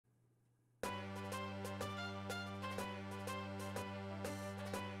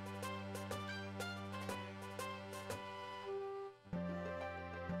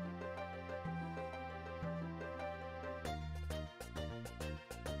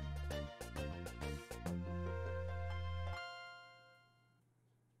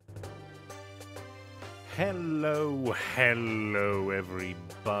Hello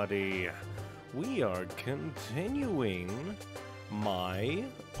everybody. We are continuing my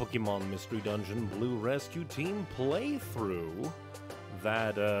Pokemon Mystery Dungeon Blue Rescue Team playthrough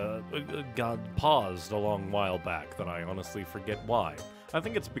that got paused a long while back that I honestly forget why. I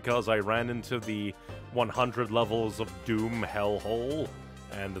think it's because I ran into the 100 levels of Doom hellhole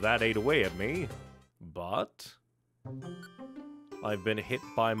and that ate away at me, but I've been hit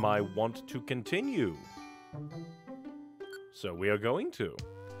by my want to continue. So we are going to.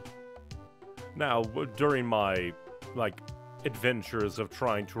 Now, during my, adventures of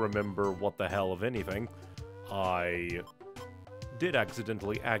trying to remember what the hell of anything, I did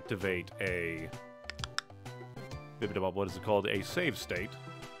accidentally activate a... what is it called? A save state.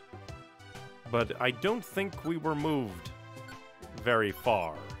 But I don't think we were moved very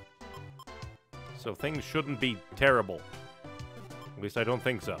far. So things shouldn't be terrible. At least I don't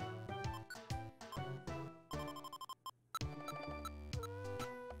think so.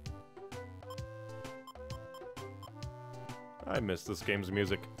 I miss this game's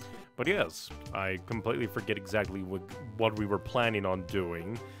music. But yes, I completely forget exactly what we were planning on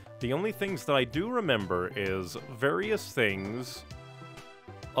doing. The only things that I do remember is various things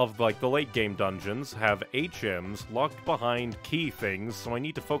of, the late game dungeons have HMs locked behind key things, so I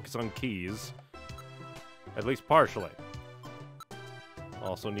need to focus on keys. At least partially.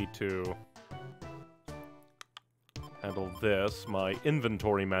 Also need to handle this, my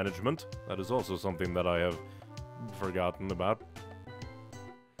inventory management. That is also something that I have forgotten about.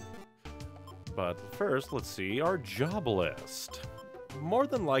 But first, let's see our job list. More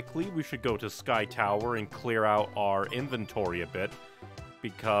than likely, we should go to Sky Tower and clear out our inventory a bit,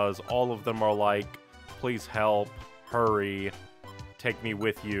 because all of them are like, please help, hurry, take me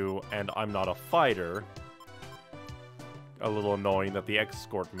with you, and I'm not a fighter. A little annoying that the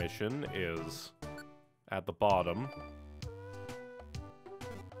escort mission is at the bottom.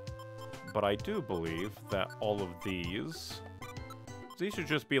 But I do believe that all of these should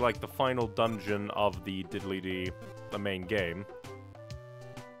just be like the final dungeon of the diddly-dee, the main game.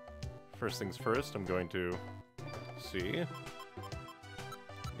 First things first, I'm going to see.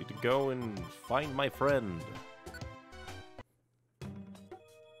 Need to go and find my friend.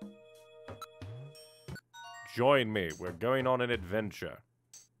 Join me, we're going on an adventure.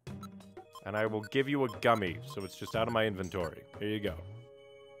 And I will give you a gummy, so it's just out of my inventory. Here you go.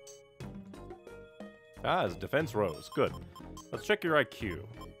 Ah, his defense rose. Good. Let's check your IQ.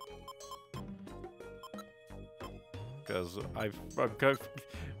 Because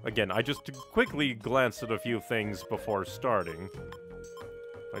again, I just quickly glanced at a few things before starting.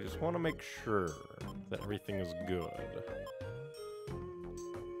 I just want to make sure that everything is good.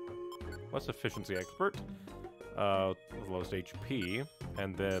 What's efficiency expert? Lowest HP.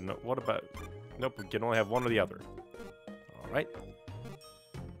 And then, what about... Nope, we can only have one or the other. Alright.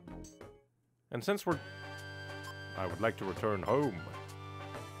 And since I would like to return home.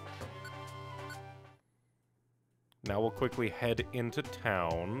 Now we'll quickly head into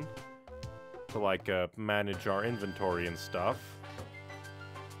town to, manage our inventory and stuff.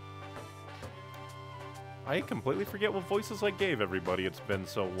 I completely forget what voices I gave everybody. It's been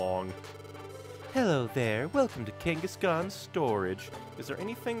so long. Hello there. Welcome to Kangaskhan's storage. Is there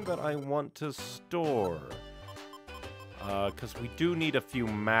anything that I want to store? Because we do need a few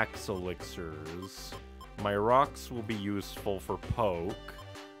max elixirs. My rocks will be useful for poke.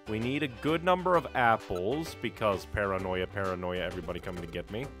 We need a good number of apples, because paranoia, everybody coming to get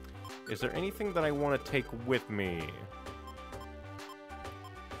me. Is there anything that I want to take with me?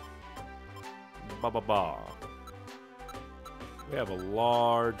 Ba-ba-ba. We have a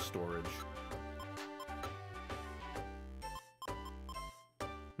large storage.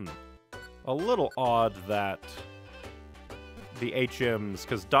 A little odd that the HMs,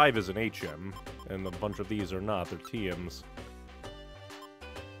 because Dive is an HM, and a bunch of these are not, they're TMs.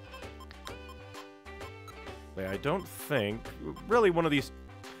 But I don't think... Really, one of these...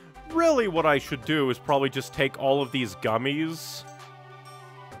 Really, what I should do is probably just take all of these gummies.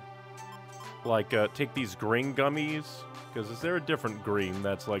 Take these green gummies. Because is there a different green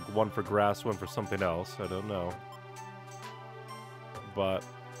that's, one for grass, one for something else? I don't know. But...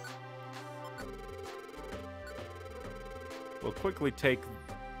 we'll quickly take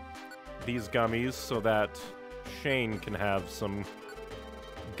these gummies so that Shane can have some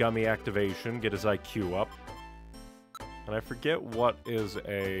gummy activation, get his IQ up. And I forget what is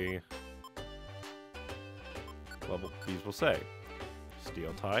a level these will say.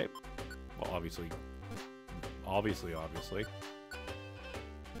 Steel type. Well, obviously.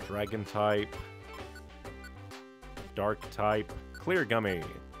 Dragon type. Dark type. Clear gummy.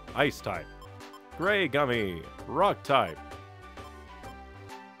 Ice type. Gray Gummy, Rock type.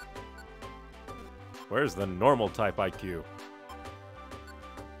 Where's the normal type IQ?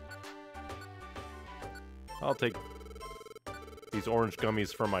 I'll take these orange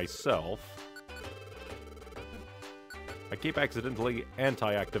gummies for myself. I keep accidentally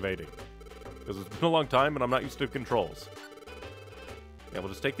anti-activating, because it's been a long time and I'm not used to controls. Yeah, we'll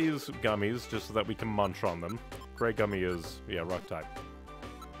just take these gummies just so that we can munch on them. Gray Gummy is, yeah, rock type.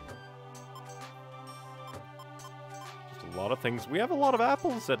 Just a lot of things. We have a lot of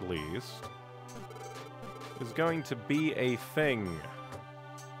apples, at least. Is going to be a thing.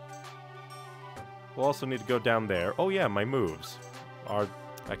 We'll also need to go down there. Oh yeah, my moves are...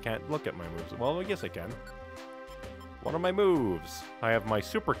 I can't look at my moves. Well, I guess I can. What are my moves? I have my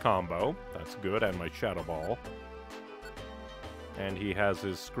super combo. That's good. And my shadow ball. And he has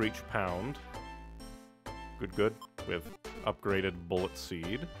his Screech Pound. Good, good. With upgraded Bullet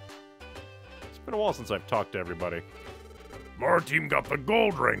Seed. It's been a while since I've talked to everybody. Our team got the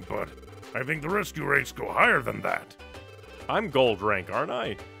gold rank, but I think the rescue ranks go higher than that. I'm gold rank, aren't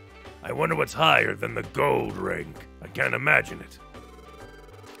I? I wonder what's higher than the gold rank. I can't imagine it.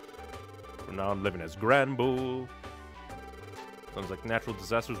 From now I'm living as Grand Bull. Sounds like natural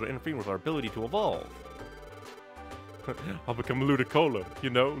disasters will interfere with our ability to evolve. I'll become Ludicolo.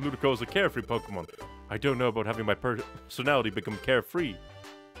 You know, Ludicolo's a carefree Pokemon. I don't know about having my personality become carefree.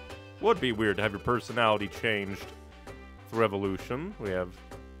 Would be weird to have your personality changed through evolution. We have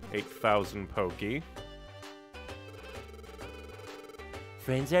 8,000 Poke.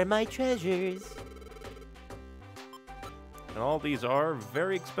 Friends are my treasures. And all these are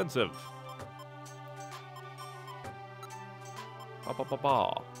very expensive. Ba ba ba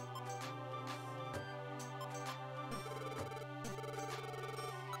ba.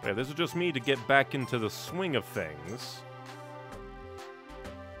 Yeah, this is just me to get back into the swing of things.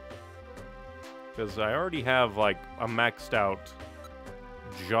 Because I already have, like, a maxed out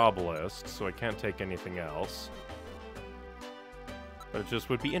job list, so I can't take anything else. But it just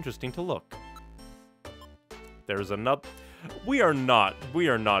would be interesting to look. There's another... We are not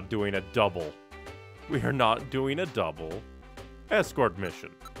doing a double. We are not doing a double escort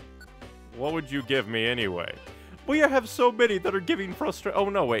mission. What would you give me anyway? We have so many that are giving frustration. Oh,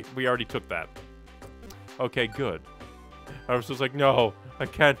 no, wait. We already took that. Okay, good. I was just like, no, I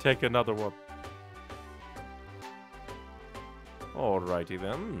can't take another one. Alrighty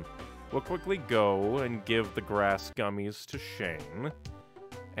then. We'll quickly go and give the grass gummies to Shane.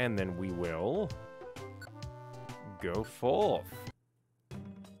 And then we will go forth.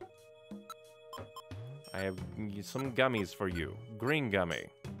 I have some gummies for you. Green gummy.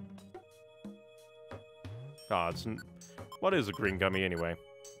 Ah, it's... What is a green gummy anyway?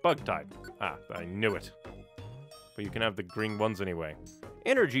 Bug type. Ah, I knew it. But you can have the green ones anyway.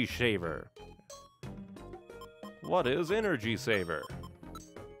 Energy Saver. What is Energy Saver?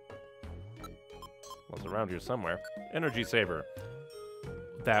 Well, it's around here somewhere. Energy Saver.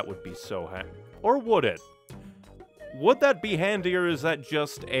 That would be so handy. Or would it? Would that be handy, or is that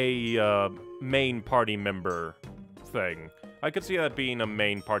just a main party member thing? I could see that being a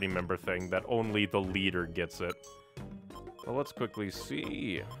main party member thing, that only the leader gets it. Well, let's quickly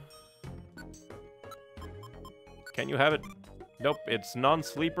see. Can you have it? Nope, it's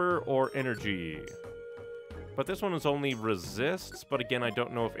non-sleeper or energy. But this one is only resists, but again, I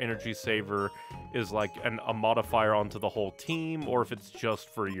don't know if Energy Saver is like a modifier onto the whole team, or if it's just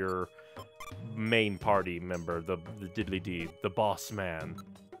for your main party member, the diddly-dee, the boss man,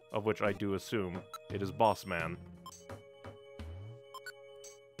 of which I do assume it is boss man.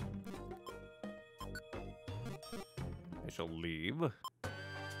 I shall leave.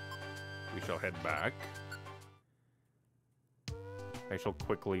 We shall head back. I shall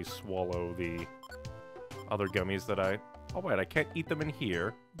quickly swallow the other gummies that I... Oh, wait, I can't eat them in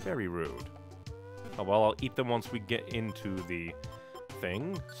here. Very rude. Oh, well, I'll eat them once we get into the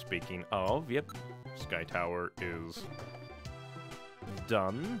thing. Speaking of, yep, Sky Tower is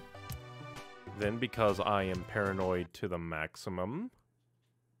done. Then, because I am paranoid to the maximum,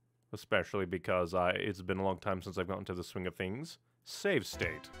 especially because it's been a long time since I've gotten to the swing of things, save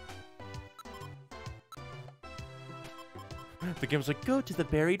state. The game's like, go to the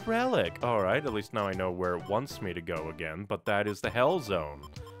buried relic. Alright, at least now I know where it wants me to go again, but that is the Hell Zone.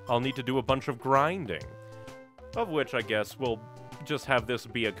 I'll need to do a bunch of grinding. Of which, I guess, we'll just have this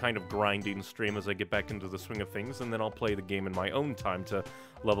be a kind of grinding stream as I get back into the swing of things, and then I'll play the game in my own time to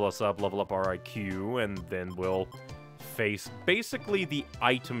level us up, level up our IQ, and then we'll face basically the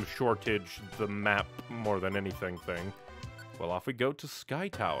item shortage, the map more than anything thing. Well, off we go to Sky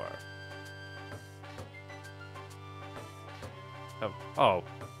Tower. Oh.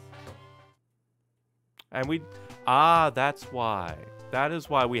 And we... Ah, that's why. That is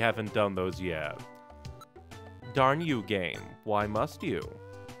why we haven't done those yet. Darn you, game. Why must you?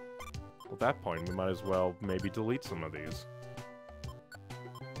 Well, at that point, we might as well maybe delete some of these.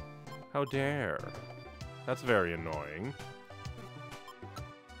 How dare. That's very annoying.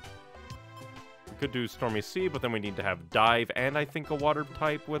 We could do Stormy Sea, but then we need to have Dive and I think a water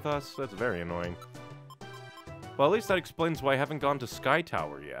type with us. That's very annoying. Well, at least that explains why I haven't gone to Sky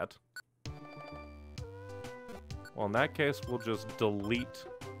Tower yet. Well, in that case, we'll just delete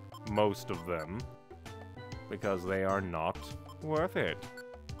most of them, because they are not worth it.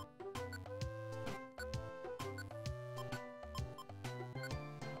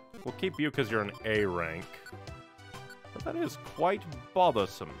 We'll keep you because you're an A rank. But that is quite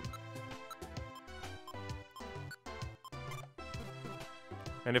bothersome.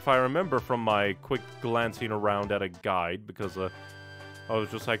 And if I remember from my quick glancing around at a guide, because I was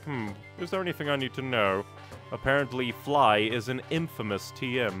just like, is there anything I need to know? Apparently, Fly is an infamous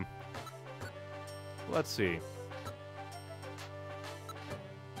TM. Let's see.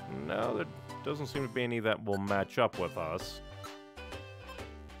 No, there doesn't seem to be any that will match up with us.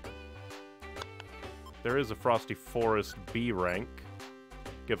 There is a Frosty Forest B rank.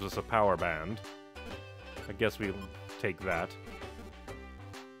 Gives us a power band. I guess we'll take that.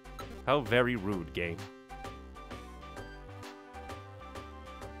 How very rude, game.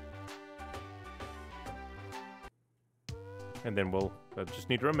 And then we'll just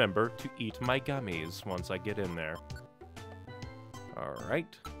need to remember to eat my gummies once I get in there.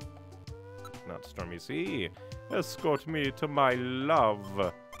 Alright. Not Stormy Sea. Escort me to my love.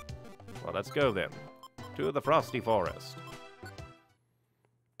 Well, let's go then. To the Frosty Forest.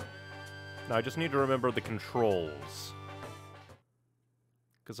 Now, I just need to remember the controls.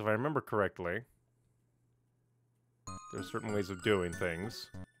 Because if I remember correctly, there's certain ways of doing things.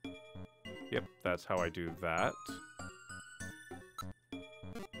 Yep, that's how I do that.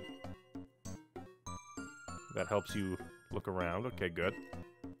 That helps you look around. Okay, good.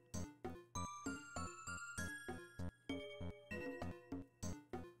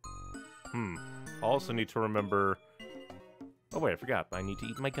 I also need to remember... Oh wait, I forgot. I need to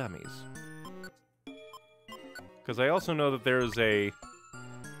eat my gummies. Because I also know that there's a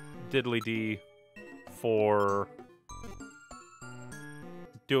diddly-dee for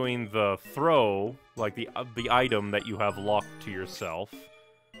doing the throw, like the item that you have locked to yourself.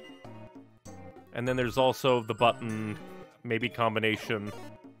 And then there's also the button, maybe combination.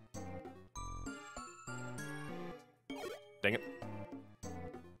 Dang it.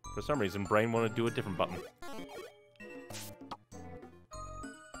 For some reason, Brain wanted to do a different button.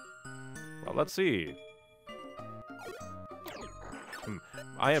 Well, let's see.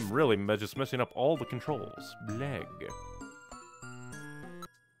 I am really just messing up all the controls. Bleg.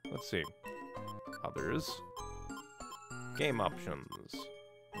 Let's see. Others. Game options.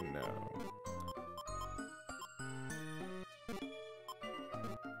 No.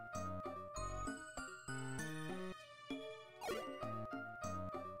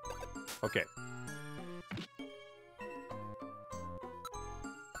 Okay.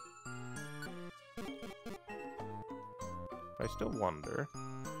 I still wonder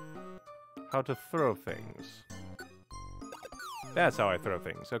how to throw things. That's how I throw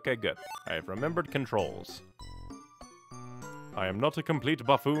things. Okay, good. I have remembered controls. I am not a complete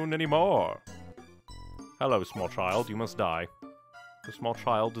buffoon anymore. Hello, small child. You must die. The small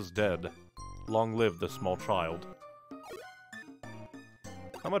child is dead. Long live the small child.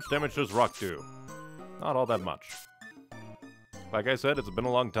 How much damage does Rock do? Not all that much. Like I said, it's been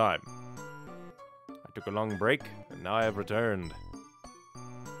a long time. I took a long break, and now I have returned.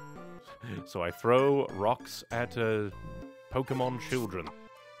 So I throw rocks at Pokemon children.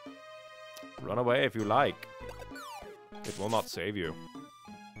 Run away if you like. It will not save you.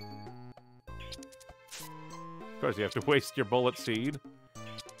 Of course, you have to waste your bullet seed.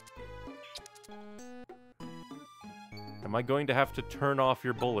 Am I going to have to turn off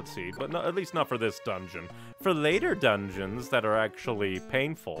your bullet seed? But no, at least not for this dungeon. For later dungeons that are actually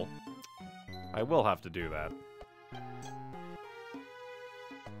painful, I will have to do that.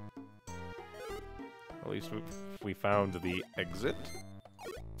 At least we found the exit.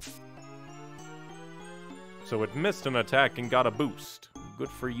 So it missed an attack and got a boost. Good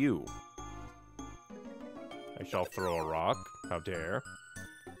for you. I shall throw a rock. How dare.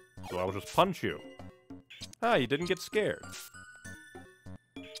 So I will just punch you. Ah, you didn't get scared.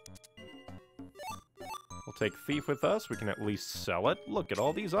 We'll take Thief with us. We can at least sell it. Look at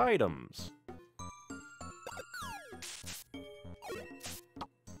all these items.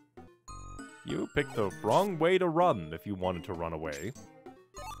 You picked the wrong way to run if you wanted to run away.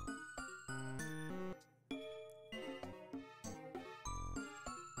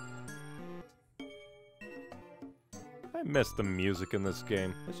 miss the music in this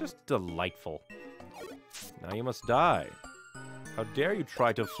game. It's just delightful. Now you must die. How dare you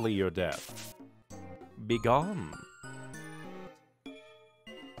try to flee your death? Be gone.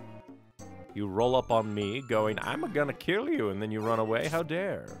 You roll up on me going, I'm gonna kill you, and then you run away? How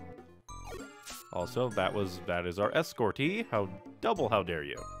dare? Also, that is our escortee. How dare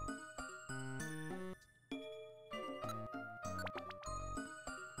you?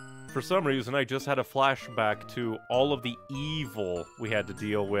 For some reason, I just had a flashback to all of the evil we had to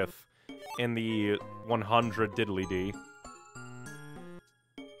deal with in the 100 Diddly-Dee.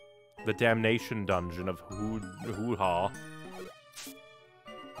 The Damnation Dungeon of Hoo-Ha.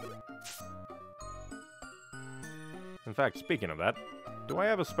 In fact, speaking of that, do I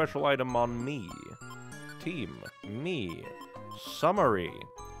have a special item on me? Team. Me. Summary.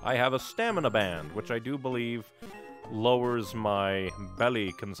 I have a stamina band, which I do believe lowers my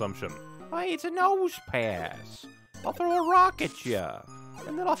belly consumption. Hey, it's a nose pass. I'll throw a rock at ya,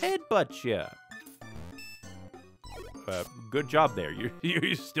 and then I'll headbutt ya. Good job there.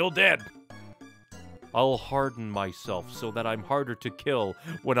 You're still dead. I'll harden myself so that I'm harder to kill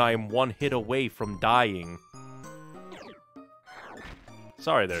when I am one hit away from dying.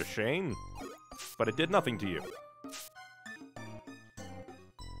 Sorry there, Shane, but it did nothing to you.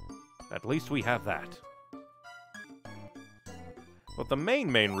 At least we have that. But the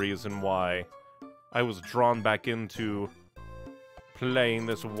main reason why I was drawn back into playing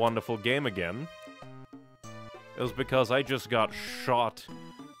this wonderful game again is because I just got shot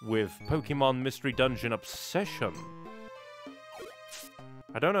with Pokemon Mystery Dungeon Obsession.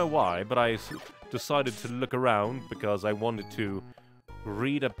 I don't know why, but I decided to look around because I wanted to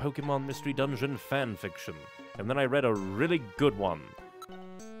read a Pokemon Mystery Dungeon fanfiction, and then I read a really good one.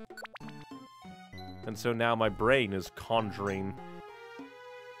 And so now my brain is conjuring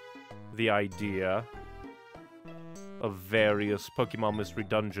the idea of various Pokemon Mystery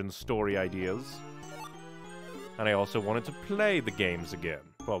Dungeon story ideas. And I also wanted to play the games again.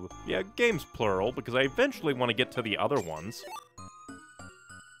 Well, yeah, games plural, because I eventually want to get to the other ones.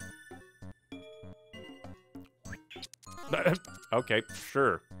 Okay,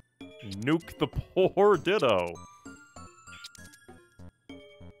 sure. Nuke the poor Ditto.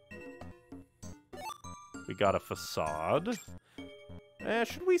 We got a facade.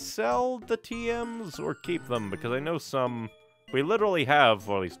 Should we sell the TMs or keep them? Because I know some we literally have,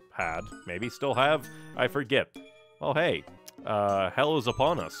 or at least had, maybe still have, I forget. Oh hey, hell is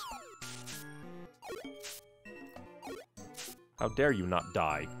upon us. How dare you not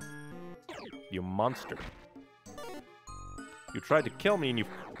die, you monster. You tried to kill me and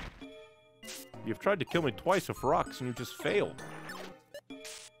you've tried to kill me twice with rocks and you just failed.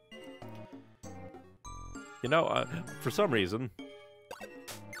 You know, for some reason,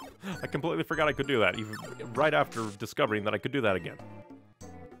 I completely forgot I could do that, even right after discovering that I could do that again.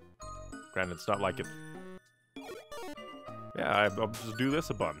 Granted, it's not like it... Yeah, I'll just do this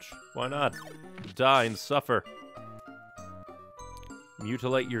a bunch. Why not? Die and suffer.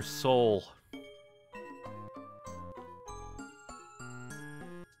 Mutilate your soul.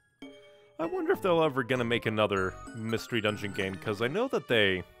 I wonder if they're ever gonna make another Mystery Dungeon game, because I know that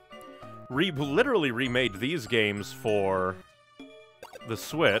they literally remade these games for the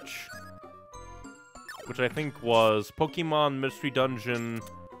Switch, which I think was Pokemon Mystery Dungeon...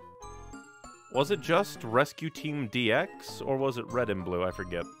 Was it just Rescue Team DX, or was it Red and Blue? I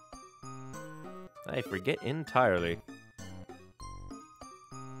forget. I forget entirely.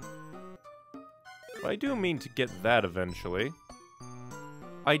 But I do mean to get that eventually.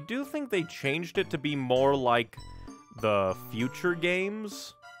 I do think they changed it to be more like the future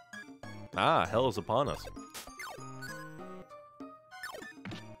games. Ah, hell is upon us.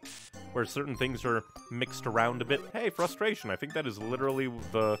 Where certain things are mixed around a bit. Hey, frustration. I think that is literally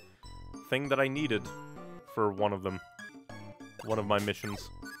the thing that I needed for one of them. One of my missions.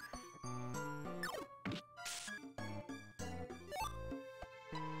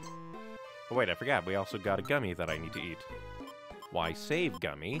 Oh wait, I forgot. We also got a gummy that I need to eat. Why save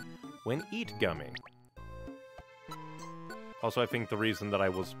gummy when eat gummy? Also, I think the reason that I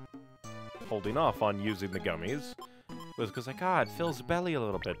was holding off on using the gummies was because, like, it fills the belly a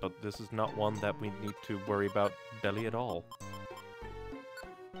little bit, but this is not one that we need to worry about belly at all.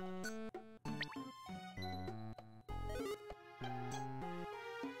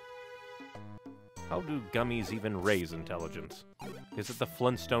 How do gummies even raise intelligence? Is it the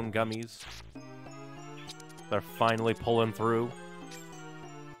Flintstone gummies? They're finally pulling through.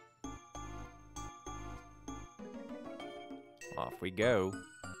 Off we go.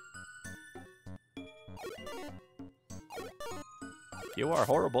 You are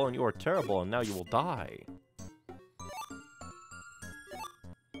horrible and you are terrible and now you will die.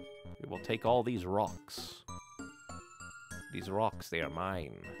 will take all these rocks. These rocks, they are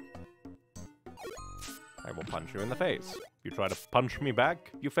mine. I will punch you in the face. You try to punch me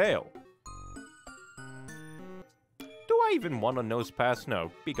back, you fail. Do I even want a nose pass?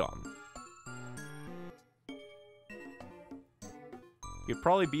 No, be gone. You'd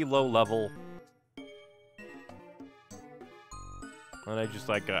probably be low level. And I just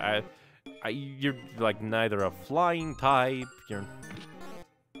like, you're like neither a flying type, you're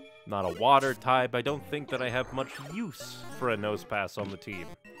not a water type. I don't think that I have much use for a nose pass on the team.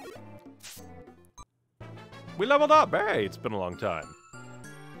 We leveled up! Hey, it's been a long time.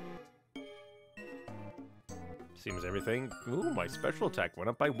 Seems everything... Ooh, my special attack went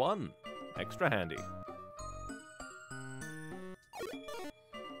up by 1. Extra handy.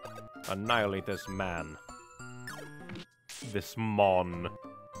 Annihilate this man. This mon.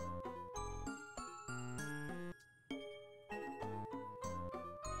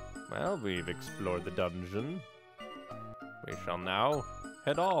 Well, we've explored the dungeon. We shall now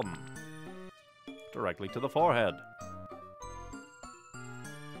head on. Directly to the forehead.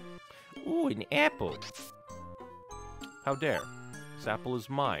 Ooh, an apple. How dare. This apple is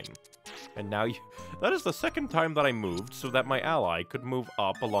mine. And now you... That is the second time that I moved so that my ally could move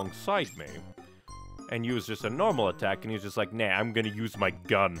up alongside me. And use just a normal attack, and he's just like, nah, I'm gonna use my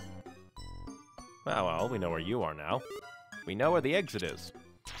gun. Well, we know where you are now. We know where the exit is.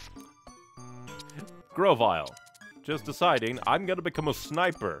 Grovile. Just deciding I'm gonna become a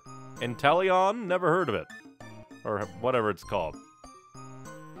sniper. Inteleon? Never heard of it. Or whatever it's called.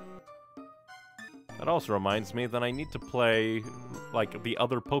 That also reminds me that I need to play, like, the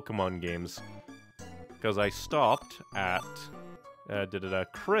other Pokemon games. Because I stopped at,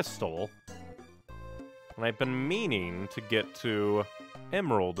 Crystal. And I've been meaning to get to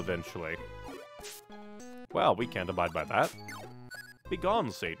Emerald eventually. Well, we can't abide by that. Be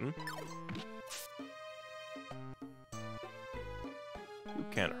gone, Satan. You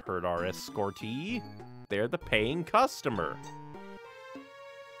can't hurt our escortee. They're the paying customer.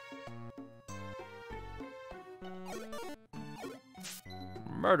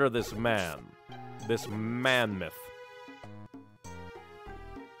 Murder this man. This man-myth.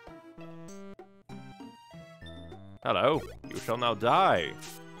 Hello, you shall now die.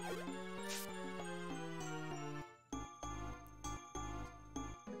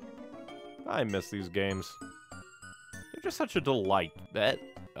 I miss these games. They're just such a delight.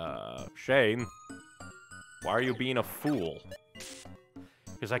 Shane, why are you being a fool?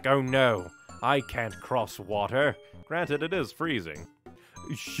 He's like, oh no, I can't cross water. Granted, it is freezing.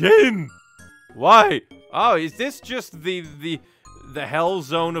 Shane! Why? Oh, is this just the hell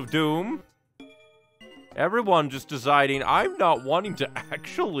zone of doom? Everyone just deciding, I'm not wanting to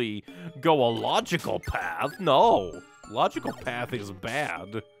actually go a logical path. No. Logical path is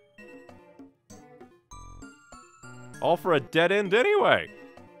bad. All for a dead end anyway.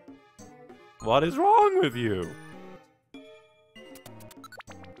 What is wrong with you?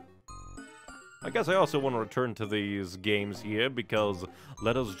 I guess I also want to return to these games here because,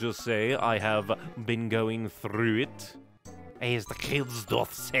 let us just say, I have been going through it. As the kids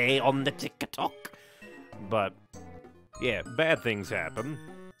doth say on the TikTok. But, yeah, bad things happen.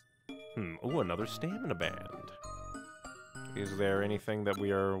 Ooh, another stamina band. Is there anything that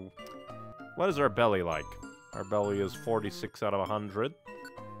we are... What is our belly like? Our belly is 46 out of 100.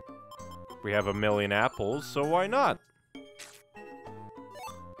 We have 1,000,000 apples, so why not?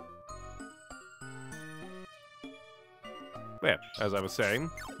 Yeah, as I was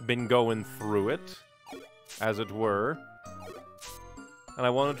saying, been going through it, as it were. And I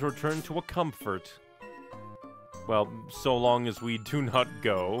wanted to return to a comfort. Well, so long as we do not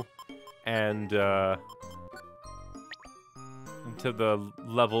go, and, to the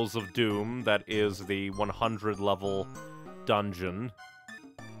levels of doom that is the 100 level dungeon.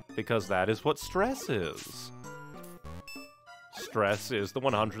 Because that is what stress is. Stress is the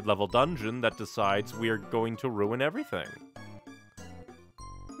 100 level dungeon that decides we are going to ruin everything.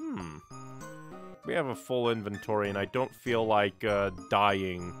 We have a full inventory, and I don't feel like,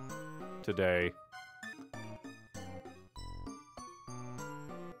 dying today.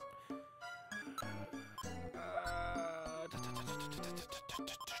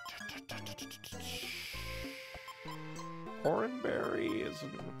 Oranberries.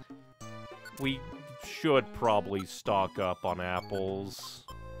 We should probably stock up on apples.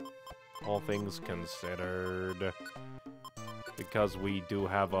 All things considered. Because we do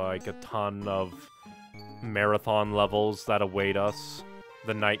have, like, a ton of marathon levels that await us.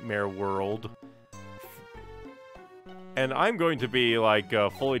 The Nightmare World. And I'm going to be, like,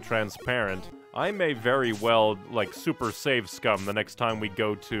 fully transparent. I may very well, like, super save scum the next time we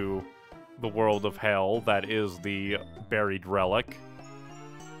go to the world of hell that is the buried relic.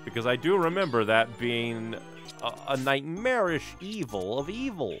 Because I do remember that being a nightmarish evil of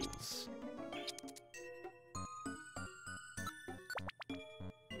evils.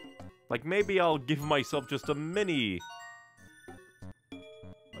 Like, maybe I'll give myself just a mini...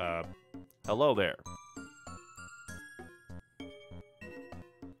 hello there.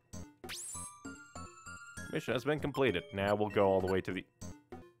 Mission has been completed. Now we'll go all the way to the...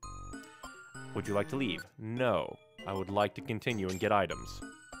 Would you like to leave? No. I would like to continue and get items.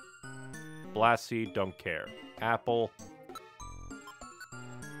 Blast Seed, don't care. Apple.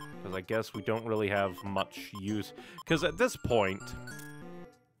 Because I guess we don't really have much use. Because at this point,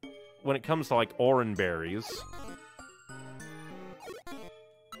 when it comes to, like, orange berries,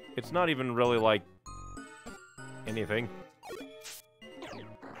 it's not even really, like, anything.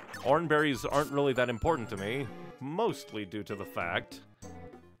 Orange berries aren't really that important to me, mostly due to the fact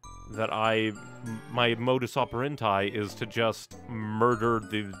that my modus operandi is to just murder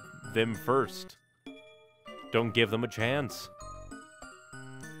them first. Don't give them a chance.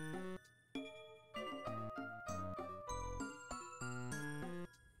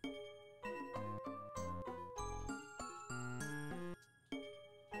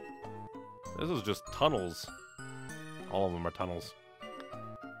 This is just tunnels. All of them are tunnels.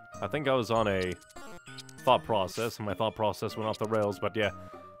 I think I was on a thought process, and my thought process went off the rails, but yeah.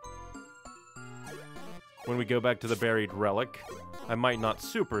 When we go back to the buried relic, I might not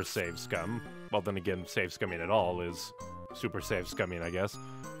super save scum. Well, then again, save scumming at all is super save scumming, I guess.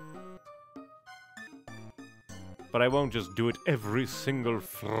 But I won't just do it every single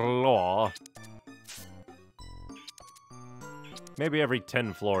floor. Maybe every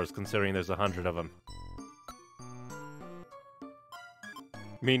 10 floors, considering there's 100 of them.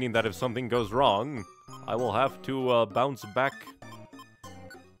 Meaning that if something goes wrong, I will have to bounce back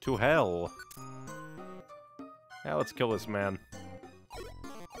to hell. Now let's kill this man.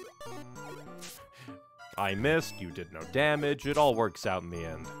 I missed, you did no damage, it all works out in the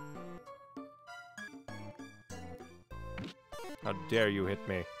end. How dare you hit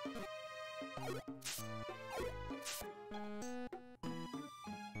me?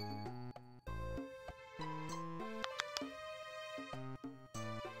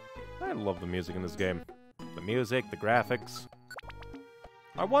 I love the music in this game. The music, the graphics.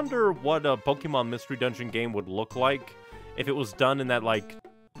 I wonder what a Pokemon Mystery Dungeon game would look like if it was done in that, like,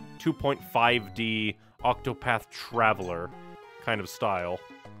 2.5D Octopath Traveler kind of style.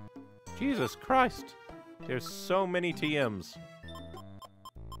 Jesus Christ. There's so many TMs.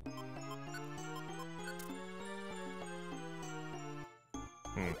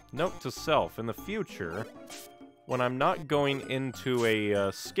 Note to self, in the future, when I'm not going into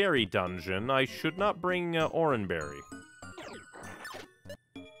a scary dungeon, I should not bring Oranberry.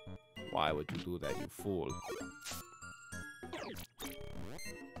 Why would you do that, you fool?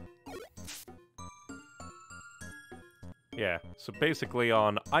 Yeah, so basically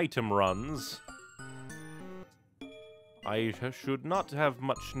on item runs, I should not have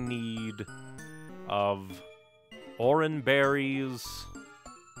much need of Oranberries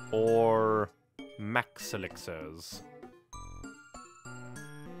or Max Elixirs.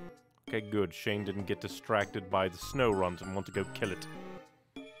 Okay, good. Shane didn't get distracted by the snow runt and want to go kill it.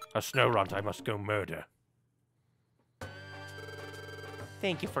 A snow runt I must go murder.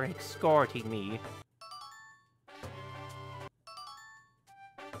 Thank you for escorting me.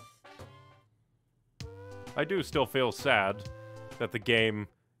 I do still feel sad that the game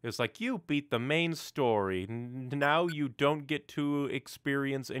is like, you beat the main story. Now you don't get to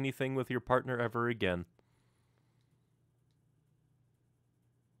experience anything with your partner ever again.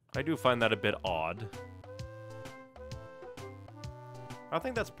 I do find that a bit odd. I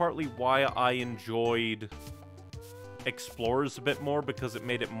think that's partly why I enjoyed Explorers a bit more, because it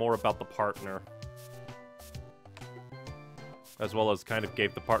made it more about the partner. As well as kind of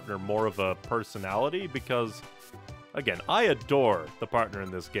gave the partner more of a personality, because, again, I adore the partner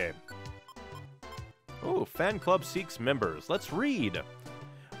in this game. Ooh, fan club seeks members. Let's read!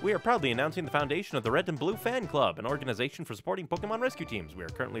 We are proudly announcing the foundation of the Red and Blue Fan Club, an organization for supporting Pokemon rescue teams. We are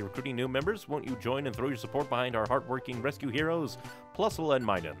currently recruiting new members. Won't you join and throw your support behind our hardworking rescue heroes? Plus, we'll end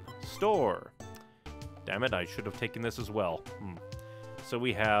mine. Store. Damn it, I should have taken this as well. So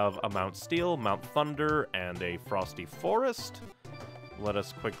we have a Mount Steel, Mount Thunder, and a Frosty Forest. Let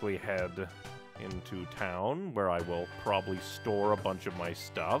us quickly head into town, where I will probably store a bunch of my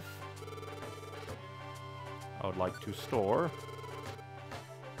stuff. I would like to store...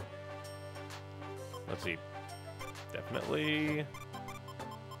 Let's see. Definitely...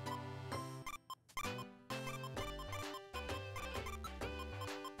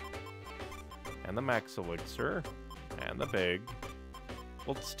 and the Max Elixir, and the Big.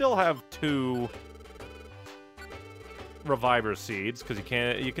 We'll still have 2 Reviver Seeds, because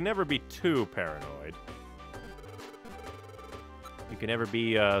you can never be too paranoid. You can never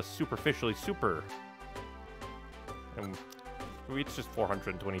be superficially super. And it's just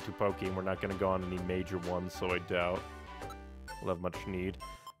 422 Pokemon. We're not going to go on any major ones, so I doubt we'll have much need.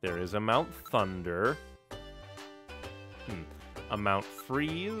 There is a Mount Thunder, a Mount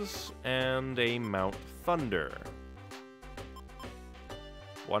Freeze, and a Mount Thunder.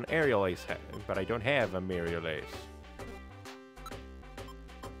 One Aerial Ace, but I don't have a Aerial Ace.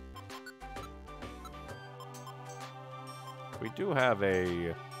 We do have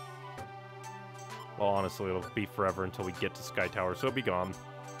a... Well, honestly, it'll be forever until we get to Sky Tower, so it'll be gone.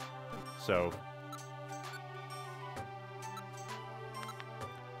 So...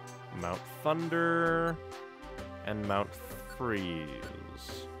 Mount Thunder... and Mount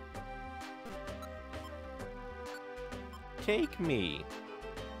Freeze. Take me.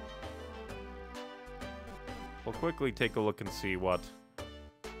 We'll quickly take a look and see what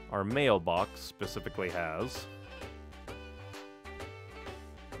our mailbox specifically has.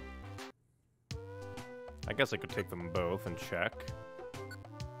 I guess I could take them both and check.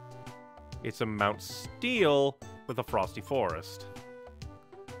 It's a Mount Steel with a Frosty Forest.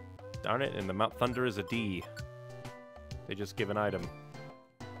 Darn it, and the Mount Thunder is a D. They just give an item.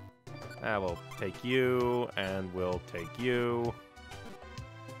 We'll take you, and we'll take you.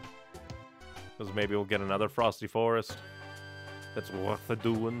 Because maybe we'll get another Frosty Forest. That's worth the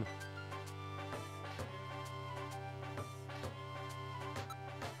doing.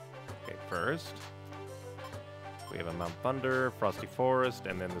 Okay, first... we have a Mount Thunder, Frosty Forest,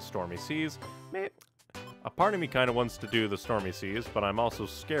 and then the Stormy Seas. A part of me kind of wants to do the Stormy Seas, but I'm also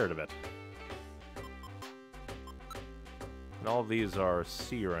scared of it. And all of these are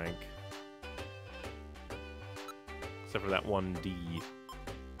C rank. Except for that one D.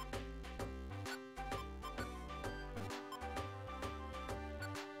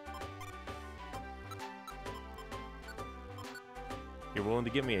 You're willing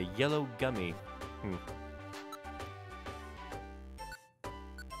to give me a yellow gummy.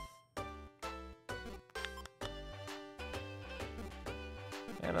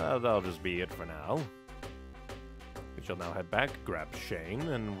 And that'll just be it for now. We shall now head back, grab Shane,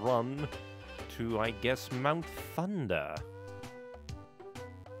 and run to, I guess, Mount Thunder.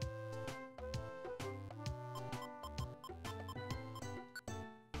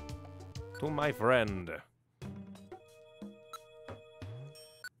 To my friend.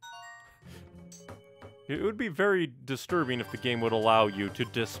 It would be very disturbing if the game would allow you to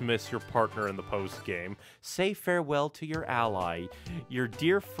dismiss your partner in the post-game. Say farewell to your ally, your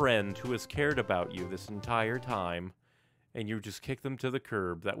dear friend who has cared about you this entire time, and you just kick them to the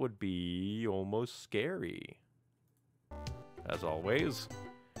curb. That would be almost scary. As always,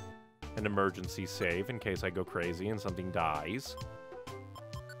 an emergency save in case I go crazy and something dies.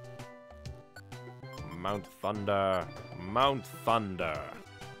 Mount Thunder, Mount Thunder.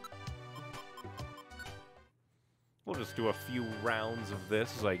 We'll just do a few rounds of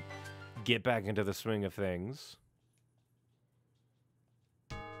this as I get back into the swing of things.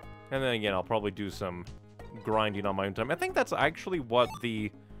 And then again, I'll probably do some grinding on my own time. I think that's actually what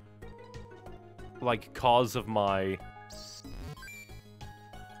the, cause of my,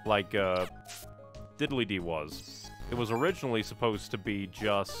 diddly-dee was. It was originally supposed to be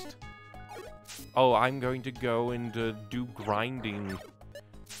just, oh, I'm going to go and do grinding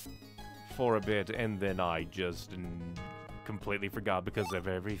for a bit, and then I just completely forgot because of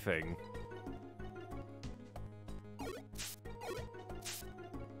everything.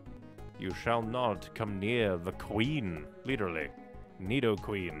 You shall not come near the queen. Literally. Nido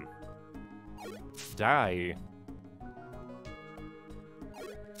Queen. Die.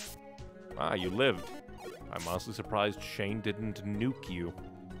 Ah, you lived. I'm honestly surprised Shane didn't nuke you.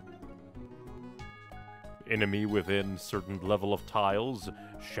 Enemy within certain level of tiles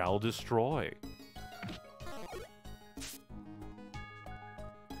shall destroy.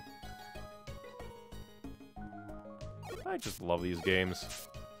 I just love these games.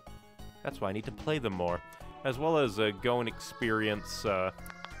 That's why I need to play them more. As well as go and experience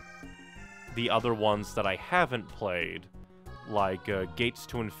the other ones that I haven't played. Like Gates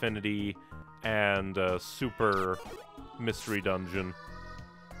to Infinity and Super Mystery Dungeon.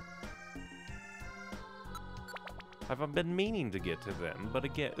 I've been meaning to get to them, but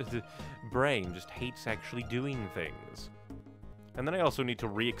again, the brain just hates actually doing things. And then I also need to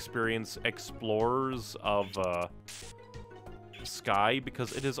re-experience Explorers of Sky,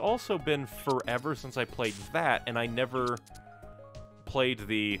 because it has also been forever since I played that, and I never played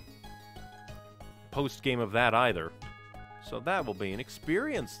the post-game of that either. So that will be an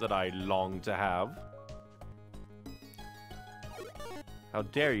experience that I long to have. How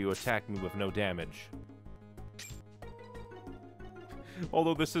dare you attack me with no damage?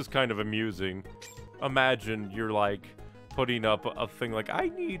 Although this is kind of amusing. Imagine you're like putting up a thing like, I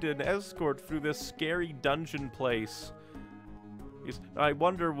need an escort through this scary dungeon place. I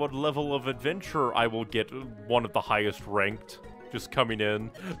wonder what level of adventure I will get, one of the highest ranked. Just coming in,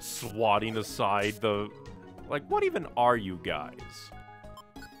 swatting aside the... Like, what even are you guys?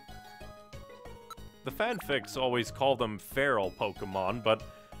 The fanfics always call them feral Pokemon, but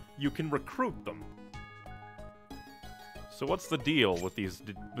you can recruit them. So what's the deal with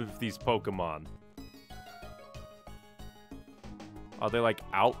these Pokemon? Are they like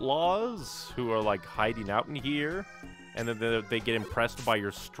outlaws who are like hiding out in here? And then they get impressed by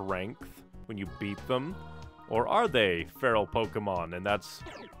your strength when you beat them? Or are they feral Pokemon? And that's...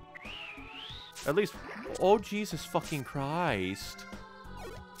 At least... Oh, Jesus fucking Christ.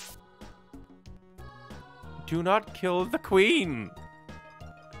 Do not kill the queen!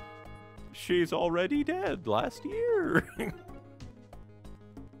 She's already dead last year. But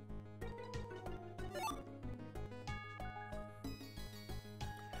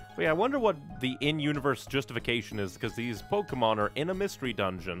yeah, I wonder what the in-universe justification is, because these Pokemon are in a mystery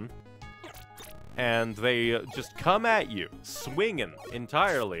dungeon, and they just come at you, swinging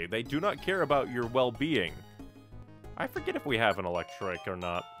entirely. They do not care about your well-being. I forget if we have an Electric or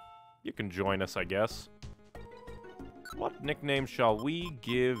not. You can join us, I guess. What nickname shall we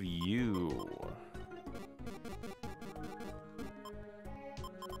give you?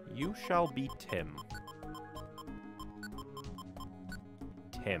 You shall be Tim.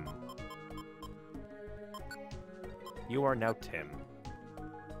 Tim. You are now Tim.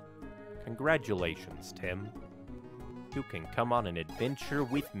 Congratulations, Tim. You can come on an adventure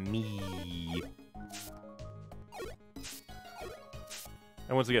with me.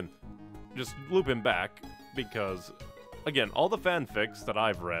 And once again, just looping back, because, again, all the fanfics that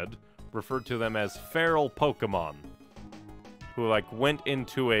I've read referred to them as feral Pokemon, who, like, went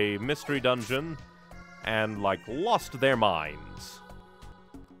into a mystery dungeon and, like, lost their minds.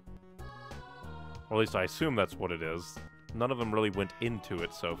 Or at least I assume that's what it is. None of them really went into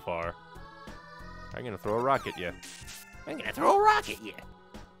it so far. I'm gonna throw a rock at you. I'm gonna throw a rock at you!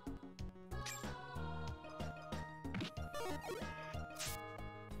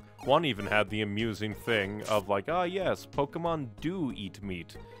 One even had the amusing thing of like, ah yes, Pokemon do eat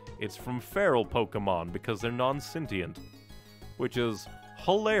meat. It's from feral Pokemon because they're non-sentient. Which is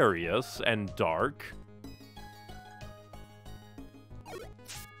hilarious and dark.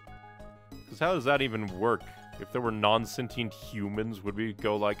 Because how does that even work? If there were non-sentient humans, would we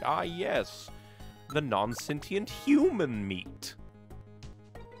go like, ah yes, the non-sentient human meat?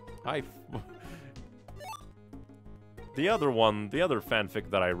 The other fanfic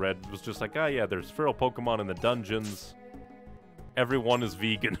that I read was just like, ah yeah, there's feral Pokemon in the dungeons. Everyone is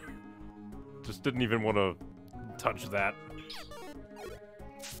vegan. Just didn't even want to touch that.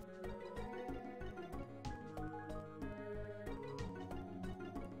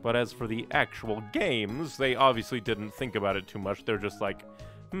 But as for the actual games, they obviously didn't think about it too much. They're just like,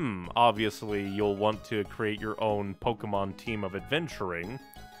 obviously you'll want to create your own Pokemon team of adventuring.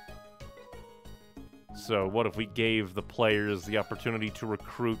 So what if we gave the players the opportunity to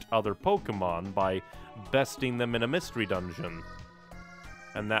recruit other Pokemon by besting them in a mystery dungeon?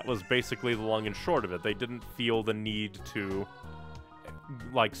 And that was basically the long and short of it. They didn't feel the need to,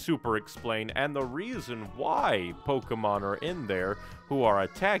 like, super explain, and the reason why Pokemon are in there who are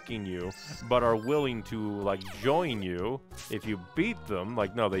attacking you, but are willing to, like, join you if you beat them.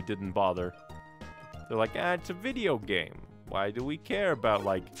 Like, no, they didn't bother. They're like, it's a video game. Why do we care about,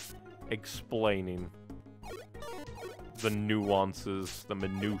 like, explaining the nuances, the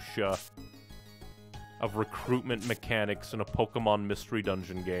minutia of recruitment mechanics in a Pokemon mystery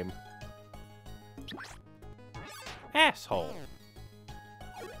dungeon game? Asshole.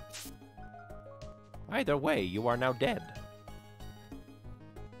 Either way, you are now dead.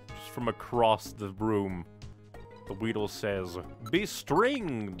 Just from across the room, the Weedle says, "Be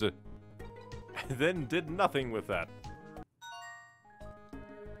stringed!" And then did nothing with that.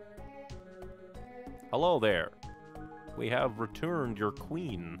 Hello there. We have returned your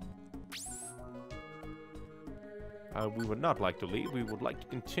queen. We would not like to leave. We would like to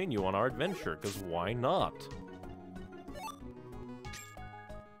continue on our adventure, because why not?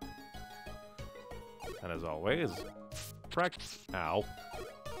 And as always, ow.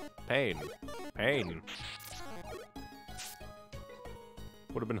 Pain. Pain.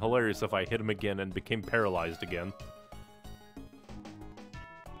 Would have been hilarious if I hit him again and became paralyzed again.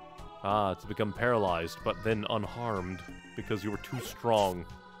 Ah, it's become paralyzed, but then unharmed because you were too strong.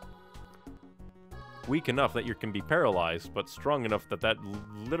 Weak enough that you can be paralyzed, but strong enough that that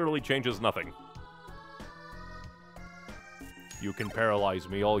literally changes nothing. You can paralyze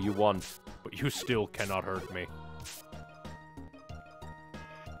me all you want, but you still cannot hurt me.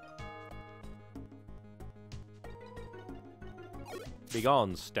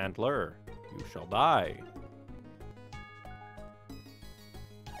 Begone, Stantler. You shall die.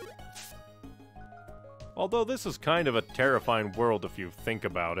 Although this is kind of a terrifying world if you think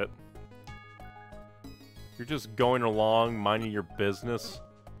about it. You're just going along, minding your business,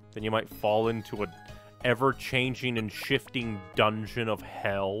 then you might fall into a ever-changing and shifting dungeon of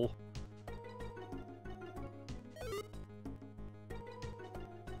hell.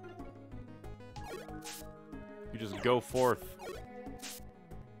 You just go forth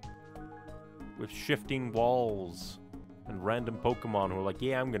with shifting walls and random Pokemon who are like,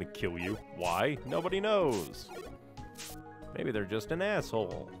 yeah, I'm gonna kill you. Why? Nobody knows. Maybe they're just an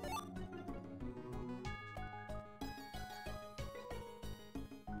asshole.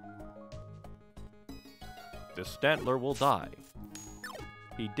 This Stantler will die.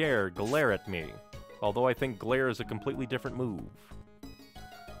 He dare glare at me, although I think glare is a completely different move.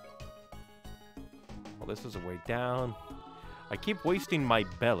 Well, this is a way down. I keep wasting my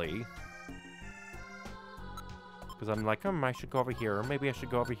belly. Because I'm like, I should go over here, or maybe I should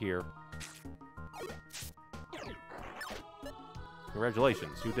go over here.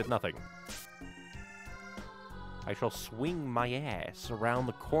 Congratulations, you did nothing. I shall swing my ass around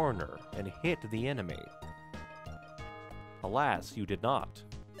the corner and hit the enemy. Alas, you did not.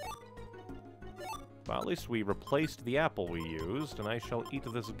 Well, at least we replaced the apple we used, and I shall eat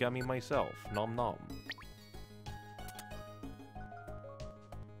this gummy myself. Nom nom.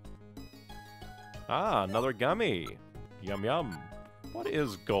 Ah, another gummy. Yum yum. What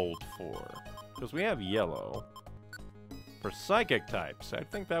is gold for? Because we have yellow. For psychic types, I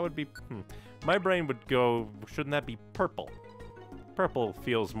think that would be... My brain would go, shouldn't that be purple? Purple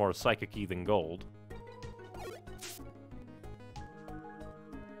feels more psychic-y than gold.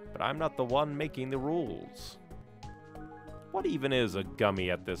 But I'm not the one making the rules. What even is a gummy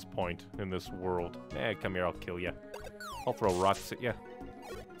at this point in this world? Come here, I'll kill you. I'll throw rocks at you.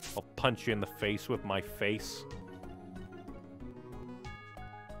 I'll punch you in the face with my face.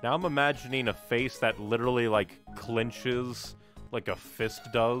 Now I'm imagining a face that literally, like, clenches like a fist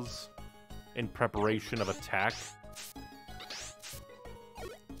does in preparation of attack.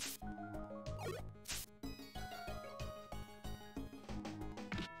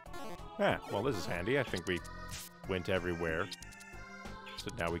 Well, this is handy. I think we went everywhere. So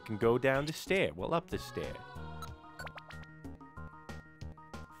now we can go down the stair. Well, up the stair.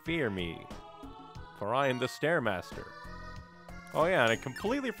 Fear me, for I am the Stairmaster. Oh yeah, and I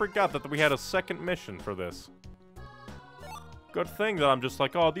completely forgot that we had a second mission for this. Good thing that I'm just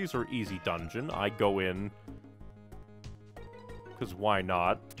like, oh, these are easy dungeon. I go in. Because why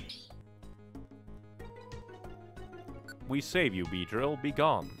not? We save you, Beedrill. Be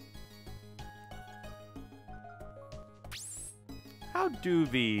gone. How do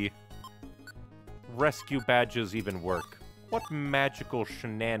the rescue badges even work? What magical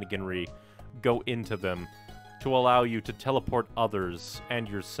shenaniganry go into them to allow you to teleport others and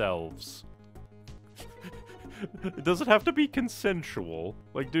yourselves? Does it have to be consensual?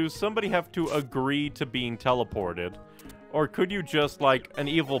 Like, does somebody have to agree to being teleported? Or could you just, like, an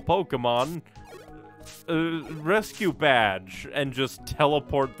evil Pokemon, rescue badge and just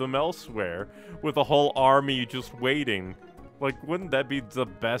teleport them elsewhere with a whole army just waiting? Like, wouldn't that be the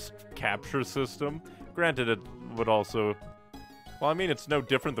best capture system? Granted, it would also... Well, I mean, it's no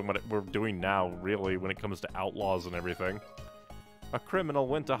different than what we're doing now, really, when it comes to outlaws and everything. A criminal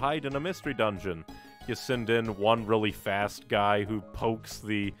went to hide in a mystery dungeon. You send in one really fast guy who pokes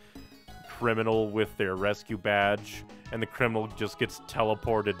the criminal with their rescue badge, and the criminal just gets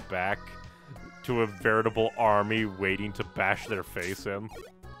teleported back to a veritable army waiting to bash their face in.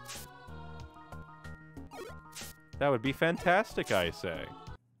 That would be fantastic, I say.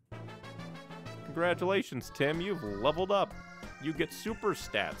 Congratulations, Tim, you've leveled up. You get super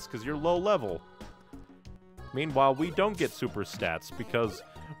stats, because you're low level. Meanwhile, we don't get super stats, because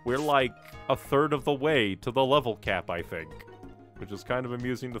we're like a third of the way to the level cap, I think. Which is kind of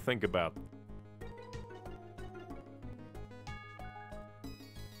amusing to think about.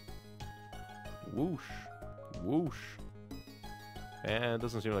 Whoosh. Whoosh. And it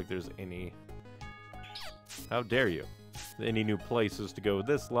doesn't seem like there's any... How dare you? Any new places to go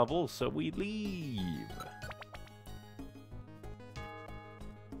this level, so we leave.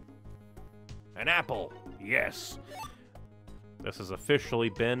 An apple, yes. This has officially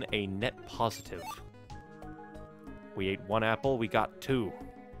been a net positive. We ate 1 apple, we got 2.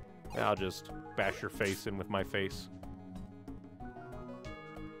 I'll just bash your face in with my face.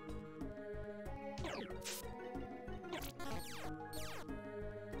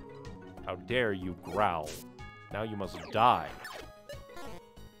 How dare you growl? Now you must die.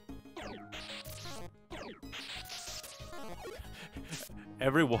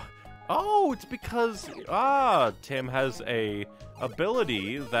 Everyone... Oh, it's because... Tim has a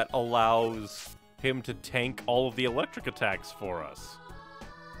ability that allows him to tank all of the electric attacks for us.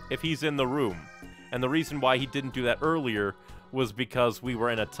 If he's in the room. And the reason why he didn't do that earlier was because we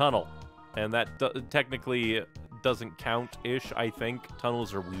were in a tunnel. And that technically doesn't count-ish, I think.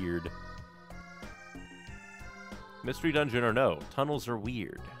 Tunnels are weird. Mystery Dungeon or no, tunnels are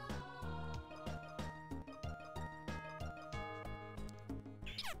weird.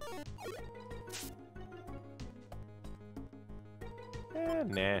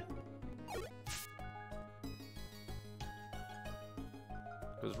 Nah.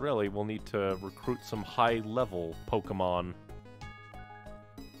 Because really, we'll need to recruit some high-level Pokemon.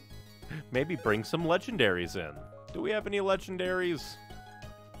 Maybe bring some legendaries in. Do we have any legendaries?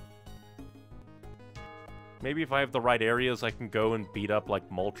 Maybe if I have the right areas, I can go and beat up, like,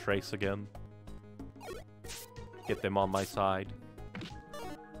 Moltres again. Get them on my side.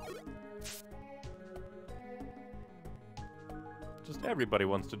 Just everybody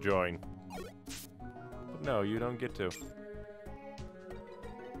wants to join. But no, you don't get to.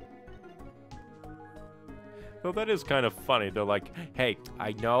 Though that is kind of funny. They're like, hey,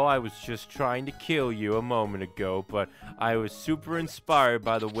 I know I was just trying to kill you a moment ago, but I was super inspired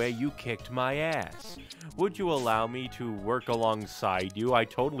by the way you kicked my ass. Would you allow me to work alongside you? I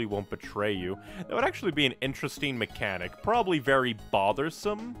totally won't betray you. That would actually be an interesting mechanic. Probably very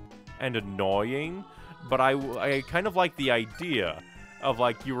bothersome and annoying, but I kind of like the idea of,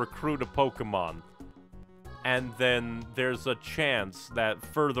 like, you recruit a Pokemon, and then there's a chance that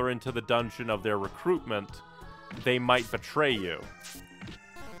further into the dungeon of their recruitment, they might betray you.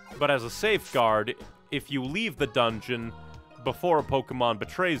 But as a safeguard, if you leave the dungeon before a Pokemon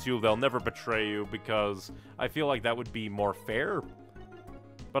betrays you, they'll never betray you, because I feel like that would be more fair,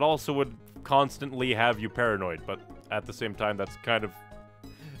 but also would constantly have you paranoid. But at the same time, that's kind of...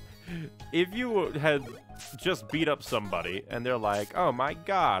 If you had just beat up somebody, and they're like, oh my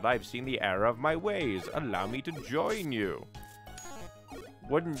god, I've seen the error of my ways, allow me to join you.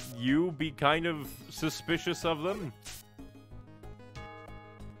 Wouldn't you be kind of suspicious of them?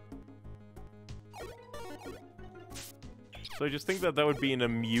 So I just think that that would be an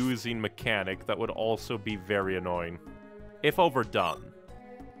amusing mechanic that would also be very annoying, if overdone.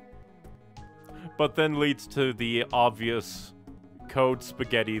 But then leads to the obvious code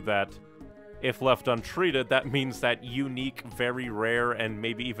spaghetti that, if left untreated, that means that unique, very rare, and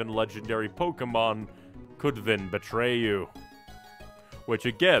maybe even legendary Pokemon could then betray you. Which,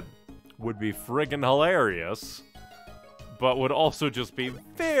 again, would be friggin' hilarious, but would also just be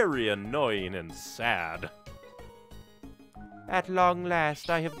very annoying and sad. At long last,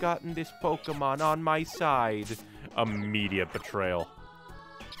 I have gotten this Pokemon on my side. Immediate betrayal.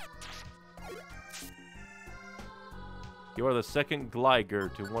 You are the second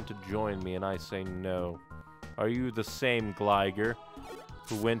Gligar to want to join me, and I say no. Are you the same Gligar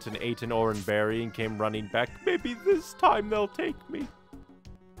who went and ate an orange berry and came running back? Maybe this time they'll take me.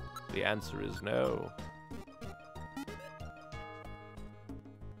 The answer is no.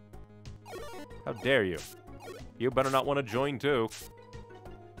 How dare you? You better not want to join too.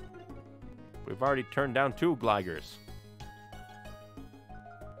 We've already turned down 2 Gligars.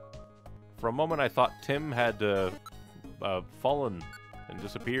 For a moment I thought Tim had fallen and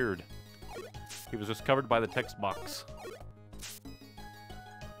disappeared. He was just covered by the text box.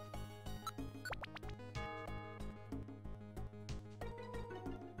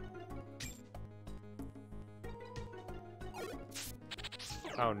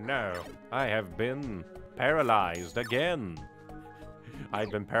 Oh no, I have been paralyzed again. I've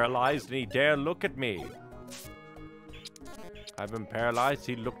been paralyzed and he dare look at me. I've been paralyzed,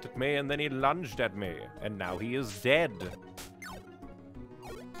 he looked at me and then he lunged at me. And now he is dead.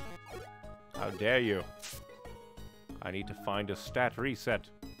 How dare you? I need to find a stat reset,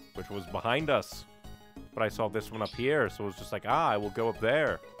 which was behind us. But I saw this one up here, so it was just like, I will go up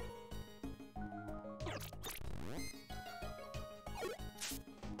there.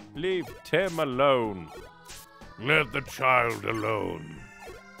 Leave Tim alone. Let the child alone.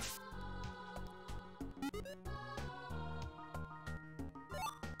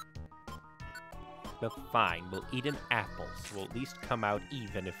 But fine, we'll eat an apple, so we'll at least come out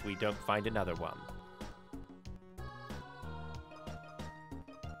even if we don't find another one.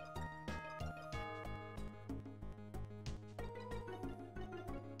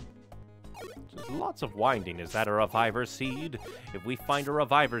 There's lots of winding. Is that a reviver seed? If we find a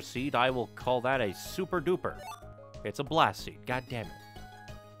reviver seed, I will call that a super duper. It's a blast seed. God damn it.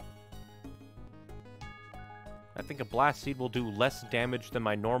 I think a blast seed will do less damage than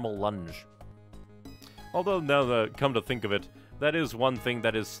my normal lunge. Although, now that come to think of it, that is one thing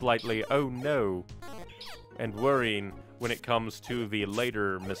that is slightly, oh no, and worrying when it comes to the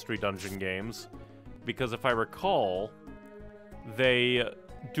later Mystery Dungeon games. Because if I recall, they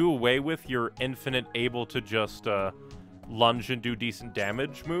do away with your infinite able to just lunge and do decent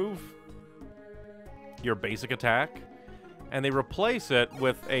damage move. Your basic attack. And they replace it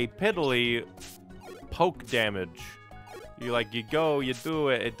with a piddly poke damage. You go, you do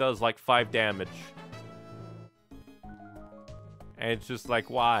it, it does like 5 damage. And it's just like,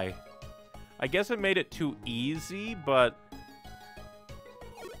 why? I guess it made it too easy, but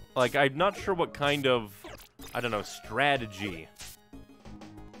like, I'm not sure what kind of, I don't know, strategy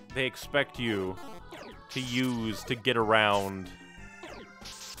they expect you to use to get around,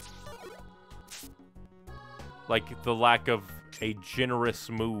 like, the lack of a generous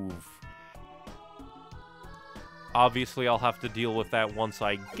move. Obviously, I'll have to deal with that once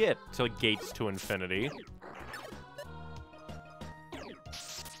I get to Gates to Infinity.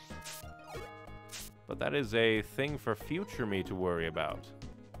 But that is a thing for future me to worry about.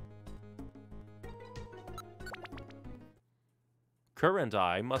 Current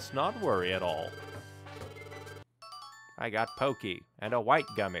I must not worry at all. I got Pokey, and a white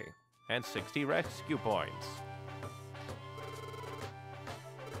gummy, and 60 rescue points.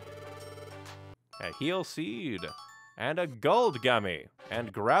 A heal seed, and a gold gummy,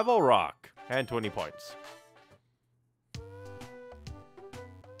 and gravel rock, and 20 points.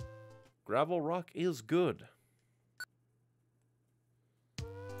 Gravel rock is good.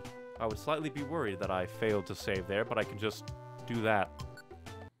 I would slightly be worried that I failed to save there, but I can just do that.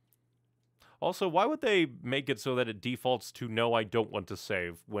 Also, why would they make it so that it defaults to no, I don't want to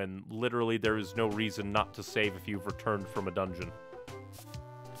save, when literally there is no reason not to save if you've returned from a dungeon?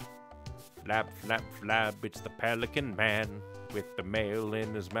 Flap, flap, flap, it's the Pelican Man. With the mail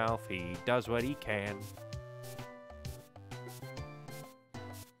in his mouth, he does what he can.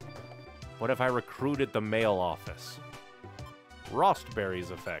 What if I recruited the mail office?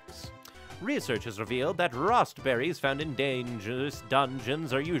 Rostberries effects. Research has revealed that rostberries found in dangerous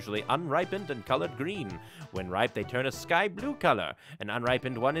dungeons are usually unripened and colored green. When ripe, they turn a sky blue color. An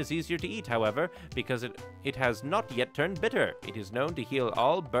unripened one is easier to eat, however, because it has not yet turned bitter. It is known to heal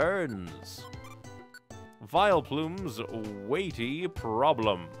all burns. Vileplume's weighty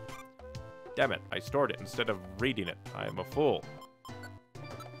problem. Damn it, I stored it instead of reading it. I am a fool.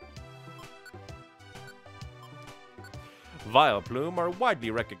 Vileplume are widely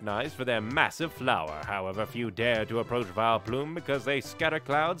recognized for their massive flower. However, few dare to approach Vileplume because they scatter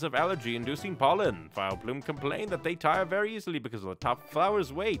clouds of allergy-inducing pollen. Vileplume complain that they tire very easily because of the top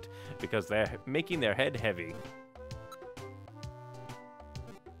flower's weight, because they're making their head heavy.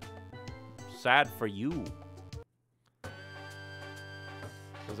 Sad for you.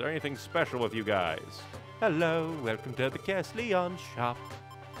 Is there anything special with you guys? Hello, welcome to the Castellion shop.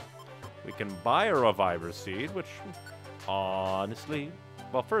 We can buy a Reviver Seed, which... honestly,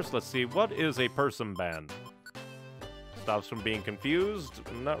 well, first let's see, what is a person band? Stops from being confused.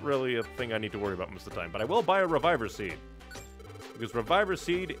 Not really a thing I need to worry about most of the time, but I will buy a Reviver Seed. Because Reviver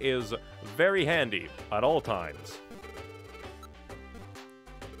Seed is very handy at all times.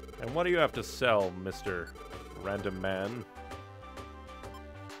 And what do you have to sell, Mr. Random Man?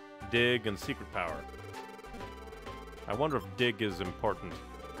 Dig and Secret Power. I wonder if Dig is important.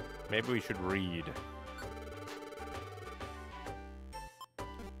 Maybe we should read.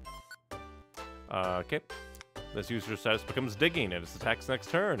 Okay. This user's status becomes digging, and its attacks next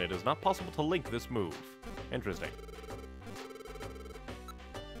turn. It is not possible to link this move. Interesting.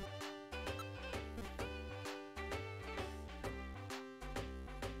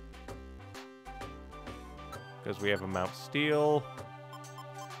 Because we have a Mount Steel.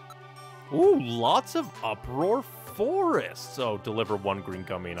 Ooh, lots of Uproar Forests! Oh, deliver one green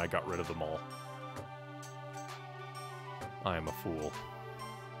gummy, and I got rid of them all. I am a fool.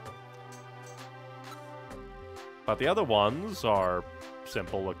 But the other ones are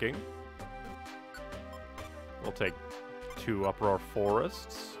simple looking. We'll take 2 Uproar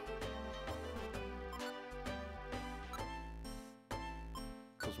Forests.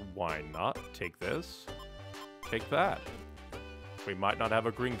 Because why not? Take this. Take that. We might not have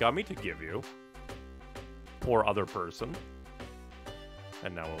a green gummy to give you. Poor other person.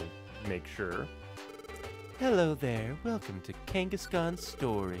 And now we'll make sure. Hello there. Welcome to Kangaskhan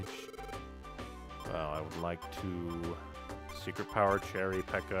Storage. Well, I would like to Secret Power, Cherry,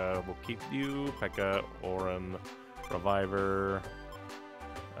 P.E.K.K.A. We'll keep you. P.E.K.K.A, Aurum, Reviver.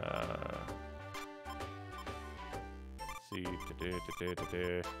 See.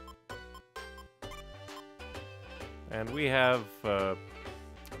 And we have,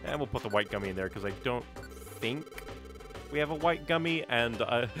 and we'll put the white gummy in there because I don't think we have a white gummy, and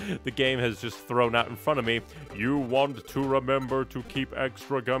the game has just thrown out in front of me, you want to remember to keep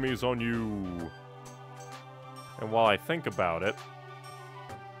extra gummies on you. And while I think about it,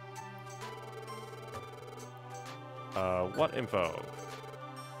 what info?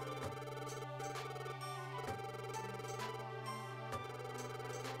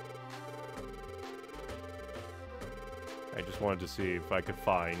 I just wanted to see if I could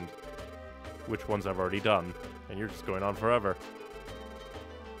find which ones I've already done. And you're just going on forever.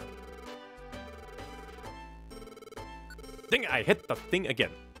 Dang, I hit the thing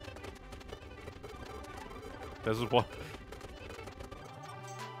again. This is what...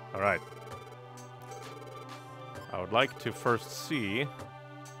 Alright. I would like to first see...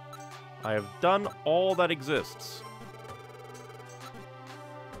 I have done all that exists.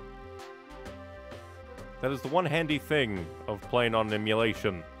 That is the one handy thing of playing on an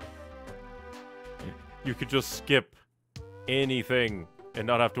emulation. You could just skip anything and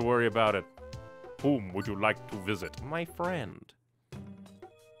not have to worry about it. Whom would you like to visit? My friend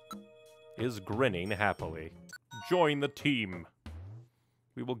is grinning happily. Join the team.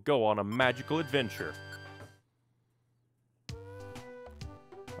 We will go on a magical adventure.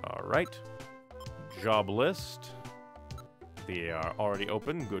 Alright. Job list. They are already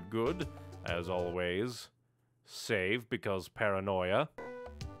open. Good, good. As always. Save, because paranoia.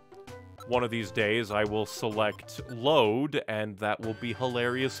 One of these days, I will select load, and that will be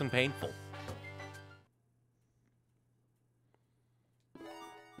hilarious and painful.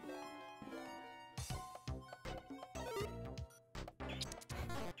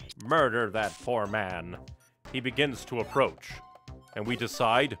 Murder that poor man. He begins to approach, and we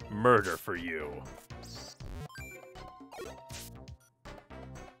decide murder for you.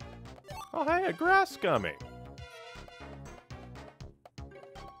 Oh, hey, a grass gummy.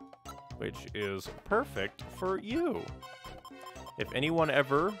 Which is perfect for you. If anyone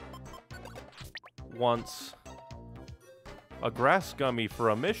ever wants a grass gummy for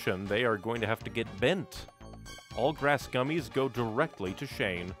a mission, they are going to have to get bent. All grass gummies go directly to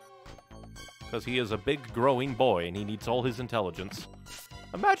Shane. Because he is a big growing boy and he needs all his intelligence.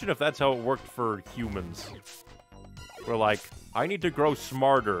 Imagine if that's how it worked for humans. We're like, I need to grow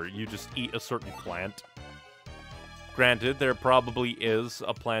smarter. You just eat a certain plant. Granted, there probably is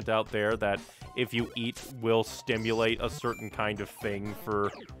a plant out there that, if you eat, will stimulate a certain kind of thing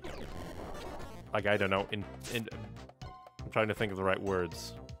for... Like, I don't know, I'm trying to think of the right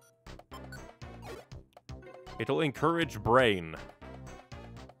words. It'll encourage brain.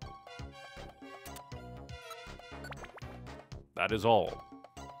 That is all.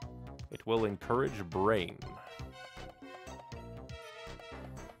 It will encourage brain.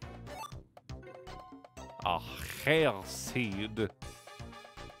 A hair seed.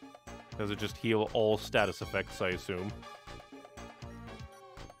 Does it just heal all status effects, I assume?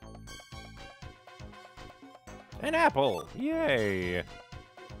 An apple! Yay!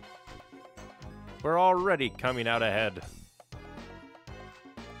 We're already coming out ahead.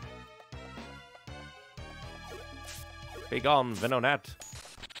 Begone, Venonat.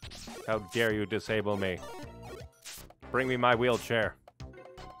 How dare you disable me? Bring me my wheelchair.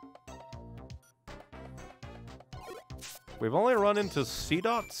 We've only run into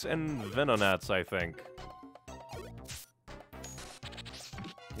Seedots and Venonats, I think.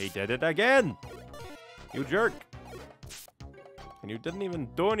 He did it again! You jerk! And you didn't even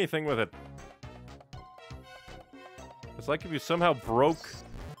do anything with it. It's like if you somehow broke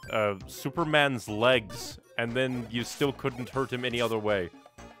Superman's legs, and then you still couldn't hurt him any other way.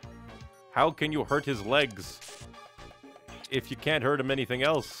 How can you hurt his legs if you can't hurt him anything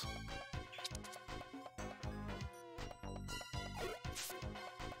else?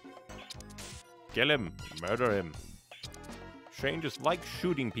 Kill him. Murder him. Shane just likes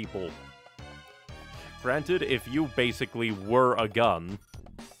shooting people. Granted, if you basically were a gun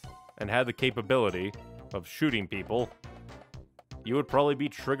and had the capability of shooting people, you would probably be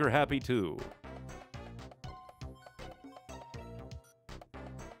trigger happy too.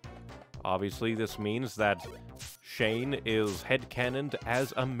 Obviously, this means that Shane is headcanoned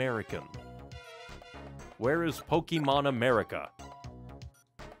as American. Where is Pokemon America?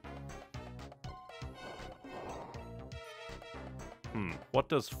 What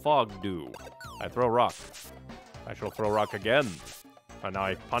does fog do? I throw rock. I shall throw rock again. And now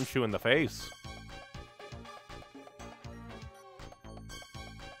I punch you in the face.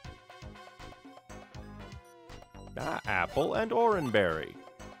 apple, and oranberry.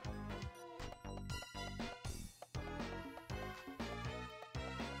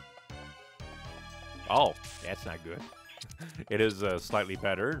 Oh, that's not good. It is slightly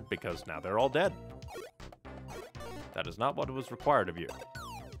better because now they're all dead. That is not what was required of you.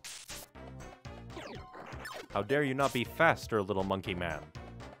 How dare you not be faster, little monkey man?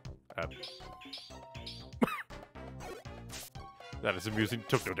 That is amusing.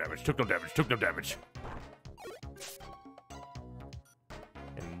 Took no damage, took no damage, took no damage.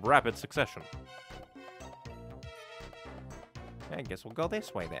 In rapid succession. I guess we'll go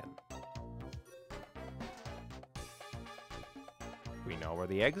this way then. We know where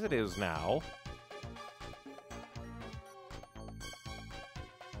the exit is now.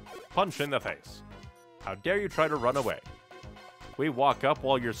 Punch in the face. How dare you try to run away? We walk up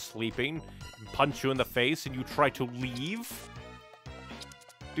while you're sleeping, punch you in the face, and you try to leave?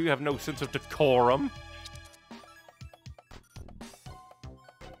 Do you have no sense of decorum?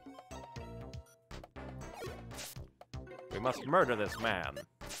 We must murder this man.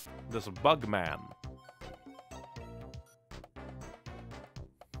 This bug man.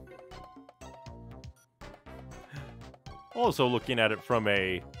 Also looking at it from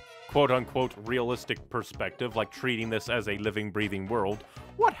a quote-unquote realistic perspective, like treating this as a living, breathing world,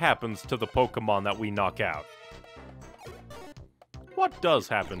 what happens to the Pokemon that we knock out? What does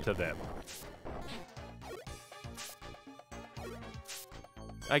happen to them?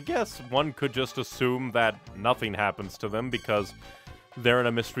 I guess one could just assume that nothing happens to them because they're in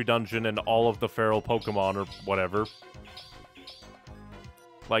a mystery dungeon and all of the feral Pokemon or whatever,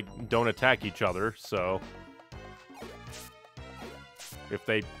 like, don't attack each other, so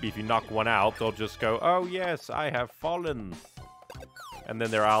if you knock one out, they'll just go, oh yes, I have fallen. And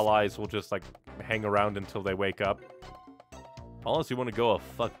then their allies will just, like, hang around until they wake up. Unless you want to go a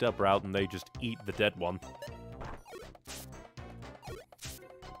fucked up route and they just eat the dead one.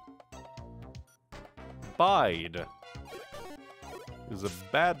 Bide is a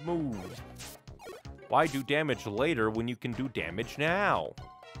bad move. Why do damage later when you can do damage now?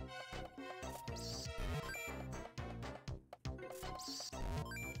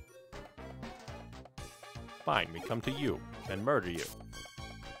 Fine, we come to you and murder you.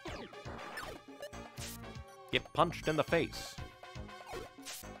 Get punched in the face.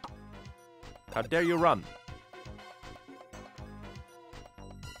 How dare you run?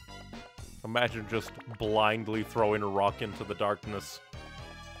 Imagine just blindly throwing a rock into the darkness.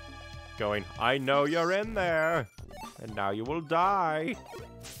 Going, I know you're in there, and now you will die.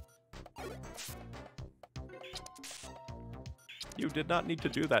 You did not need to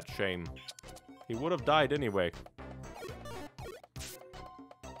do that, Shane. He would have died anyway.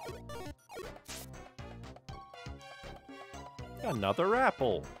 Another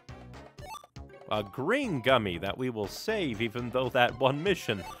apple. A green gummy that we will save even though that one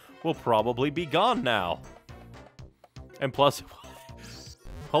mission will probably be gone now. And plus,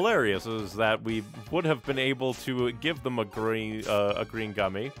 hilarious is that we would have been able to give them a green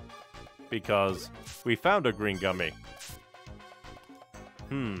gummy because we found a green gummy.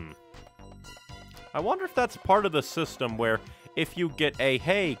 I wonder if that's part of the system where if you get a,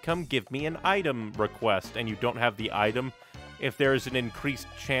 hey, come give me an item request, and you don't have the item, if there's an increased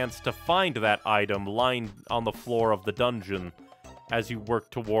chance to find that item lying on the floor of the dungeon as you work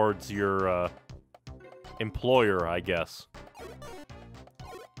towards your, employer, I guess.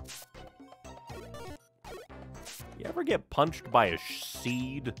 You ever get punched by a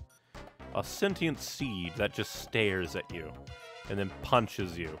seed? A sentient seed that just stares at you and then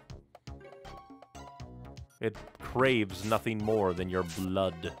punches you. It craves nothing more than your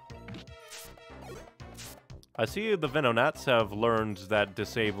blood. I see the Venonats have learned that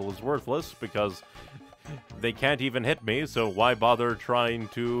disable is worthless because they can't even hit me, so why bother trying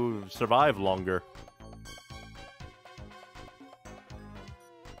to survive longer?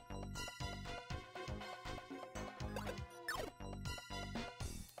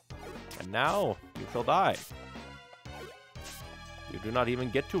 And now, you shall die. You do not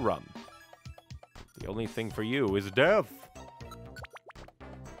even get to run. The only thing for you is death.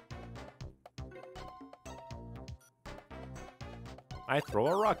 I throw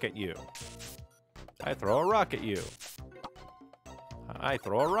a rock at you. I throw a rock at you. I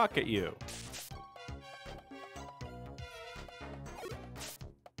throw a rock at you.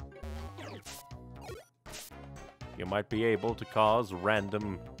 You might be able to cause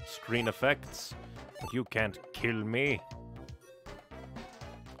random screen effects, but you can't kill me.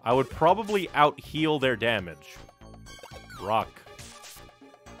 I would probably out-heal their damage. Rock.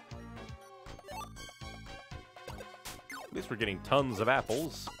 At least we're getting tons of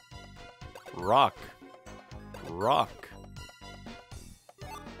apples. Rock. Rock.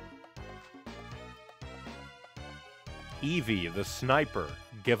 Eevee, the sniper.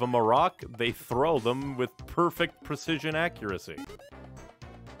 Give them a rock, they throw them with perfect precision accuracy.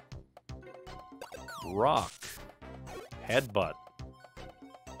 Rock. Headbutt.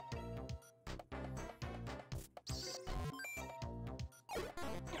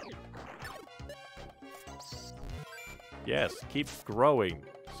 Yes, keep growing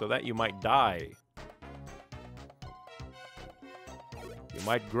so that you might die. You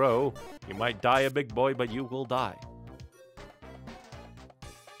might grow, you might die a big boy, but you will die.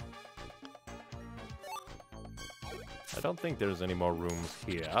 I don't think there's any more rooms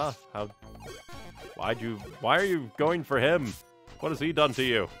here. Why are you going for him? What has he done to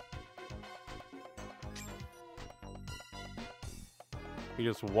you? He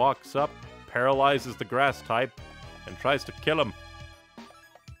just walks up, paralyzes the grass type, and tries to kill him.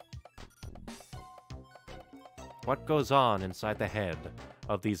 What goes on inside the head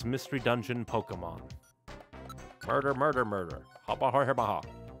of these Mystery Dungeon Pokemon? Murder, murder, murder. Hoppa ha ha ha.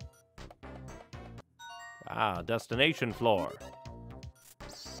 Ah, destination floor.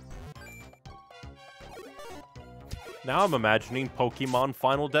 Now I'm imagining Pokemon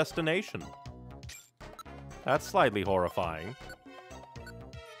Final Destination. That's slightly horrifying.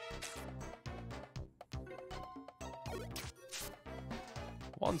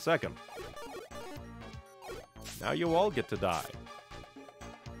 One second. Now you all get to die.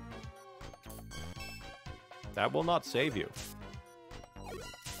 That will not save you.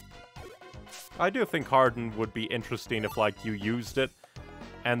 I do think Harden would be interesting if, like, you used it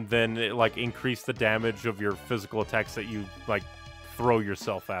and then it, like, increased the damage of your physical attacks that you, like, throw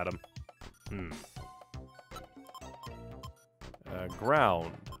yourself at him.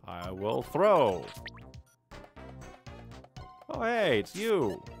 Ground. I will throw. Oh, hey, it's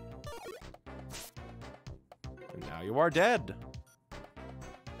you. And now you are dead.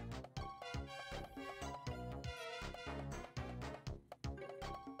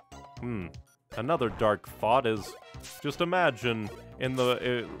 Another dark thought is, just imagine in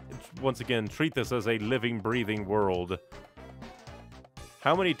the, once again, treat this as a living, breathing world.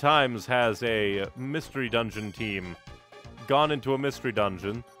 How many times has a mystery dungeon team gone into a mystery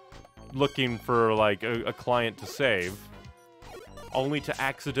dungeon looking for, like, a client to save, only to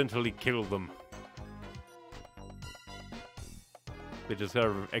accidentally kill them? They just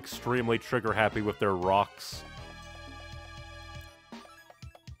are extremely trigger happy with their rocks.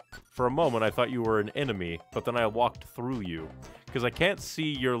 For a moment, I thought you were an enemy, but then I walked through you. Because I can't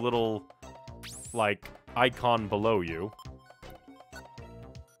see your little, like, icon below you.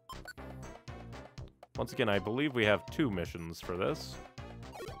 Once again, I believe we have 2 missions for this.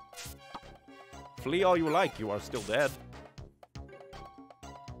 Flee all you like, you are still dead.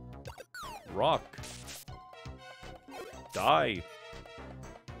 Rock. Die.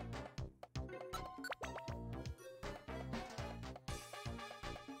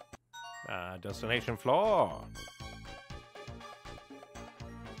 Destination floor.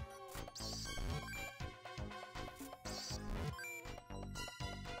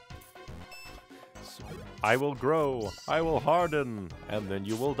 I will grow, I will harden, and then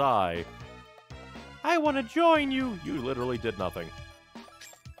you will die. I want to join you! You literally did nothing.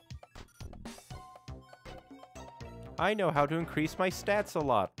 I know how to increase my stats a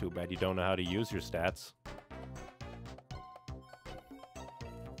lot. Too bad you don't know how to use your stats.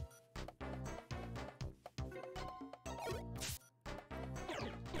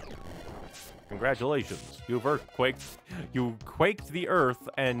 Congratulations, you quaked the earth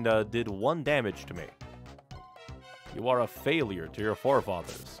and did 1 damage to me. You are a failure to your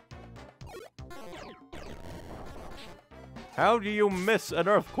forefathers. How do you miss an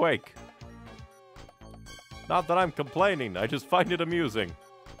earthquake? Not that I'm complaining, I just find it amusing.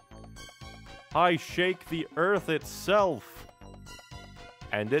 I shake the earth itself,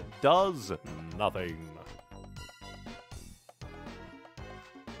 and it does nothing.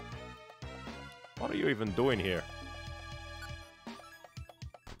 What are you even doing here?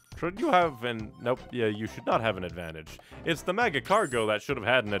 Should you have an... Nope, yeah, you should not have an advantage. It's the Mega Cargo that should have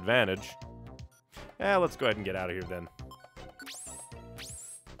had an advantage. Yeah, let's go ahead and get out of here then.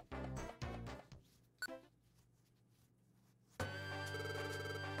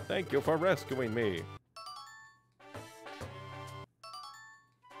 Thank you for rescuing me.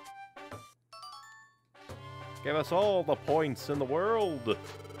 Give us all the points in the world.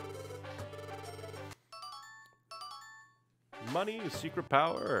 Money, secret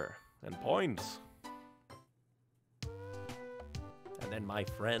power, and points. And then my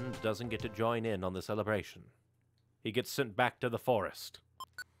friend doesn't get to join in on the celebration. He gets sent back to the forest.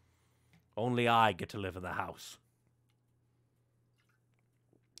 Only I get to live in the house.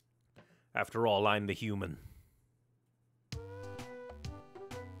 After all, I'm the human.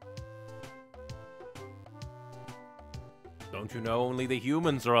 Don't you know only the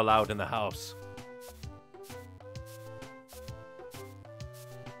humans are allowed in the house?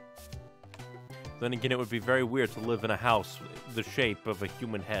 Then again, it would be very weird to live in a house the shape of a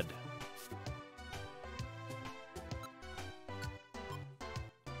human head.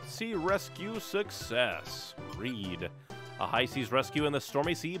 Sea rescue success. Read. A high seas rescue in the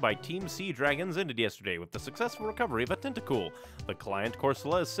stormy sea by Team Sea Dragons ended yesterday with the successful recovery of a tentacle. The client,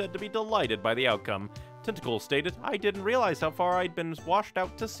 Corsola, is said to be delighted by the outcome. Tentacle stated, "I didn't realize how far I'd been washed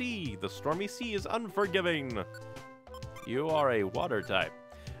out to sea. The stormy sea is unforgiving." You are a water type.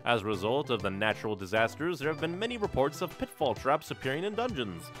 As a result of the natural disasters, there have been many reports of pitfall traps appearing in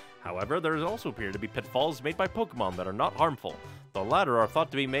dungeons. However, there also appear to be pitfalls made by Pokemon that are not harmful. The latter are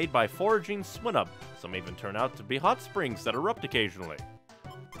thought to be made by foraging Swinub. Some even turn out to be hot springs that erupt occasionally.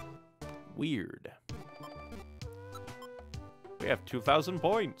 Weird. We have 2,000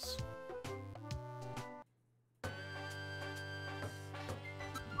 points.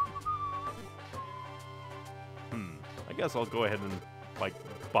 I guess I'll go ahead and, like,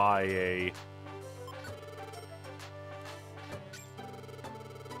 buy a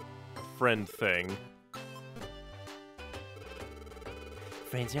friend thing.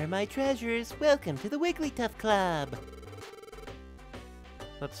 Friends are my treasures. Welcome to the Wigglytuff Club.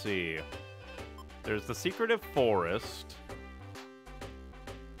 Let's see. There's the Secretive Forest.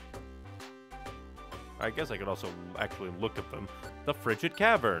 I guess I could also actually look at them. The Frigid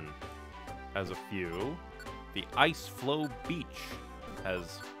Cavern has a few. The Ice Flow Beach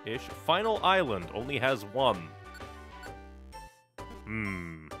has-ish. Final Island only has one.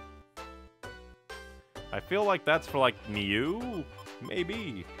 I feel like that's for, like, Mew?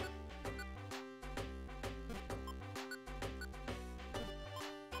 Maybe.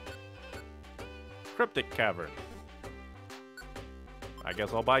 Cryptic Cavern. I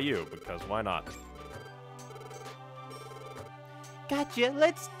guess I'll buy you, because why not? Gotcha,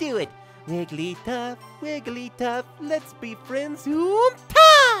 let's do it. Wigglytuff, Wigglytuff, let's be friends.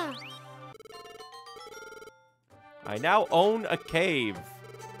 Oom-ta! I now own a cave.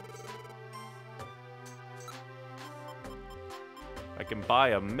 I can buy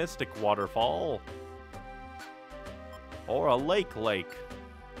a Mystic Waterfall. Or a Lake,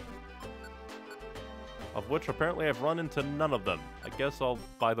 of which apparently I've run into none of them. I guess I'll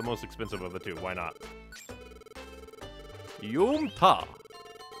buy the most expensive of the two. Why not? Yum-ta!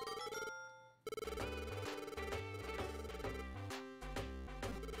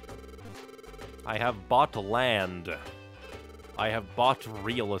 I have bought land. I have bought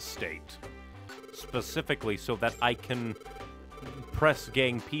real estate. Specifically so that I can press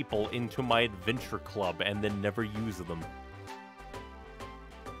gang people into my adventure club and then never use them.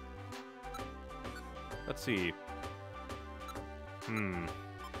 Let's see.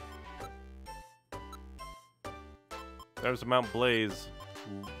 There's a Mount Blaze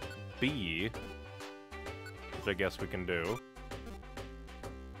B, which I guess we can do.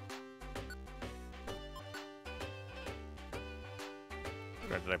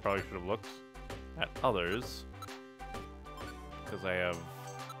 Granted, I probably should have looked at others, because I have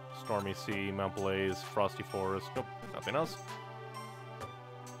Stormy Sea, Mount Blaze, Frosty Forest. Nope, nothing else.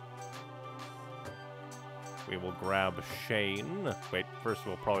 We will grab Shane. Wait, first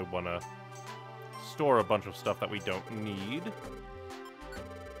we'll probably want to store a bunch of stuff that we don't need.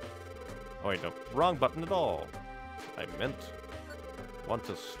 Oh wait, no, wrong button at all. I meant want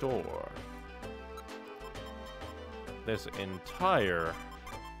to store this entire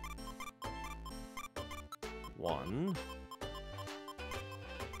one.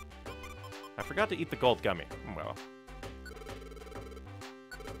 I forgot to eat the gold gummy. Well.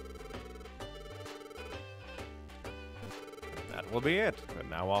 That will be it. And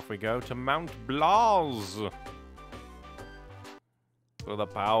now off we go to Mount Blaze. Through the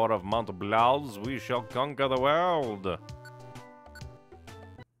power of Mount Blaze, we shall conquer the world.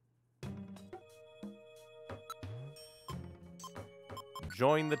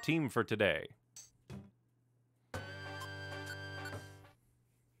 Join the team for today.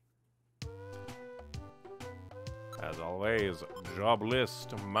 As always, job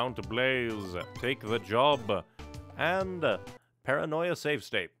list, Mount Blaze, take the job, and Paranoia save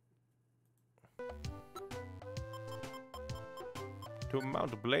state. To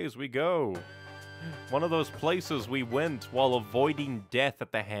Mount Blaze we go. One of those places we went while avoiding death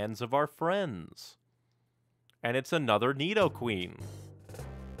at the hands of our friends. And it's another Nidoqueen.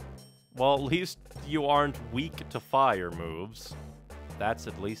 Well, at least you aren't weak to fire moves. That's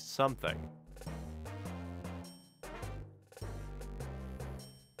at least something.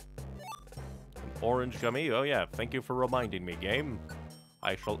 Orange gummy. Oh yeah, thank you for reminding me, game.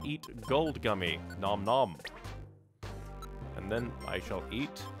 I shall eat gold gummy. Nom nom. And then I shall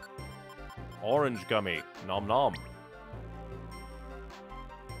eat orange gummy. Nom nom.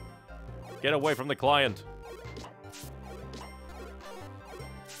 Get away from the client.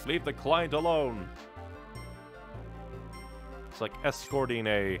 Leave the client alone. It's like escorting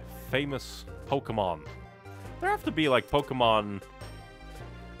a famous Pokemon. There have to be, like, Pokemon,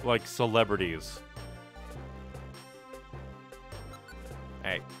 like, celebrities.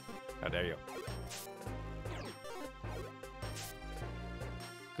 Hey, how dare you.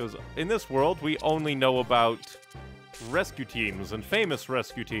 Because in this world, we only know about rescue teams and famous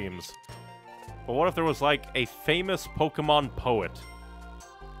rescue teams. But what if there was, like, a famous Pokemon poet?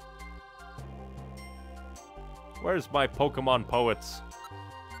 Where's my Pokemon poets?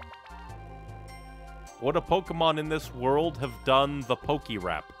 Would a Pokemon in this world have done the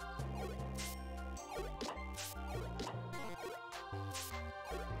Poke-Rap?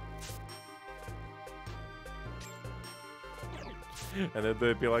 And then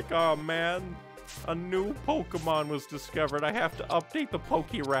they'd be like, oh man, a new Pokemon was discovered. I have to update the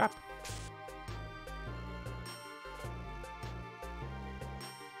Poke-Rap.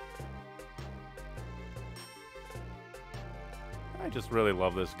 I just really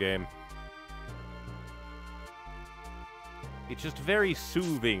love this game. It's just very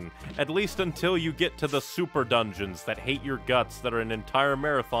soothing, at least until you get to the super dungeons that hate your guts, that are an entire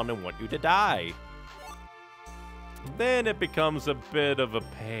marathon and want you to die. Then it becomes a bit of a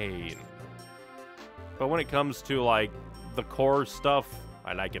pain. But when it comes to, like, the core stuff,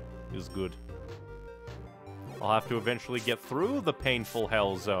 I like it. It's good. I'll have to eventually get through the painful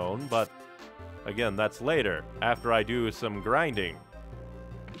hell zone, but again, that's later, after I do some grinding.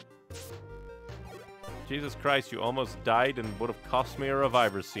 Jesus Christ, you almost died and would have cost me a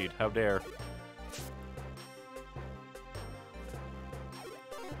reviver seed. How dare.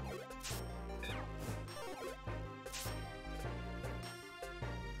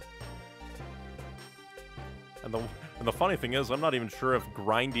 And the funny thing is, I'm not even sure if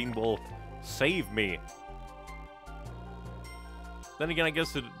grinding will save me. Then again, I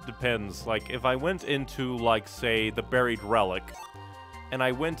guess it depends. Like, if I went into, like, say, the Buried Relic, and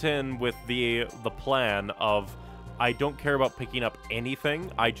I went in with the plan of, I don't care about picking up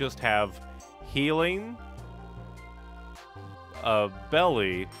anything, I just have healing,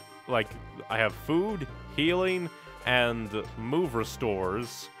 belly, like, I have food, healing, and move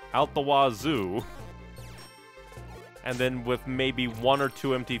restores out the wazoo, and then with maybe 1 or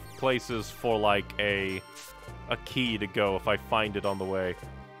 2 empty places for, like, a key to go if I find it on the way.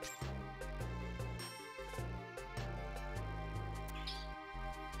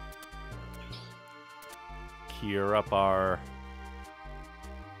 Cure up our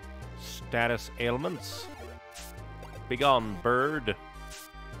status ailments. Begone, bird.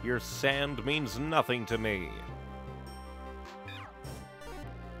 Your sand means nothing to me.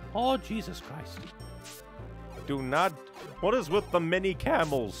 Oh, Jesus Christ. Do not... What is with the mini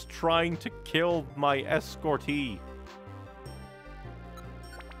camels trying to kill my escortee?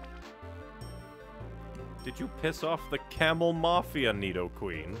 Did you piss off the camel mafia,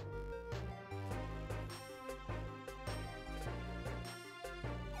 Nidoqueen?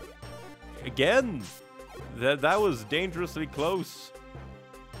 Again! That was dangerously close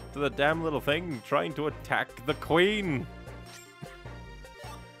to the damn little thing trying to attack the queen.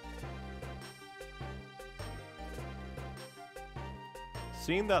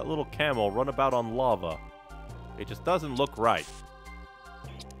 Seeing that little camel run about on lava, it just doesn't look right.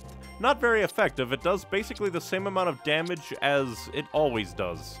 Not very effective. It does basically the same amount of damage as it always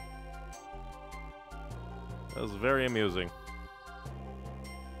does. That was very amusing.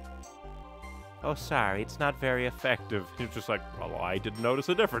 Oh, sorry, it's not very effective. He's just like, well, I didn't notice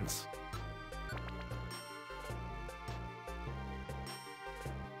a difference.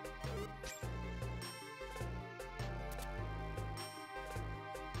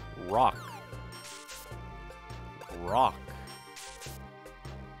 Rock. Rock.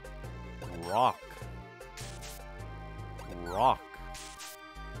 Rock. Rock.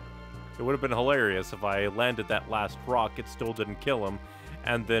 It would have been hilarious if I landed that last rock, it still didn't kill him,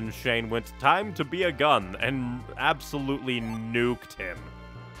 and then Shane went, time to be a gun, and absolutely nuked him.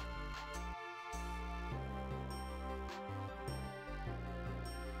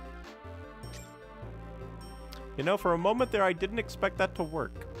 You know, for a moment there, I didn't expect that to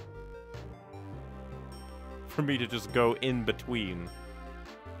work. For me to just go in between.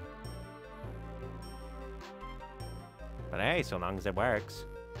 But hey, so long as it works.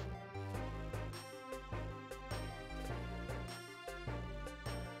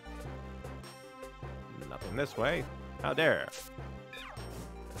 In this way? How dare.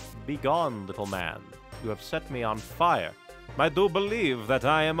 Begone, little man. You have set me on fire. I do believe that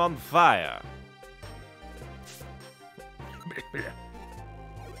I am on fire.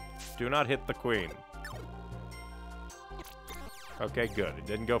 Do not hit the queen. Okay, good. It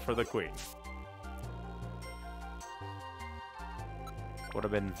didn't go for the queen. Would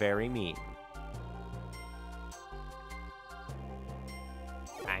have been very mean.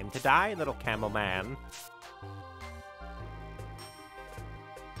 Time to die, little camel man.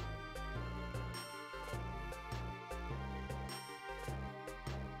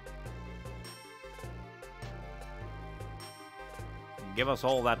 Give us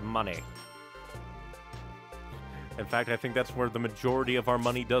all that money. In fact, I think that's where the majority of our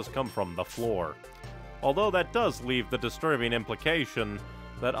money does come from, the floor. Although that does leave the disturbing implication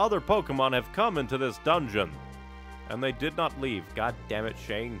that other Pokemon have come into this dungeon. And they did not leave. God damn it,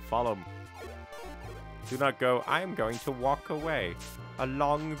 Shane, follow me. Do not go. I am going to walk away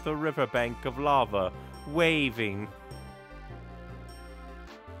along the riverbank of lava, waving.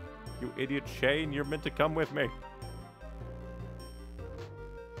 You idiot, Shane, you're meant to come with me.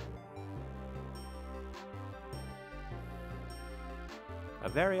 A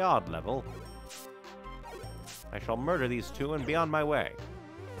very odd level. I shall murder these two and be on my way.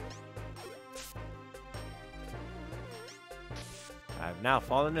 I've now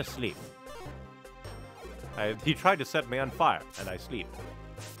fallen asleep. He tried to set me on fire, and I sleep.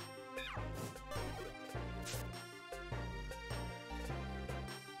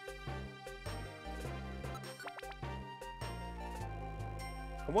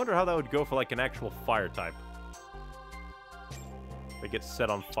 I wonder how that would go for, like, an actual fire type. They get set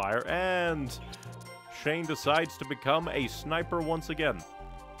on fire, and Shane decides to become a sniper once again.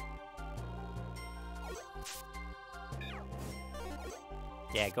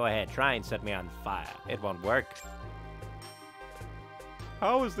 Yeah, go ahead. Try and set me on fire. It won't work.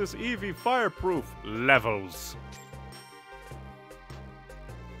 How is this Eevee fireproof? Levels.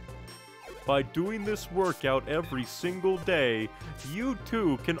 By doing this workout every single day, you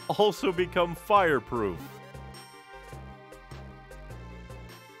too can also become fireproof.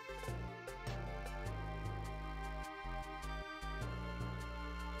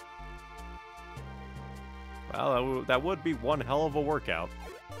 Well, that would be one hell of a workout.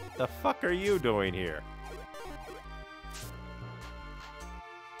 The fuck are you doing here?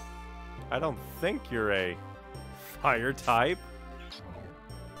 I don't think you're a fire type.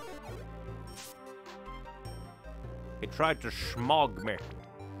 He tried to schmog me.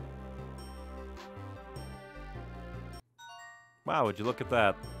 Wow, would you look at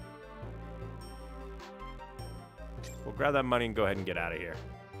that? We'll grab that money and go ahead and get out of here.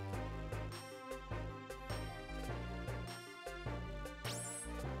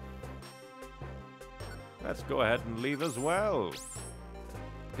 Let's go ahead and leave as well.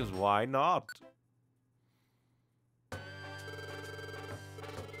 Because why not?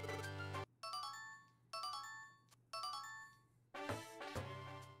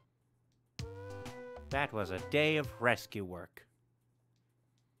 That was a day of rescue work.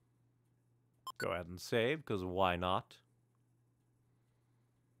 Go ahead and save, because why not?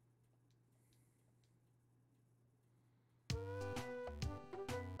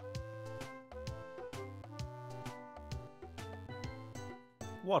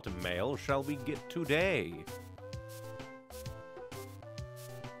 What mail shall we get today?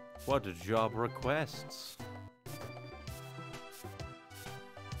 What job requests?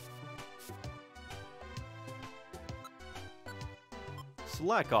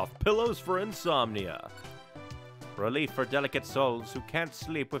 Slack off pillows for insomnia. Relief for delicate souls who can't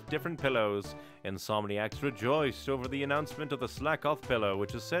sleep with different pillows. Insomniacs rejoiced over the announcement of the Slack Off pillow,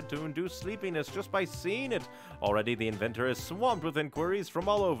 which is said to induce sleepiness just by seeing it. Already, the inventor is swamped with inquiries from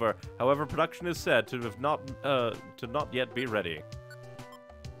all over. However, production is said to have not yet be ready.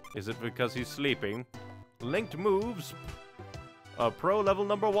 Is it because he's sleeping? Linked moves, pro level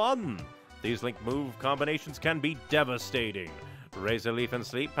number 1. These linked move combinations can be devastating. Razor Leaf and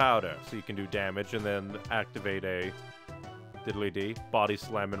Sleep Powder, so you can do damage and then activate a diddly-dee, Body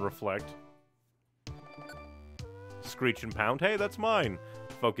Slam and Reflect. Screech and Pound, hey, that's mine.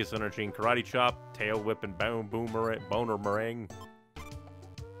 Focus Energy and Karate Chop, Tail Whip and Boner Meringue.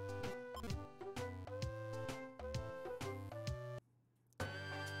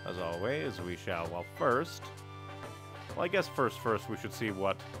 As always, we shall, well, I guess first we should see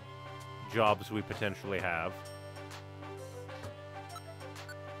what jobs we potentially have.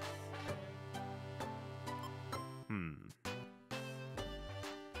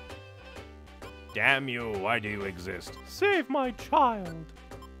 Damn you, why do you exist? Save my child!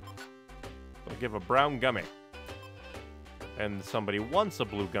 give a brown gummy. And somebody wants a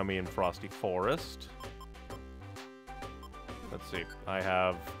blue gummy in Frosty Forest. Let's see. I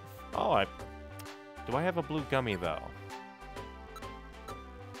have... Oh, do I have a blue gummy, though?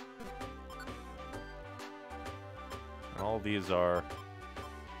 All these are...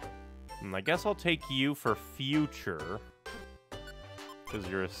 I guess I'll take you for future. Because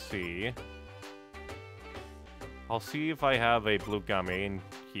you're a C. I'll see if I have a blue gummy and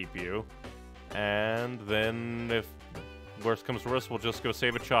keep you. And then, if worst comes to worst, we'll just go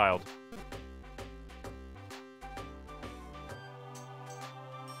save a child.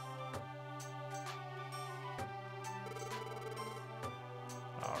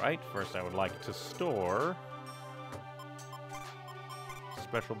 Alright, first I would like to store...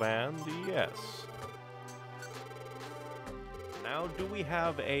 Special band, yes. Now, do we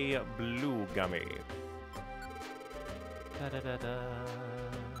have a blue gummy? Da da da da.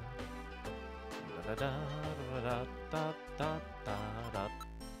 Da da da da da da da.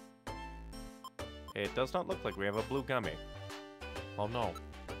 It does not look like we have a blue gummy. Oh no.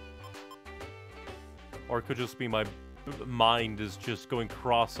 Or it could just be my mind is just going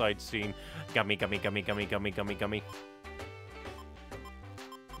cross-eyed seeing gummy, gummy, gummy, gummy, gummy, gummy, gummy.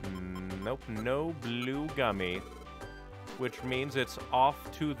 Nope, no blue gummy. Which means it's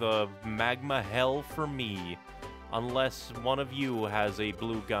off to the magma hell for me. Unless one of you has a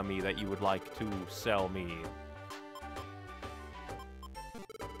blue gummy that you would like to sell me.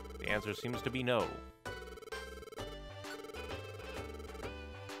 The answer seems to be no.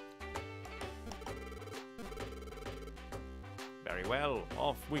 Very well,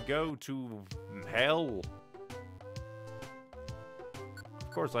 off we go to hell.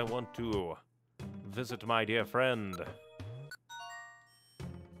 Of course, I want to visit my dear friend.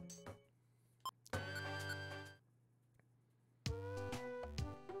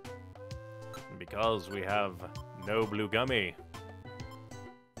 Because we have no blue gummy.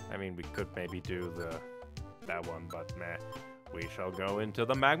 I mean, we could maybe do that one, but meh. We shall go into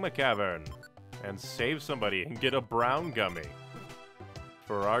the magma cavern and save somebody and get a brown gummy.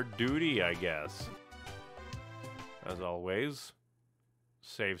 For our duty, I guess. As always.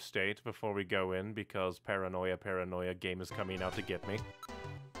 Save state before we go in, because paranoia game is coming out to get me.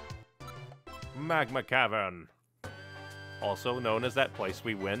 Magma Cavern! Also known as that place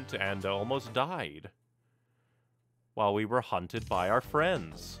we went and almost died. While we were hunted by our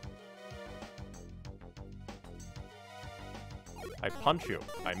friends. I punch you.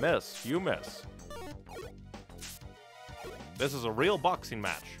 I miss. You miss. This is a real boxing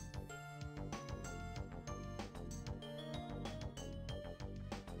match.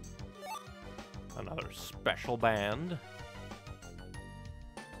 Another special band.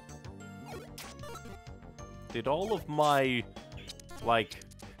 Did all of my, like,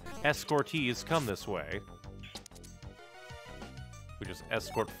 escortees come this way? We just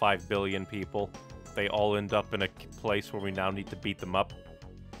escort 5 billion people. They all end up in a place where we now need to beat them up.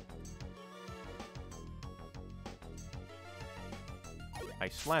 I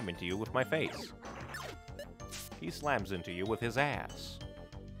slam into you with my face. He slams into you with his ass.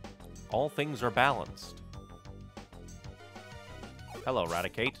 All things are balanced. Hello,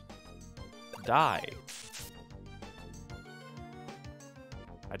 Raticate. Die.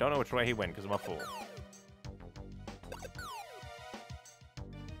 I don't know which way he went, because I'm a fool.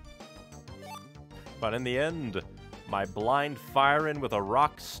 But in the end, my blind firing with a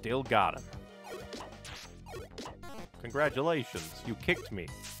rock still got him. Congratulations, you kicked me,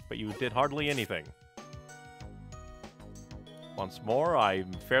 but you did hardly anything. Once more,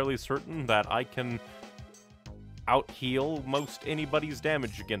 I'm fairly certain that I can out-heal most anybody's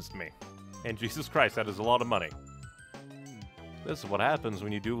damage against me. And Jesus Christ, that is a lot of money. This is what happens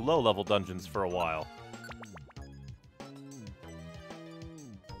when you do low-level dungeons for a while.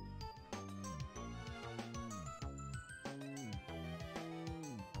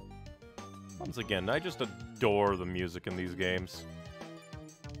 Once again, I just adore the music in these games.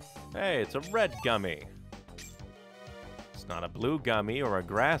 Hey, it's a red gummy. It's not a blue gummy or a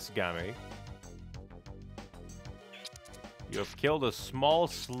grass gummy. You have killed a small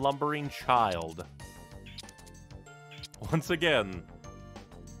slumbering child. Once again.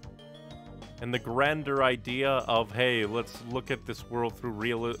 And the grander idea of, hey, let's look at this world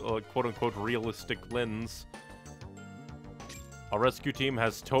through quote-unquote realistic lens. Our rescue team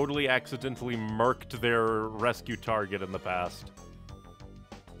has totally accidentally murked their rescue target in the past.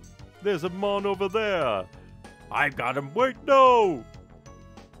 There's a mon over there! I got him! Wait, no!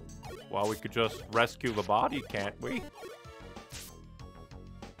 Well, we could just rescue the body, can't we?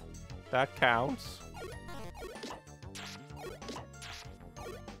 That counts.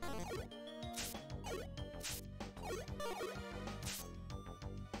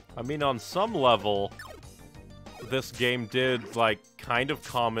 I mean, on some level, this game did, like, kind of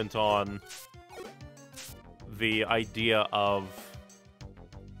comment on the idea of,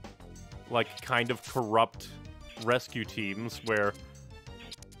 like, kind of corrupt rescue teams where,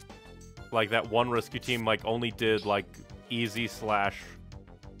 like, that one rescue team, like, only did, like, easy slash...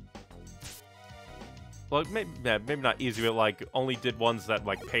 Well, maybe not easy, but, like, only did ones that,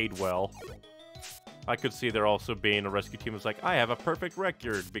 like, paid well. I could see there also being a rescue team that's like, I have a perfect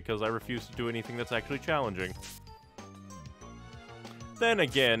record because I refuse to do anything that's actually challenging. Then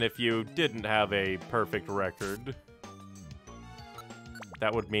again, if you didn't have a perfect record,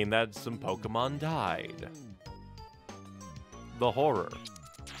 that would mean that some Pokemon died. The horror.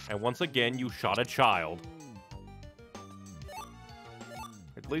 And once again, you shot a child.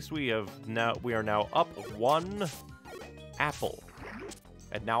 At least we are now up 1 apple.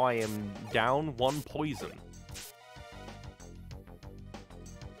 And now I am down 1 poison.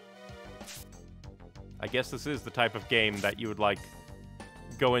 I guess this is the type of game that you would, like,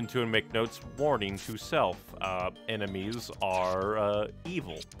 go into and make notes. Warning to self. Enemies are,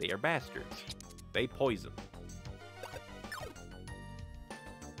 evil. They are bastards. They poison.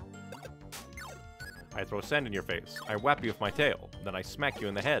 I throw sand in your face. I whap you with my tail. Then I smack you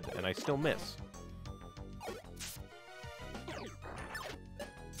in the head, and I still miss.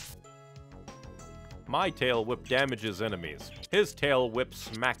 My tail whip damages enemies. His tail whip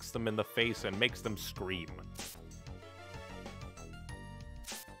smacks them in the face and makes them scream.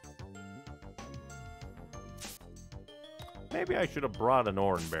 Maybe I should have brought an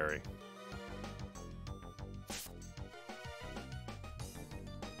Oranberry.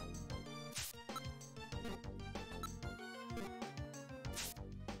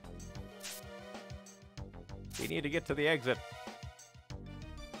 We need to get to the exit.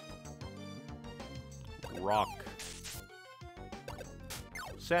 Rock.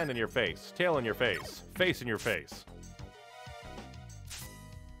 Sand in your face. Tail in your face. Face in your face.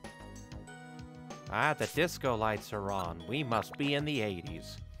 Ah, the disco lights are on. We must be in the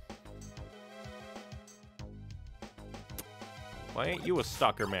 80s. Why ain't you a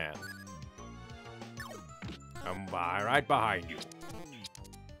stalker man? I'm right behind you.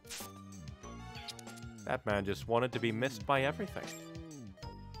 That man just wanted to be missed by everything.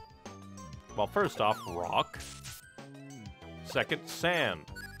 Well, first off, rock. Second, sand.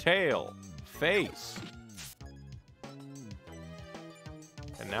 Tail. Face.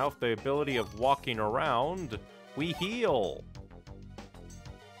 And now with the ability of walking around, we heal.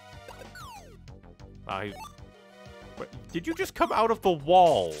 Did you just come out of the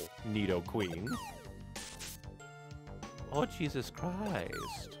wall, Nidoqueen? Oh, Jesus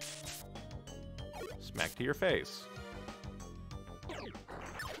Christ. Smack to your face.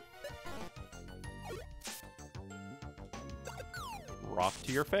 Rock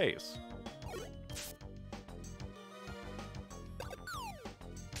to your face.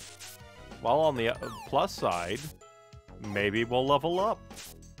 While on the plus side, maybe we'll level up.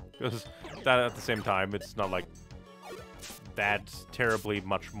 Because that at the same time, it's not like that's terribly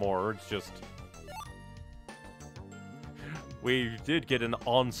much more. It's just... We did get an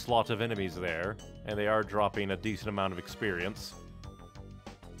onslaught of enemies there, and they are dropping a decent amount of experience.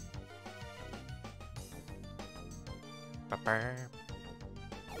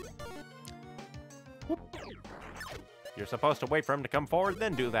 Whoop. You're supposed to wait for him to come forward,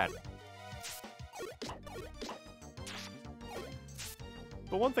 then do that.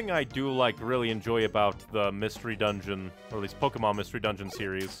 But one thing I do, like, really enjoy about the Mystery Dungeon, or at least Pokemon Mystery Dungeon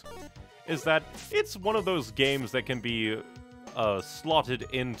series, is that it's one of those games that can be slotted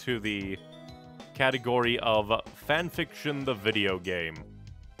into the category of fanfiction the video game,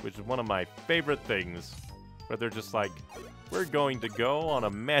 which is one of my favorite things, where they're just like, we're going to go on a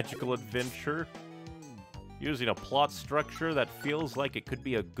magical adventure using a plot structure that feels like it could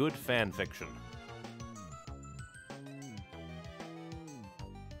be a good fanfiction.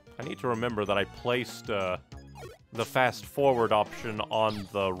 I need to remember that I placed the fast forward option on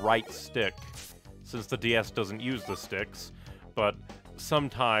the right stick, since the DS doesn't use the sticks, but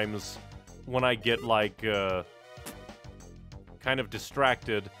sometimes when I get, like, kind of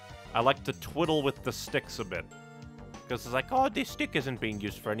distracted, I like to twiddle with the sticks a bit. Because it's like, oh, this stick isn't being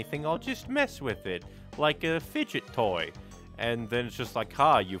used for anything, I'll just mess with it, like a fidget toy. And then it's just like,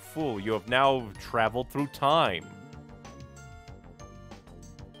 ha, you fool, you have now traveled through time.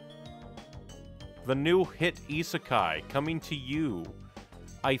 The new hit isekai coming to you.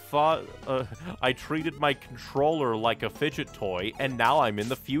 I thought I treated my controller like a fidget toy, and now I'm in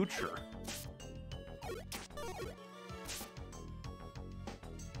the future.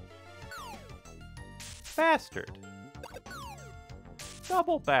 Bastard.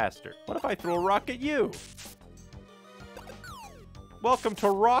 Double bastard. What if I throw a rock at you? Welcome to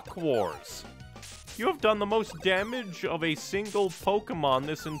Rock Wars. You have done the most damage of a single Pokemon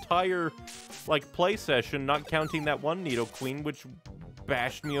this entire, like, play session, not counting that one Nidoqueen, which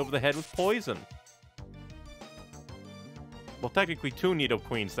bashed me over the head with poison. Well, technically 2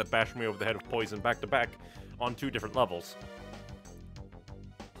 Nidoqueens that bashed me over the head with poison back-to-back on 2 different levels.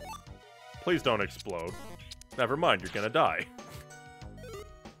 Please don't explode. Never mind, you're gonna die.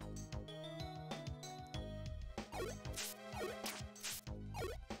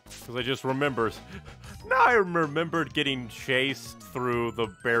 Because I just remembered... Now I remembered getting chased through the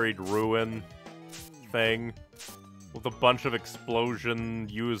buried ruin thing. With a bunch of explosion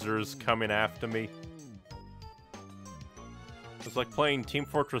users coming after me. It's like playing Team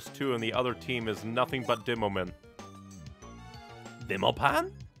Fortress 2 and the other team is nothing but Demoman.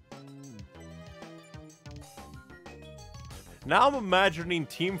 Demopan? Now I'm imagining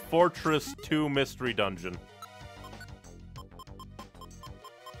Team Fortress 2 Mystery Dungeon.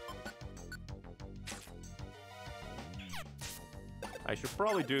 I should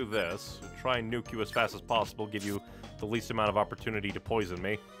probably do this. Try and nuke you as fast as possible, give you the least amount of opportunity to poison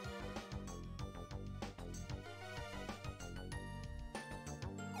me.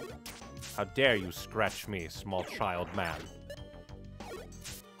 How dare you scratch me, small child man.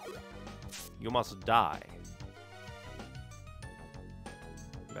 You must die.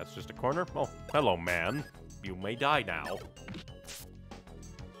 That's just a corner? Oh, hello, man. You may die now.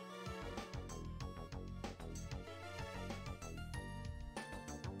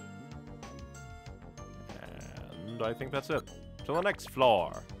 And I think that's it. To the next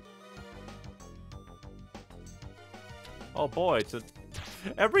floor. Oh boy, it's a...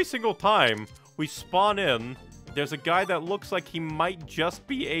 Every single time we spawn in, there's a guy that looks like he might just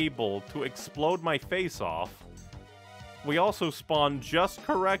be able to explode my face off. We also spawn just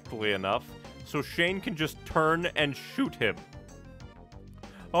correctly enough so Shane can just turn and shoot him.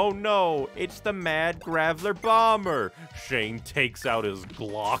 Oh no, it's the Mad Graveler Bomber! Shane takes out his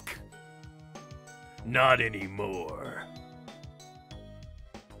Glock. Not anymore.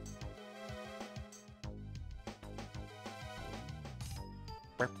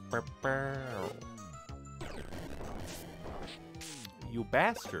 You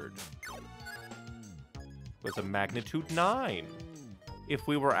bastard. Was a magnitude 9. If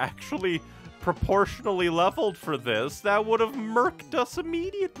we were actually proportionally leveled for this, that would have murked us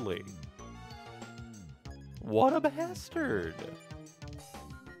immediately. What a bastard.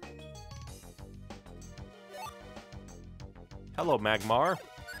 Hello, Magmar.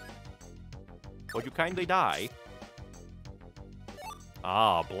 Would you kindly die?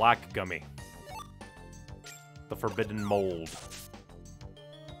 Ah, Black Gummy. The Forbidden Mold.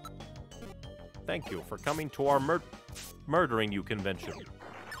 Thank you for coming to our murdering you convention.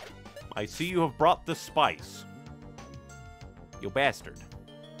 I see you have brought the spice. You bastard.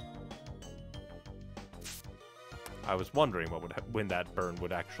 I was wondering what would when that burn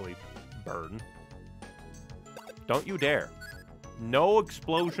would actually burn. Don't you dare. No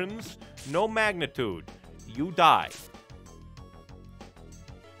explosions, no magnitude. You die.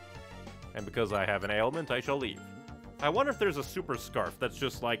 And because I have an ailment, I shall leave. I wonder if there's a super scarf that's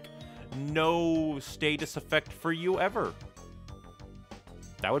just like, no status effect for you ever.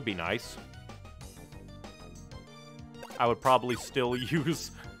 That would be nice. I would probably still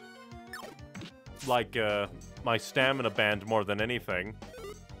use, like, my stamina band more than anything.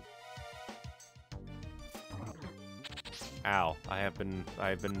 Ow, I have been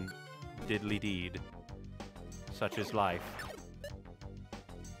diddly-deed. Such is life.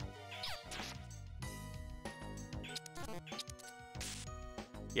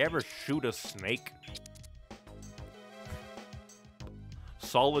 You ever shoot a snake?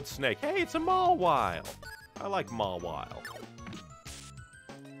 Solid snake. Hey, it's a Mawile. I like Mawile.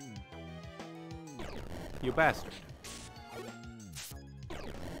 You bastard.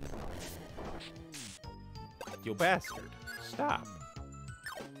 You bastard. Stop.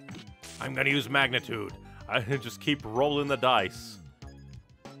 I'm gonna use magnitude. I just keep rolling the dice.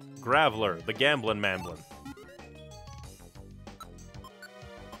 Graveler, the Gamblin' Mamblin'.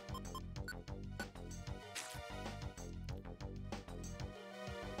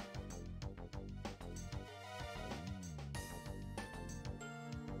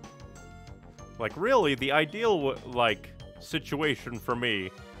 Like, really, the ideal, like, situation for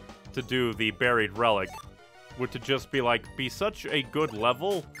me to do the Buried Relic would to just be, like, be such a good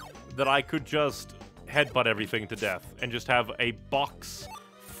level that I could just headbutt everything to death and just have a box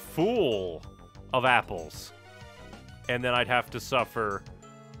full of apples. And then I'd have to suffer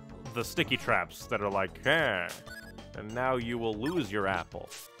the sticky traps that are like, eh. And now you will lose your apple.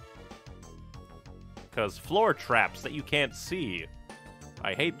 Because floor traps that you can't see.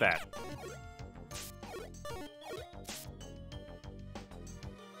 I hate that.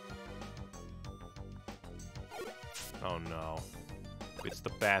 Oh no. It's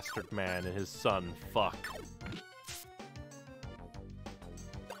the bastard man and his son. Fuck.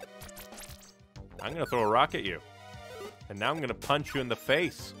 I'm gonna throw a rock at you. And now I'm gonna punch you in the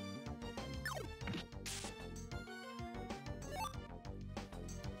face.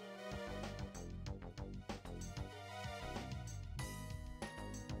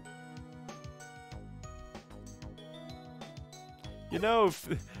 You know,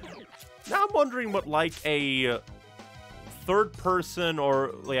 now I'm wondering what, like, a third-person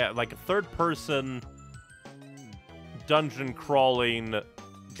or, yeah, like a third-person dungeon-crawling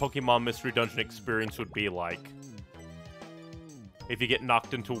Pokemon Mystery Dungeon experience would be like. If you get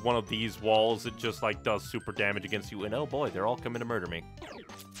knocked into one of these walls, it just, like, does super damage against you, and oh boy, they're all coming to murder me.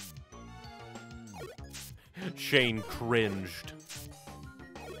 Shane cringed.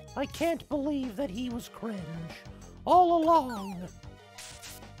 I can't believe that he was cringe all along.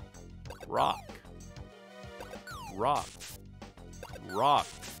 Rock. Rock. Rock.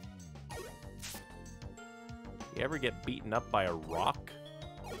 You ever get beaten up by a rock?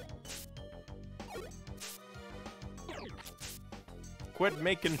 Quit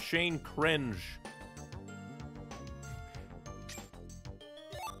making Shane cringe.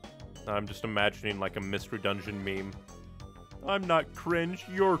 I'm just imagining like a Mystery Dungeon meme. I'm not cringe,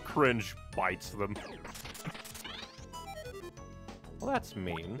 you're cringe. Bites them. Well, that's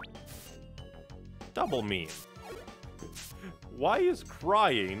mean. Double mean. Why is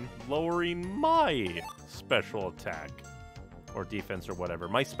crying lowering my special attack? Or defense or whatever.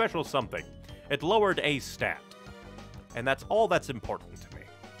 My special something. It lowered a stat. And that's all that's important to me.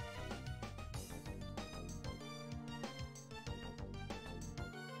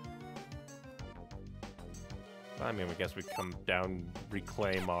 I mean, I guess we come down,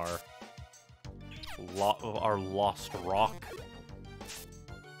 reclaim our lost rock.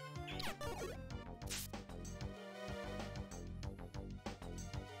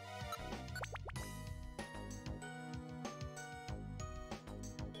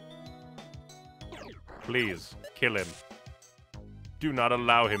 Please, kill him. Do not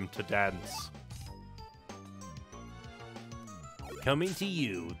allow him to dance. Coming to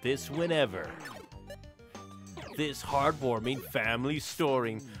you this whenever. This heartwarming family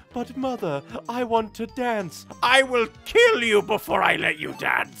story. But mother, I want to dance. I will kill you before I let you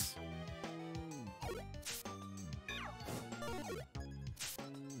dance.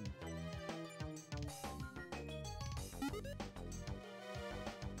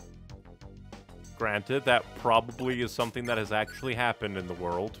 Granted, that probably is something that has actually happened in the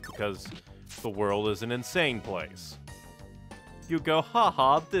world, because the world is an insane place. You go,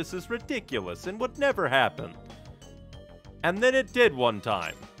 haha, this is ridiculous and would never happen. And then it did one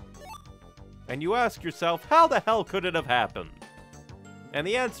time. And you ask yourself, how the hell could it have happened? And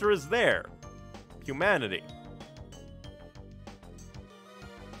the answer is there. Humanity.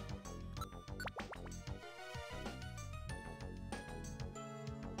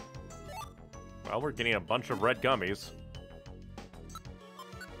 Well, we're getting a bunch of red gummies.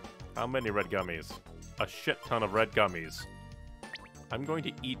 How many red gummies? A shit ton of red gummies. I'm going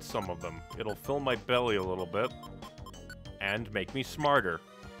to eat some of them. It'll fill my belly a little bit. And make me smarter.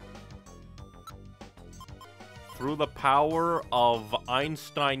 Through the power of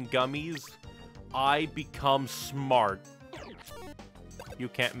Einstein gummies, I become smart. You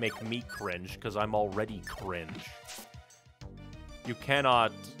can't make me cringe, because I'm already cringe. You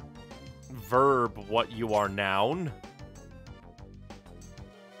cannot verb what you are noun.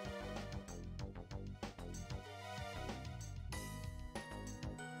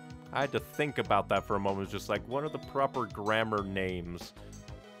 I had to think about that for a moment. It's just like, what are the proper grammar names?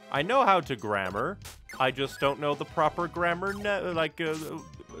 I know how to grammar. I just don't know the proper grammar,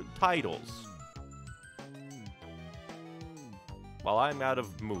 titles. Well, I'm out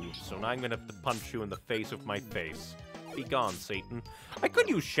of moves, so now I'm gonna have to punch you in the face with my face. Be gone, Satan. I could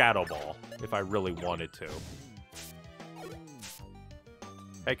use Shadow Ball if I really wanted to.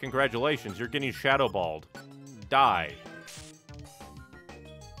 Hey, congratulations, you're getting Shadow Balled. Die.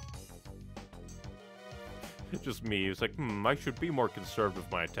 Just me. It's like, I should be more conservative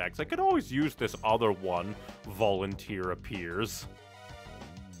with my attacks. I could always use this other one. Volunteer appears.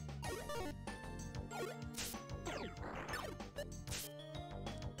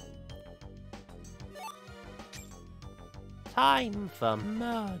 Time for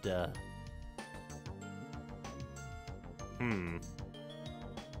murder.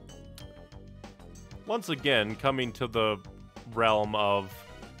 once again, coming to the realm of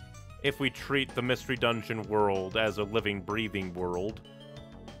if we treat the Mystery Dungeon world as a living, breathing world,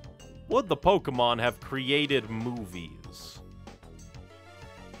 would the Pokemon have created movies?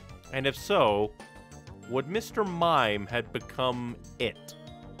 And if so, would Mr. Mime had become it?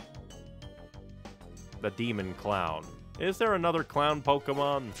 The Demon Clown. Is there another clown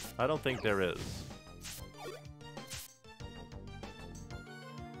Pokemon? I don't think there is.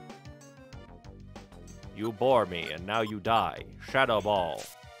 You bore me, and now you die. Shadow Ball.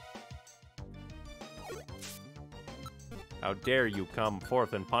 How dare you come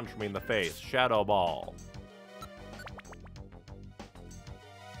forth and punch me in the face. Shadow Ball.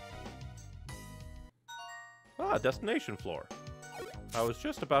 Ah, destination floor. I was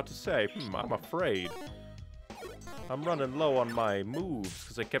just about to say, I'm afraid. I'm running low on my moves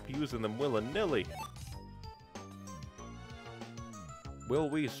because I kept using them willy-nilly. Will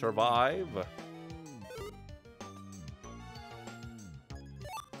we survive?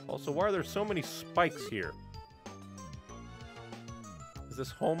 Also, why are there so many spikes here? Is this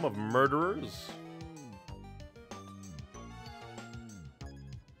home of murderers?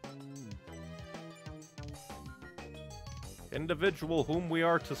 Individual whom we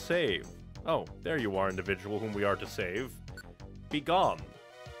are to save. Oh, there you are, individual whom we are to save. Be gone.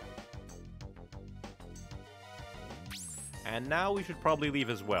 And now we should probably leave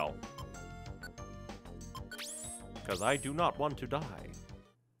as well. Because I do not want to die.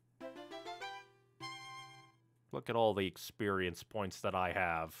 Look at all the experience points that I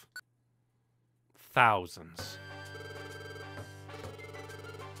have. Thousands.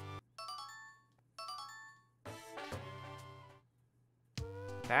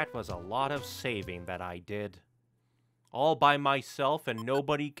 That was a lot of saving that I did. All by myself, and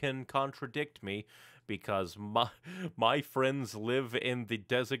nobody can contradict me because my friends live in the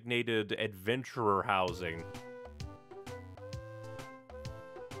designated adventurer housing.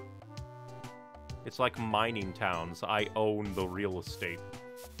 It's like mining towns. I own the real estate.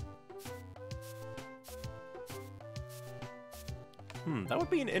 That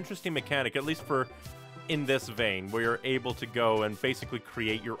would be an interesting mechanic, at least for in this vein, where you're able to go and basically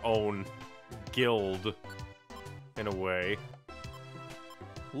create your own guild, in a way.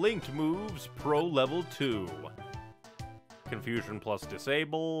 Linked moves, Pro Level 2. Confusion plus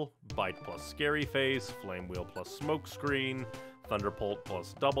Disable, Bite plus Scary Face, Flame Wheel plus Smokescreen, Thunderbolt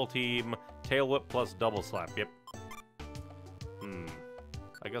plus Double Team, Tail Whip plus Double Slap, yep.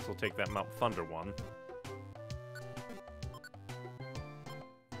 I guess we'll take that Mount Thunder one.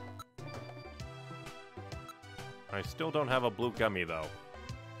 I still don't have a blue gummy, though.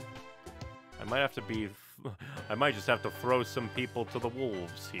 I might have to be... I might just have to throw some people to the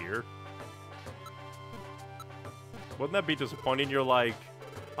wolves here. Wouldn't that be disappointing? You're like,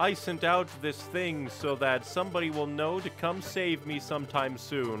 I sent out this thing so that somebody will know to come save me sometime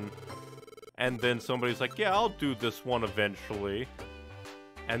soon. And then somebody's like, yeah, I'll do this one eventually.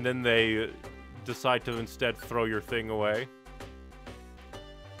 And then they decide to instead throw your thing away.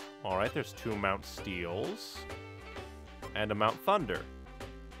 Alright, there's 2 Mount Steels. And a Mount Thunder.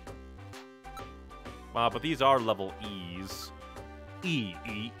 But these are level E's. E.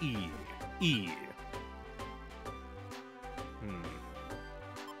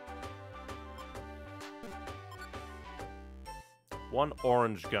 One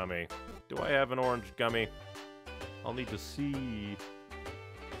orange gummy. Do I have an orange gummy? I'll need to see.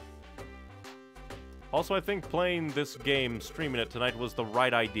 Also, I think playing this game, streaming it tonight, was the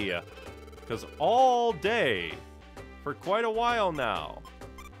right idea. Because all day, for quite a while now,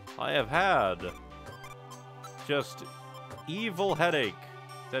 I have had just evil headache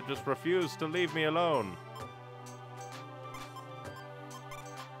that just refused to leave me alone.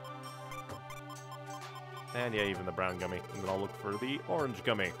 And yeah, even the brown gummy. And then I'll look for the orange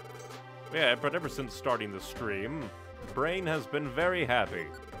gummy. Yeah, but ever since starting the stream, Brain has been very happy.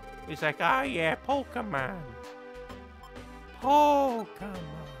 He's like, ah, yeah, Pokemon. Pokemon.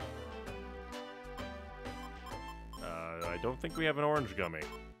 I don't think we have an orange gummy.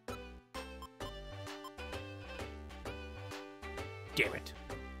 Damn it.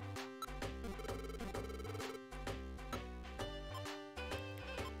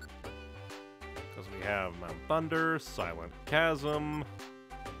 Because we have Mount Thunder, Silent Chasm,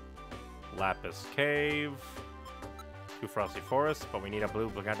 Lapis Cave, 2 Frosty Forests, but we need a blue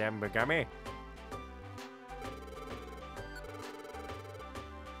goddamn gummy.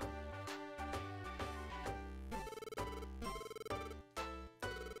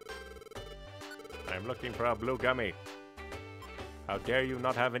 I'm looking for a blue gummy. How dare you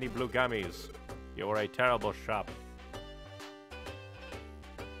not have any blue gummies? You are a terrible shop.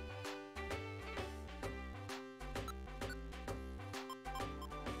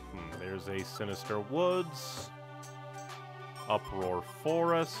 There's a Sinister Woods. Uproar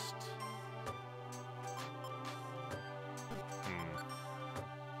Forest.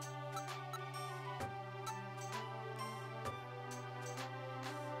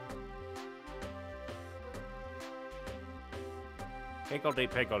 Piggledy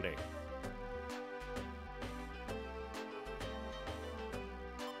piggledy.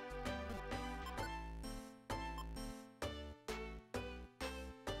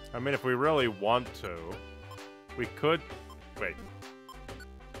 I mean, if we really want to, we could... Wait.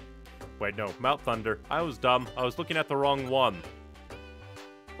 Wait, no. Mount Thunder. I was dumb. I was looking at the wrong one.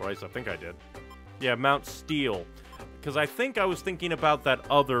 Or at least I think I did. Yeah, Mount Steel. Because I think I was thinking about that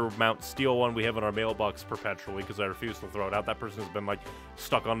other Mount Steel one we have in our mailbox perpetually, because I refuse to throw it out. That person has been, like,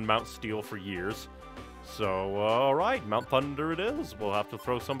 stuck on Mount Steel for years. So, alright, Mount Thunder it is. We'll have to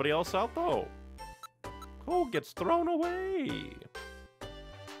throw somebody else out, though. Who gets thrown away?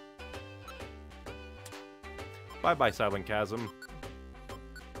 Bye-bye, Silent Chasm.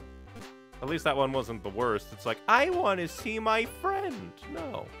 At least that one wasn't the worst. It's like, I want to see my friend.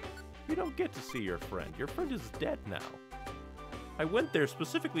 No. You don't get to see your friend. Your friend is dead now. I went there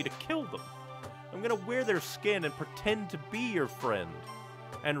specifically to kill them. I'm gonna wear their skin and pretend to be your friend.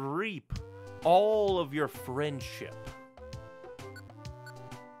 And reap all of your friendship.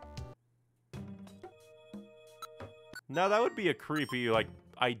 Now that would be a creepy, like,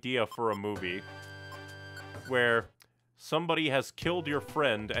 idea for a movie. Where somebody has killed your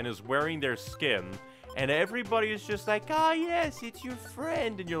friend and is wearing their skin, and everybody is just like, oh yes, it's your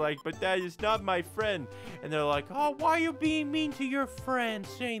friend, and you're like, but that is not my friend, and they're like, oh, why are you being mean to your friend,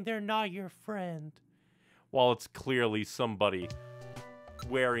 saying they're not your friend? While it's clearly somebody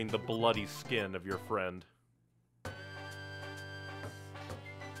wearing the bloody skin of your friend.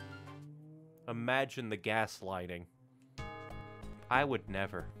 Imagine the gaslighting. I would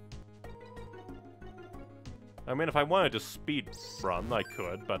never. I mean, if I wanted to speed run, I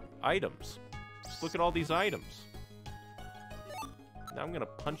could, but items. Just look at all these items. Now I'm gonna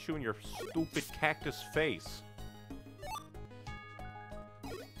punch you in your stupid cactus face.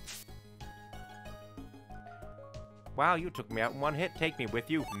 Wow, you took me out in one hit. Take me with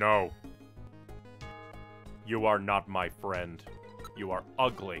you. No. You are not my friend. You are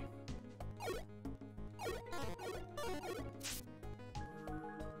ugly.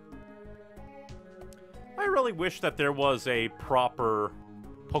 I really wish that there was a proper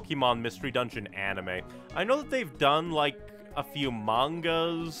Pokemon Mystery Dungeon anime. I know that they've done, like, a few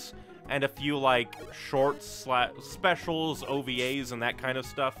mangas and a few, like, shorts, specials, OVAs, and that kind of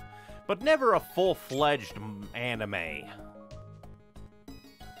stuff, but never a full-fledged anime.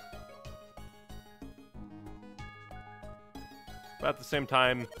 But at the same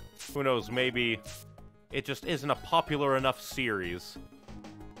time, who knows, maybe it just isn't a popular enough series.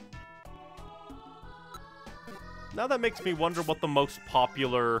 Now that makes me wonder what the most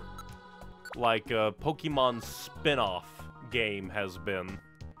popular, like, Pokemon spin-off game has been.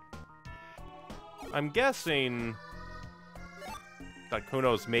 I'm guessing, like, who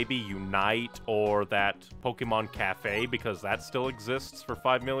knows, maybe Unite or that Pokemon Cafe, because that still exists for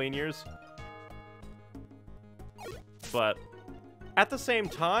 5 million years. But at the same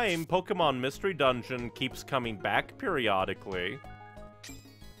time, Pokemon Mystery Dungeon keeps coming back periodically.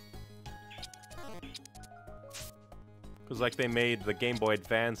 Because, like, they made the Game Boy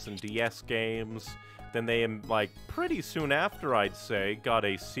Advance and DS games. Then they, like, pretty soon after, I'd say, got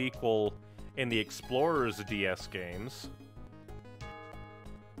a sequel in the Explorers DS games.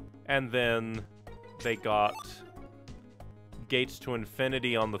 And then they got Gates to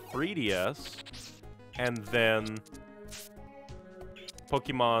Infinity on the 3DS. And then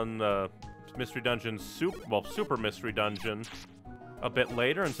Pokemon Mystery Dungeon, Super Mystery Dungeon a bit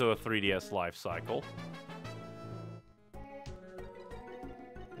later into the 3DS life cycle.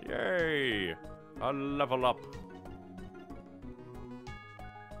 Yay! A level up.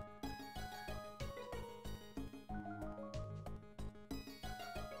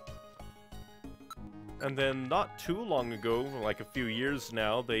 And then not too long ago, like a few years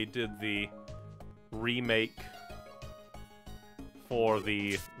now, they did the remake for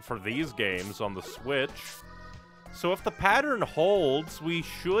these games on the Switch. So if the pattern holds, we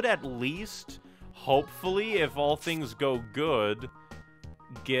should at least, hopefully, if all things go good,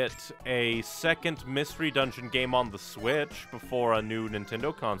 get a second Mystery Dungeon game on the Switch before a new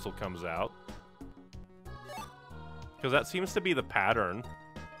Nintendo console comes out. Because that seems to be the pattern.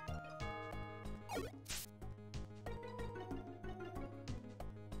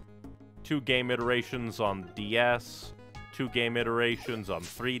 Two game iterations on DS, 2 game iterations on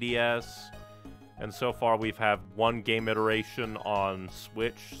 3DS, And so far we've had one game iteration on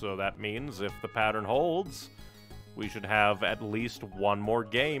Switch, so that means if the pattern holds, we should have at least one more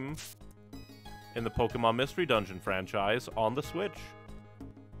game in the Pokemon Mystery Dungeon franchise on the Switch.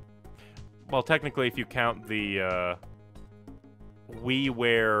 Well, technically, if you count the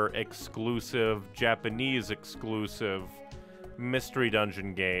WiiWare exclusive, Japanese exclusive Mystery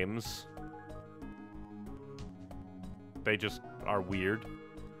Dungeon games, they just are weird.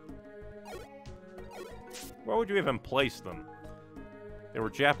 Where would you even place them? They were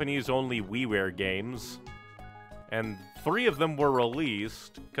Japanese-only WiiWare games, and 3 of them were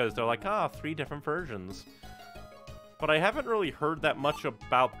released, because they're like, 3 different versions. But I haven't really heard that much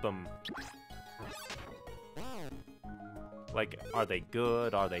about them. Like, are they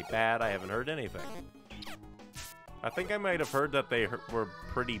good? Are they bad? I haven't heard anything. I think I might have heard that they were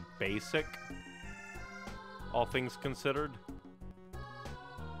pretty basic, all things considered.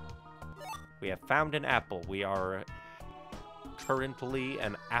 We have found an apple. We are currently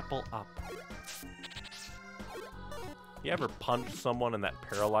an apple up. You ever punch someone and that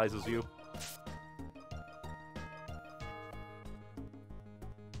paralyzes you?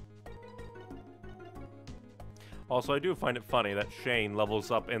 Also, I do find it funny that Shane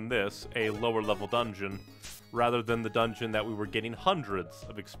levels up in this, a lower level dungeon, rather than the dungeon that we were getting hundreds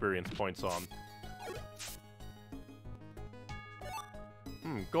of experience points on.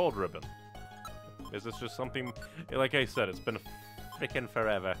 Gold ribbon. Is this just something... Like I said, it's been frickin'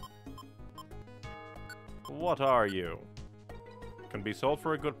 forever. What are you? Can be sold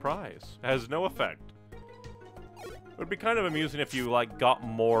for a good price. Has no effect. It would be kind of amusing if you, like, got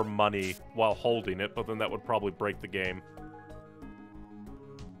more money while holding it, but then that would probably break the game.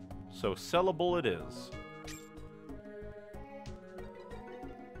 So, sellable it is.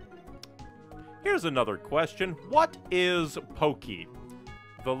 Here's another question. What is Poke?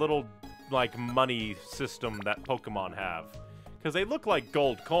 The little, like, money system that Pokemon have. Because they look like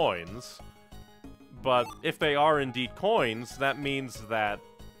gold coins, but if they are indeed coins, that means that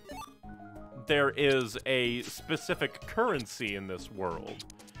there is a specific currency in this world,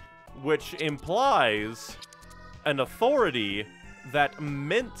 which implies an authority that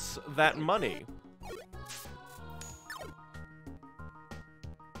mints that money.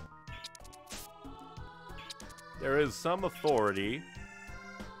 There is some authority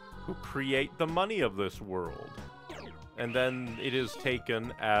who create the money of this world, and then it is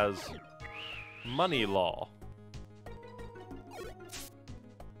taken as money law.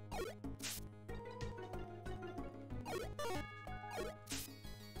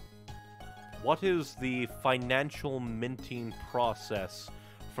 What is the financial minting process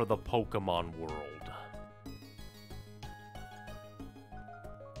for the Pokemon world?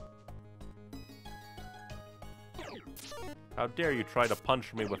 How dare you try to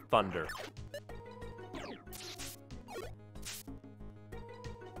punch me with thunder?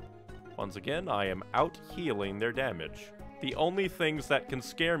 Once again, I am out healing their damage. The only things that can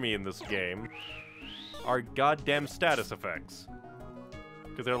scare me in this game are goddamn status effects.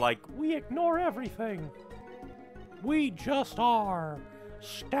 Because they're like, We ignore everything. We just are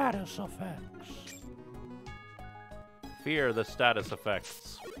status effects. fear the status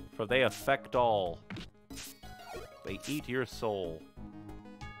effects, for they affect all. They eat your soul.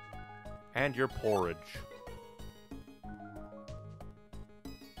 And your porridge.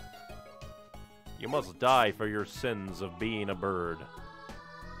 You must die for your sins of being a bird.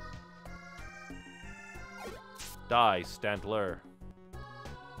 Die, Standler.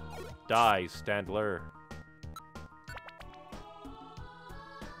 Die, Standler.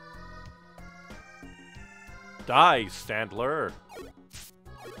 Die, Standler.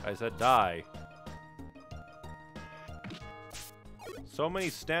 I said die. So many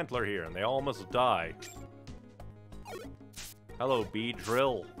Standler here, and they all must die. Hello, B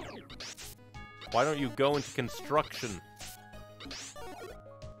Drill. Why don't you go into construction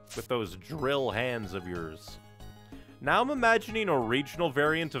with those drill hands of yours? Now I'm imagining a regional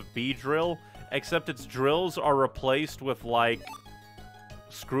variant of Beedrill, except its drills are replaced with, like,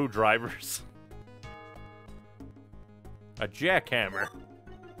 screwdrivers. A jackhammer.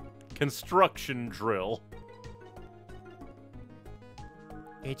 Construction drill.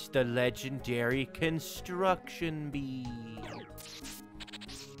 It's the legendary construction bee.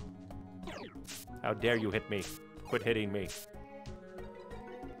 How dare you hit me? Quit hitting me.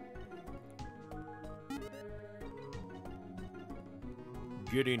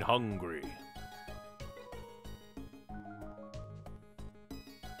 Getting hungry.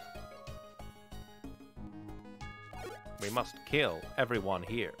 We must kill everyone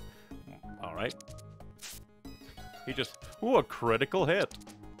here. Alright. He just... Ooh, a critical hit.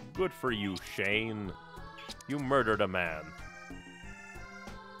 Good for you, Shane. You murdered a man.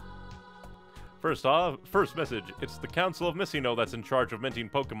 First message. It's the Council of Missino that's in charge of minting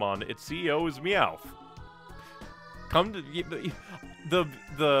Pokemon. Its CEO is Meowth. Come to...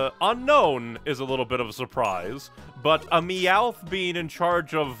 The unknown is a little bit of a surprise, but a Meowth being in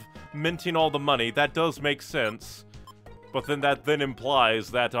charge of minting all the money, that does make sense. But then that implies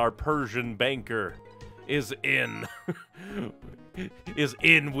that our Persian banker is in. is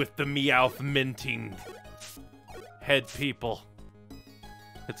in with the Meowth minting head people.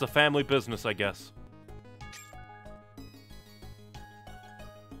 It's a family business, I guess.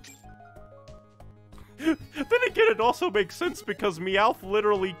 Then again, it also makes sense because Meowth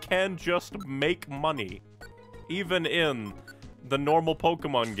literally can just make money. Even in the normal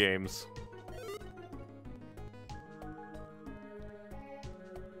Pokemon games.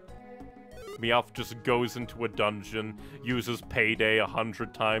 Meowth just goes into a dungeon, uses Payday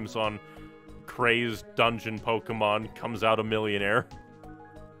 100 times on crazed dungeon Pokemon, comes out a millionaire.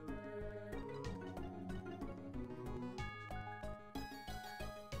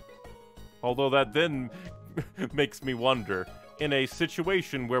 Although that then makes me wonder, in a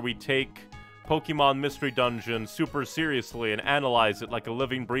situation where we take Pokemon Mystery Dungeon super seriously and analyze it like a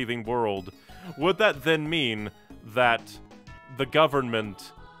living, breathing world, would that then mean that the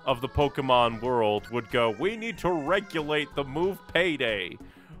government of the Pokemon world would go, we need to regulate the move Payday,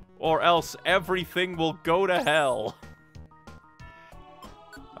 or else everything will go to hell?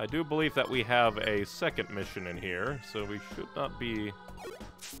 I do believe that we have a second mission in here, so we should not be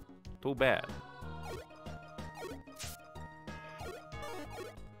too bad.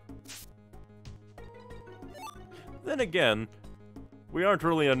 Then again, we aren't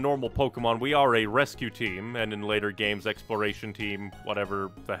really a normal Pokemon, we are a rescue team, and in later games, exploration team,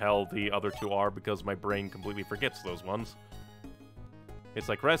 whatever the hell the other two are, because my brain completely forgets those ones. It's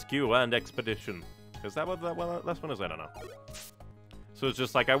like rescue and expedition. Is that what that last one is? I don't know. So it's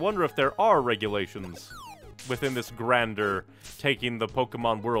just like, I wonder if there are regulations within this grander, taking the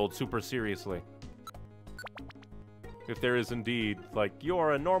Pokemon world super seriously. If there is indeed, like,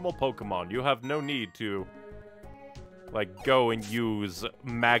 you're a normal Pokemon, you have no need to, like, go and use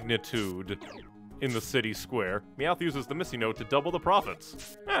magnitude in the city square. Meowth uses the Missino to double the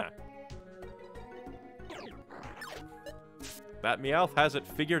profits. Huh. That Meowth has it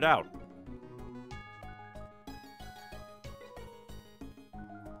figured out.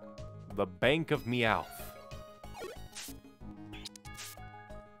 The Bank of Meowth.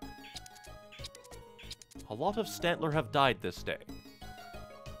 A lot of Stantler have died this day.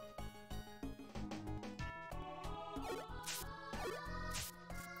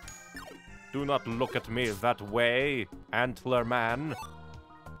 Do not look at me that way, Antler Man.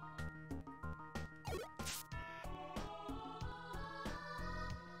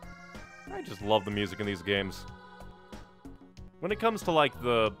 I just love the music in these games. When it comes to, like,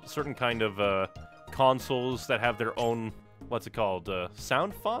 the certain kind of, consoles that have their own, what's it called,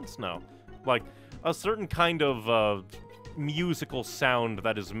 sound fonts? No. Like, a certain kind of, musical sound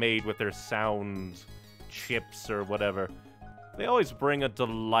that is made with their sound chips or whatever. They always bring a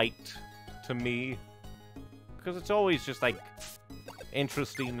delight to me. Because it's always just, like,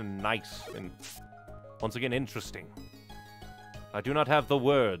 interesting and nice. And, once again, interesting. I do not have the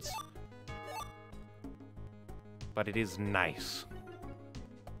words. But it is nice.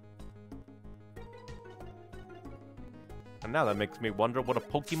 And now that makes me wonder what a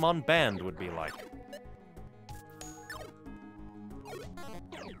Pokemon band would be like.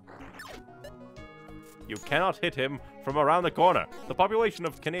 You cannot hit him from around the corner. The population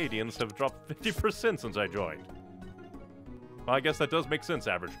of Canadians have dropped 50% since I joined. Well, I guess that does make sense,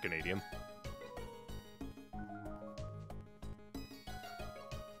 average Canadian.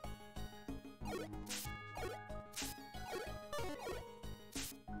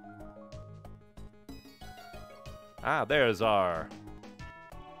 Ah, there's our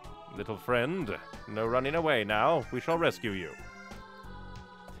little friend. No running away now. We shall rescue you.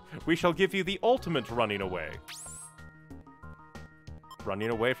 We shall give you the ultimate running away.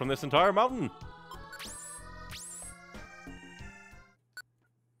 Running away from this entire mountain.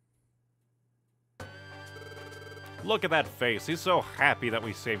 Look at that face. He's so happy that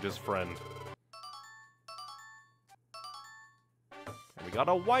we saved his friend. And we got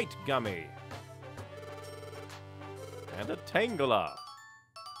a white gummy. And a Tangela.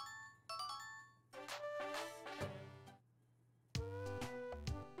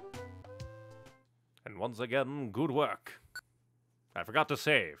 And once again, good work. I forgot to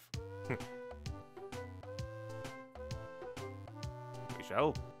save. We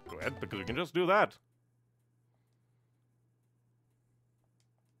shall go ahead, because we can just do that.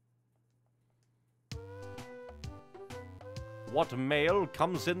 What mail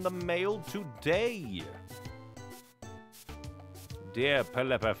comes in the mail today? Dear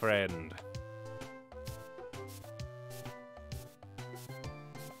Pelepa friend.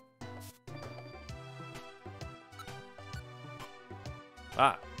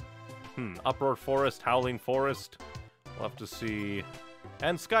 Uproar Forest, Howling Forest. We'll have to see.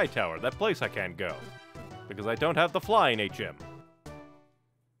 And Sky Tower, that place I can't go. Because I don't have the flying HM.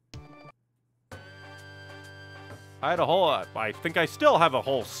 I had a whole... I think I still have a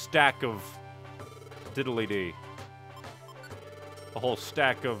whole stack of diddly-dee. A whole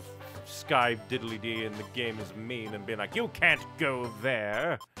stack of Sky diddly-dee, and the game is mean and being like, you can't go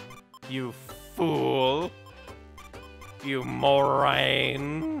there, you fool. You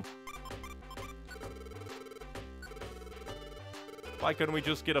moron. Why couldn't we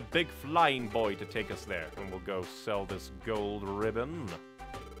just get a big flying boy to take us there? And we'll go sell this gold ribbon.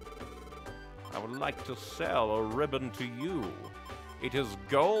 I would like to sell a ribbon to you. It is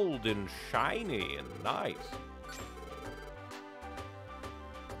gold and shiny and nice.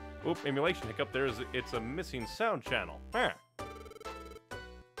 Oop, emulation hiccup. It's a missing sound channel. Huh.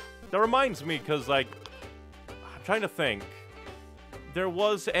 That reminds me, because, like, I'm trying to think. There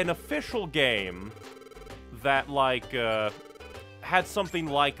was an official game that, like, had something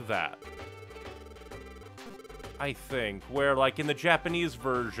like that. I think. Where, like, in the Japanese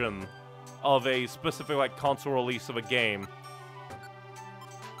version of a specific, like, console release of a game,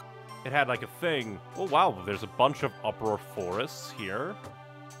 it had, like, a thing. Oh, wow, there's a bunch of Uproar Forests here.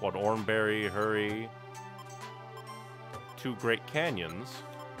 What, Oranberry, Hurry. 2 Great Canyons.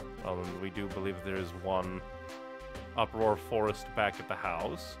 Well, and we do believe there's one Uproar Forest back at the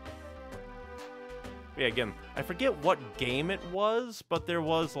house. Yeah, again, I forget what game it was, but there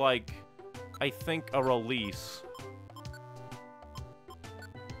was, like, I think a release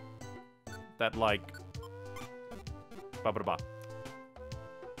that, like, ba-ba-da-ba.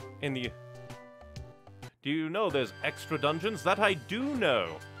 In the... Do you know there's extra dungeons? That I do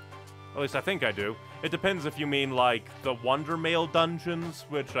know. At least I think I do. It depends if you mean, like, the Wonder Mail dungeons,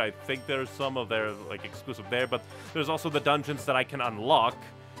 which I think there's some of their, like, exclusive there, but there's also the dungeons that I can unlock.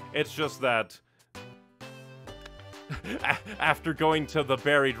 It's just that after going to the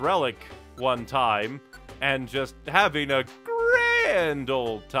Buried Relic one time and just having a grand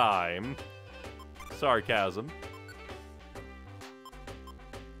old time. Sarcasm.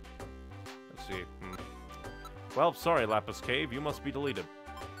 Let's see. Well, sorry, Lapis Cave, you must be deleted.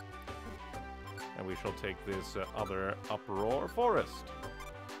 And we shall take this other Uproar Forest.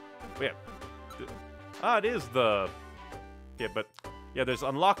 But yeah. It is the... Yeah, but... Yeah, there's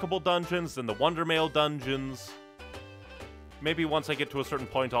unlockable dungeons and the Wonder Mail dungeons. Maybe once I get to a certain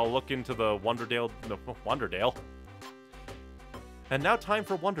point, I'll look into the Wonderdale... No, Wonderdale. And now time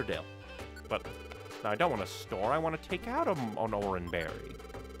for Wonderdale. But I don't want to store, I want to take out an Oranberry.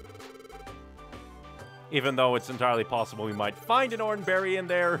 Even though it's entirely possible we might find an Oranberry in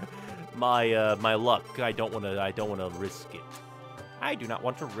there, my luck, I don't want to risk it. I do not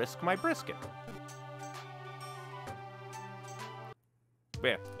want to risk my brisket.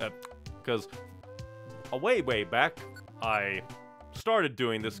 Yeah, because way back, I started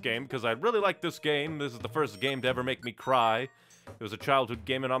doing this game because I really like this game. This is the first game to ever make me cry. It was a childhood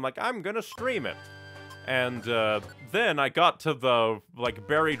game, and I'm like, I'm gonna stream it. And then I got to the, like,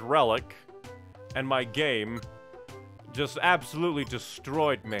 Buried Relic, and my game just absolutely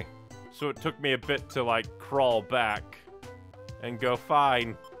destroyed me. So it took me a bit to, like, crawl back and go,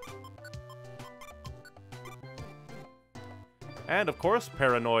 fine. And, of course,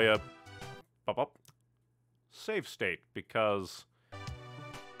 paranoia. Save state, because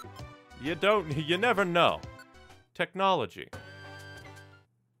you never know. Technology.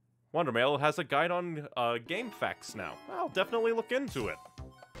 Wondermail has a guide on game facts now. I'll definitely look into it.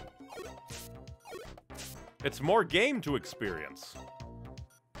 It's more game to experience.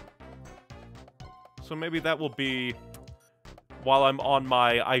 So maybe that will be while I'm on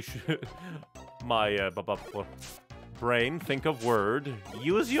my brain, think of word,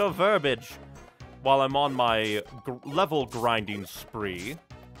 use your verbiage. While I'm on my level grinding spree,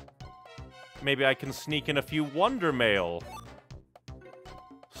 maybe I can sneak in a few Wondermail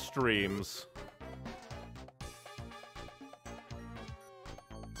streams.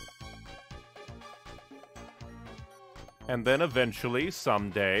 And then eventually,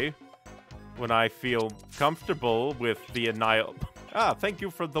 someday, when I feel comfortable with the annihil... Ah, thank you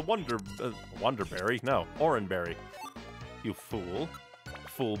for the Wonderberry. No, Oranberry. You fool.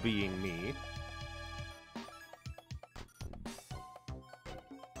 Fool being me.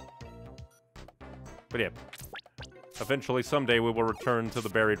 But yeah, eventually someday we will return to the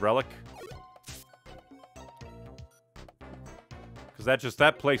Buried Relic. Because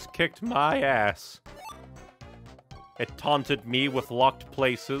that place kicked my ass. It taunted me with locked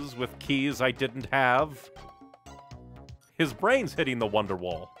places, with keys I didn't have. His brain's hitting the wonder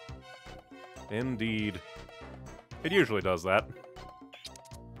wall. Indeed. It usually does that.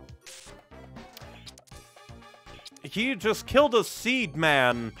 He just killed a seed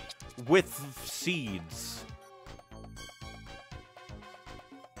man with seeds.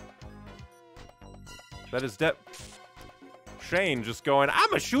 That is Shane just going,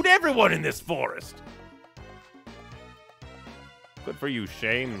 I'ma shoot everyone in this forest! Good for you,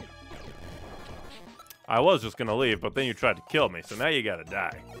 Shane. I was just gonna leave, but then you tried to kill me, so now you gotta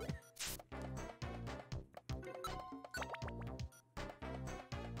die.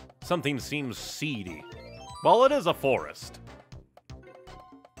 Something seems seedy. Well, it is a forest.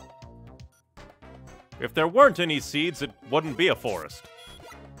 If there weren't any seeds, it wouldn't be a forest.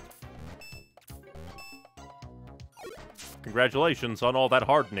 Congratulations on all that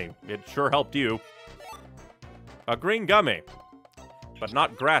hardening. It sure helped you. A green gummy. But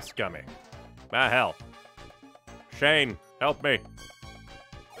not grass gummy. Ah, hell. Shane, help me.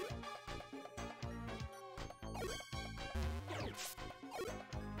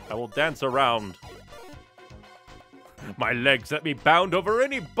 I will dance around. My legs let me bound over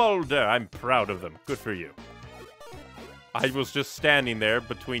any boulder. I'm proud of them. Good for you. I was just standing there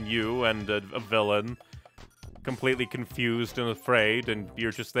between you and a villain, completely confused and afraid, and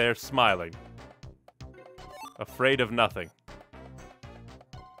you're just there smiling. Afraid of nothing.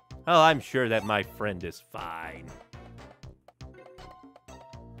 Oh, I'm sure that my friend is fine.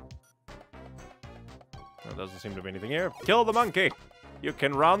 There doesn't seem to be anything here. Kill the monkey! You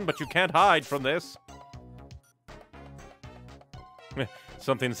can run, but you can't hide from this.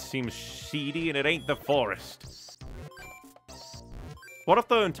 Something seems seedy, and it ain't the forest. What if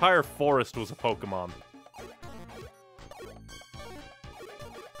the entire forest was a Pokemon?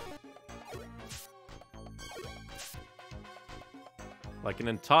 Like an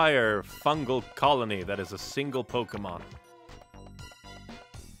entire fungal colony that is a single Pokemon.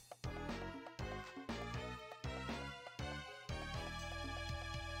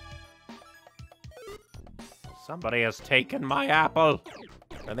 Somebody has taken my apple,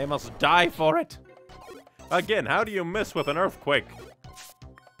 and they must die for it. Again, how do you miss with an earthquake?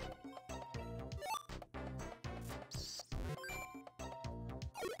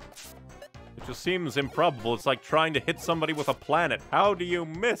 It just seems improbable. It's like trying to hit somebody with a planet. How do you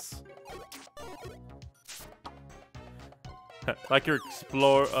miss? Like you're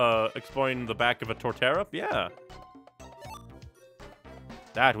exploring the back of a Torterra? Yeah.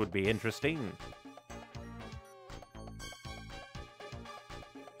 That would be interesting.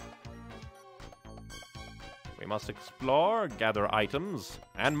 We must explore, gather items,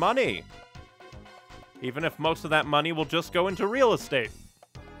 and money. Even if most of that money will just go into real estate.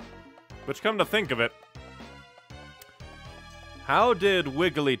 Which, come to think of it, how did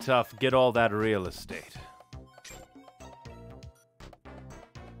Wigglytuff get all that real estate?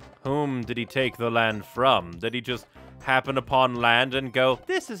 Whom did he take the land from? Did he just happen upon land and go,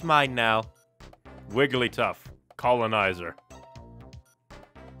 this is mine now? Wigglytuff, colonizer.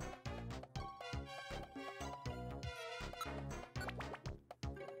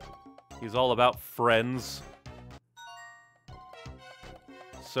 He's all about friends.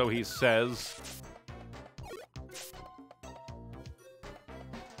 So he says.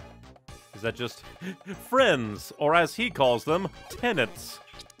 Is that just friends, or as he calls them, tenants?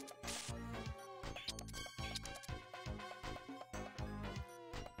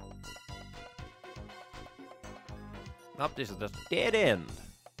 Nope, this is just dead end.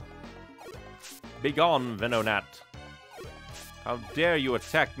 Begone, Venonat. How dare you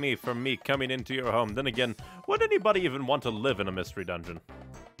attack me for me coming into your home? Then again, would anybody even want to live in a mystery dungeon?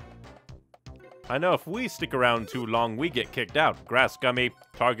 I know if we stick around too long, we get kicked out. Grass gummy,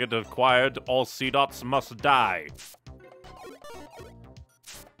 target acquired, all C-dots must die.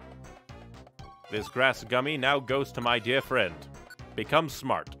 This grass gummy now goes to my dear friend. Become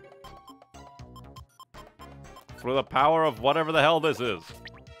smart. Through the power of whatever the hell this is.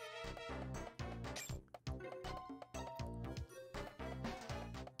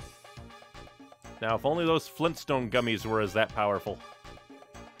 Now, if only those Flintstone gummies were as that powerful.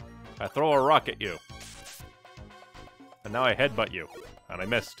 I throw a rock at you. And now I headbutt you. And I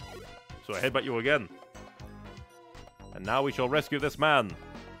missed. So I headbutt you again. And now we shall rescue this man.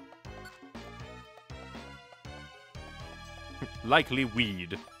 Likely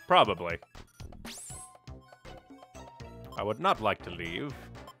weed. Probably. I would not like to leave.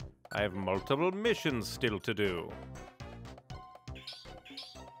 I have multiple missions still to do.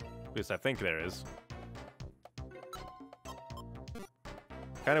 At least I think there is.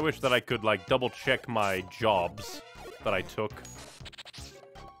 Kinda wish that I could, like, double-check my jobs that I took.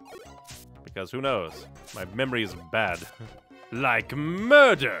 Because who knows? My memory is bad. Like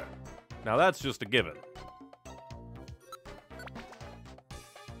murder! Now that's just a given.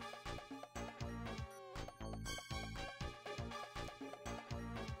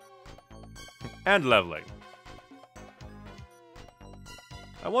 And leveling.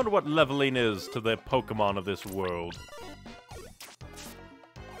 I wonder what leveling is to the Pokemon of this world.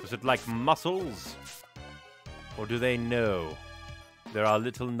 Is it like muscles? Or do they know? There are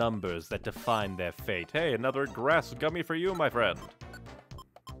little numbers that define their fate. Hey, another grass gummy for you, my friend.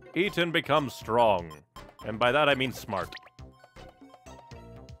 Eat and become strong. And by that I mean smart.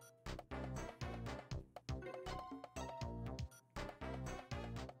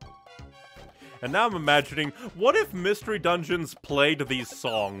 And now I'm imagining, what if Mystery Dungeons played these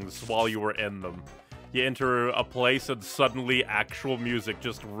songs while you were in them? You enter a place and suddenly actual music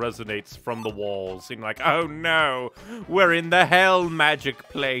just resonates from the walls. And you're like, oh no, we're in the hell magic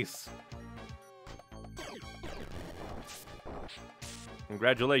place.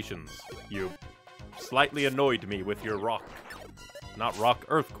 Congratulations, you slightly annoyed me with your rock. Not rock,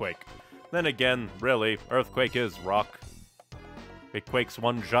 earthquake. Then again, really, earthquake is rock. It quakes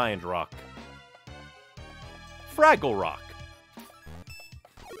one giant rock. Fraggle Rock.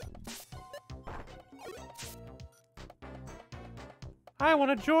 I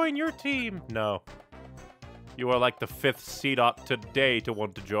want to join your team. No. You are like the 5th seed up today to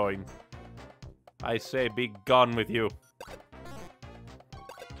want to join. I say be gone with you.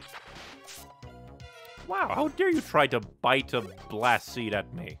 Wow, how dare you try to bite a blast seed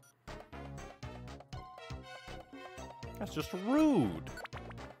at me? That's just rude.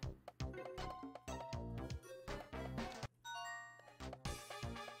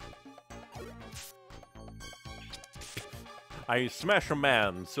 I smash a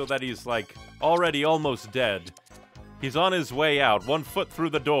man so that he's, like, already almost dead. He's on his way out, 1 foot through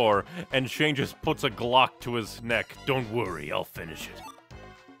the door, and Shane just puts a Glock to his neck. Don't worry, I'll finish it.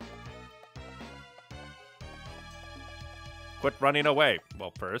 Quit running away.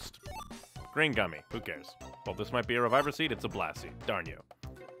 Well, first. Green gummy. Who cares? Well, this might be a reviver seed. It's a blast seed. Darn you.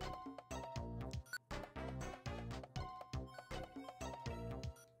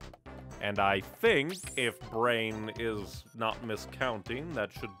 And I think, if Brain is not miscounting,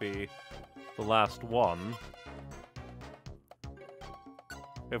 that should be the last one.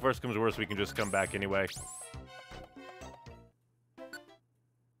 If worse comes to worse, we can just come back anyway.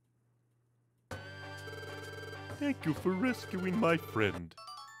 Thank you for rescuing my friend.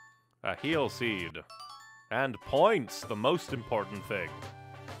 A heal seed. And points, the most important thing.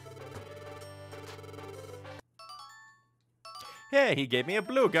 Hey, he gave me a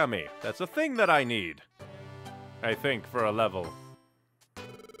blue gummy. That's a thing that I need. I think, for a level.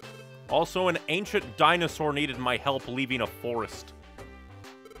 Also, an ancient dinosaur needed my help leaving a forest.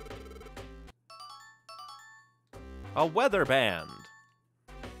 A weather band.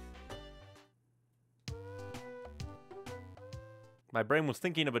 My brain was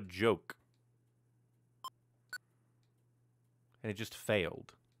thinking of a joke. And it just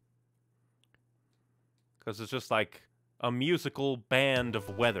failed. Because it's just like a musical band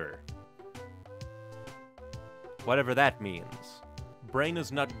of weather. Whatever that means. Brain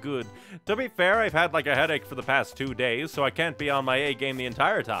is not good. To be fair, I've had like a headache for the past 2 days, so I can't be on my A game the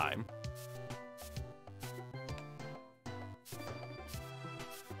entire time.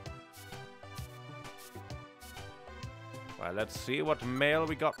 Well, let's see what mail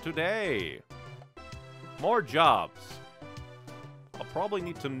we got today. More jobs. I'll probably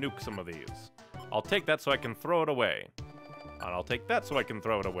need to nuke some of these. I'll take that so I can throw it away. And I'll take that so I can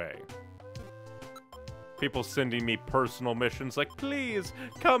throw it away. People sending me personal missions like, please,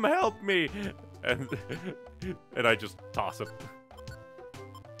 come help me. And I just toss it.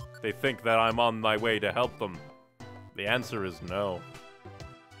 They think that I'm on my way to help them. The answer is no.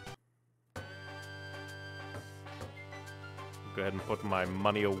 Go ahead and put my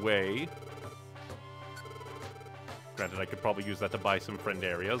money away. Granted, I could probably use that to buy some friend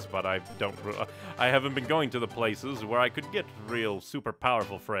areas, but I haven't been going to the places where I could get real super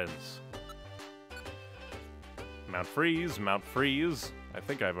powerful friends. Mount Freeze, Mount Freeze. I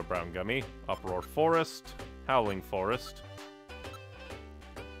think I have a brown gummy. Uproar Forest, Howling Forest.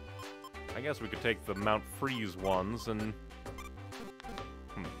 I guess we could take the Mount Freeze ones and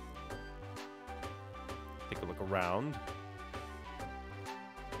take a look around.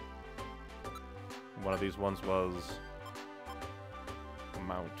 One of these ones was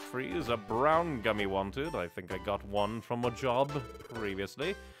Mount Freeze, a brown gummy wanted. I think I got one from a job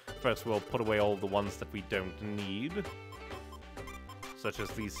previously. First we'll put away all the ones that we don't need. such as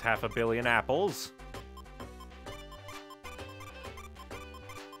these 500 million apples.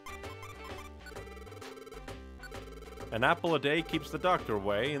 An apple a day keeps the doctor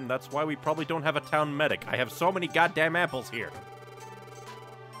away, and that's why we probably don't have a town medic. I have so many goddamn apples here.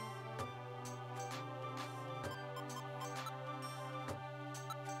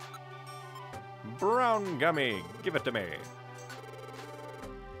 Brown gummy, give it to me.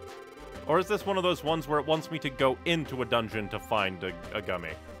 Or is this one of those ones where it wants me to go into a dungeon to find a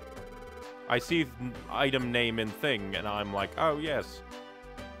gummy? I see item name and thing, and I'm like, oh yes.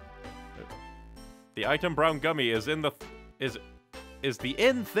 The item brown gummy is in the... is the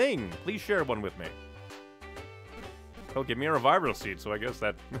in thing. Please share one with me. Oh, give me a revival seed, so I guess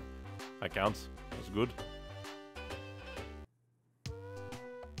that... that counts. That's good.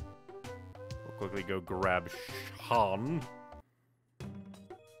 We'll quickly go grab Shan.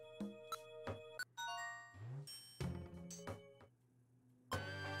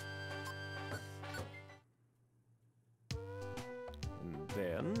 And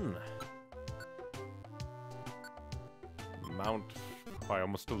then... Mount... I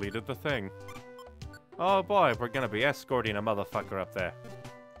almost deleted the thing. Oh boy, we're gonna be escorting a motherfucker up there.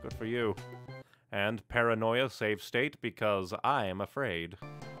 Good for you. And paranoia save state because I am afraid.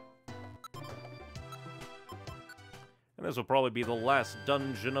 And this will probably be the last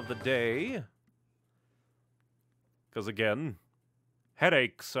dungeon of the day. Because again,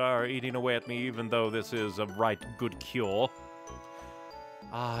 headaches are eating away at me even though this is a right good cure.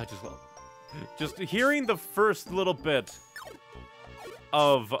 Ah, just hearing the first little bit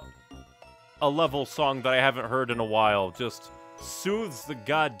of a level song that I haven't heard in a while just soothes the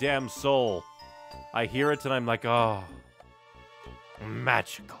goddamn soul. I hear it and I'm like, oh,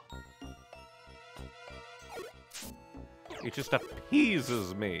 magical. It just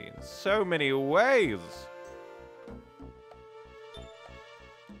appeases me in so many ways.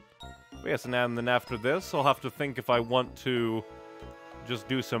 But yes, and then after this, I'll have to think if I want to just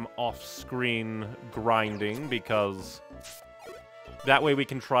do some off-screen grinding, because that way we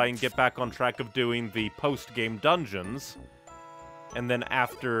can try and get back on track of doing the post-game dungeons. And then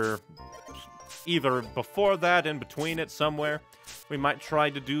after, either before that, in between it somewhere, we might try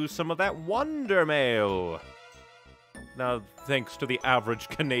to do some of that Wonder Mail. Now, thanks to the average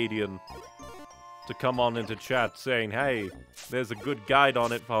Canadian to come on into chat saying, hey, there's a good guide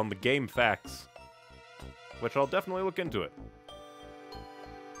on it on the Game Facts. Which I'll definitely look into it.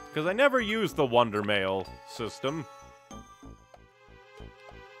 Because I never used the Wonder Mail system.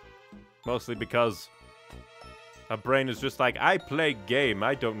 Mostly because my brain is just like, I play game,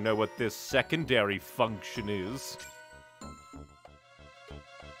 I don't know what this secondary function is.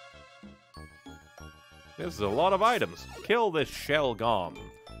 This is a lot of items. Kill this shell gone.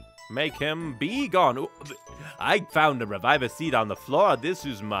 Make him be gone. Ooh, I found a reviver seed on the floor. This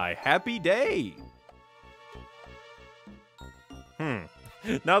is my happy day.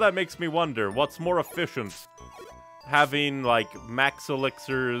 Now that makes me wonder, what's more efficient? Having, like, max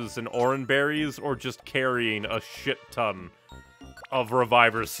elixirs and orange berries, or just carrying a shit ton of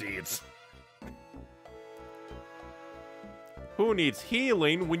reviver seeds? Who needs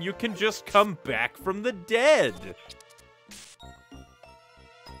healing when you can just come back from the dead?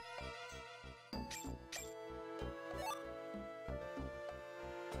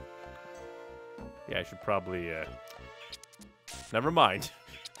 Yeah, I should probably, never mind.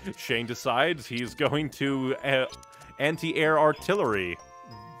 Shane decides he's going to anti-air artillery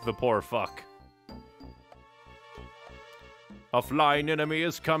the poor fuck. A flying enemy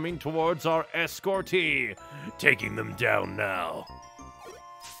is coming towards our escortee. Taking them down now.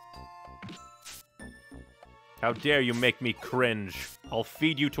 How dare you make me cringe. I'll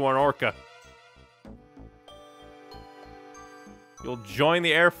feed you to an orca. You'll join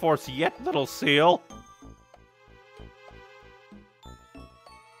the Air Force yet, little seal?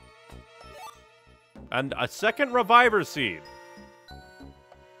 And a second reviver seed.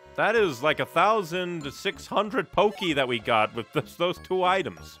 That is like 1,600 Poke that we got with those two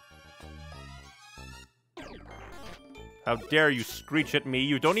items. How dare you screech at me?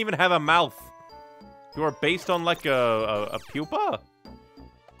 You don't even have a mouth. You are based on like a pupa?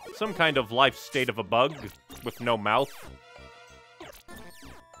 Some kind of life state of a bug with no mouth.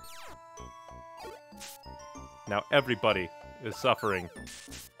 Now everybody is suffering.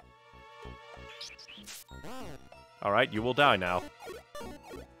 Alright, you will die now.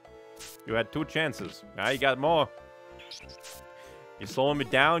 You had 2 chances. Now you got more. You're slowing me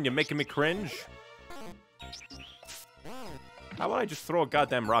down, you're making me cringe. How about I just throw a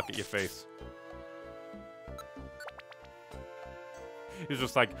goddamn rock at your face? He's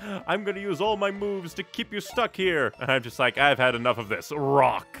just like, I'm gonna use all my moves to keep you stuck here. And I'm just like, I've had enough of this.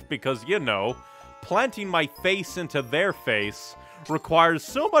 Rock. Because, you know, planting my face into their face requires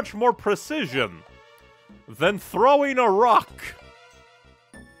so much more precision than throwing a rock.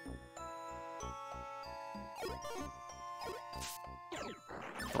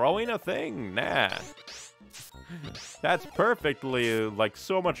 Throwing a thing? Nah. That's perfectly, like,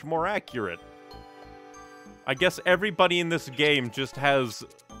 so much more accurate. I guess everybody in this game just has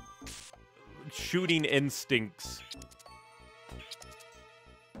shooting instincts.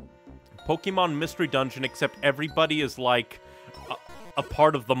 Pokemon Mystery Dungeon, except everybody is, like, a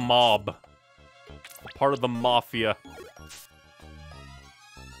part of the mob. A part of the mafia.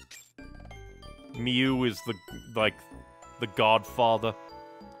 Mew is the godfather.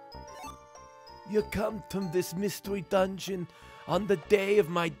 You come from this mystery dungeon on the day of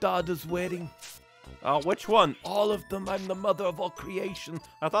my daughter's wedding. Which one? All of them. I'm the mother of all creation.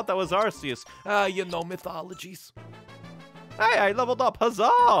 I thought that was Arceus. You know mythologies. Hey, I leveled up.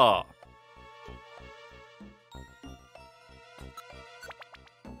 Huzzah!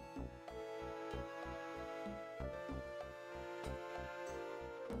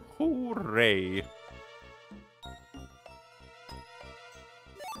 Hooray.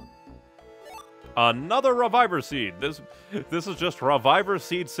 Another Reviver Seed. This is just Reviver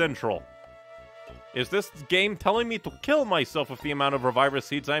Seed Central. Is this game telling me to kill myself with the amount of Reviver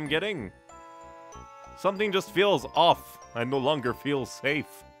Seeds I'm getting? Something just feels off. I no longer feel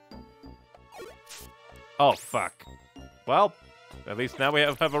safe. Oh, fuck. Well, at least now we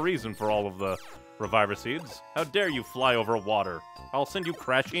have a reason for all of the Reviver Seeds. How dare you fly over water? I'll send you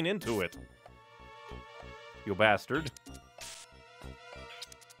crashing into it. You bastard.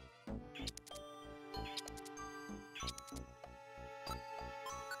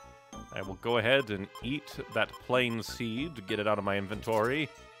 I will go ahead and eat that plain seed to get it out of my inventory.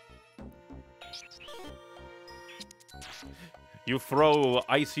 You throw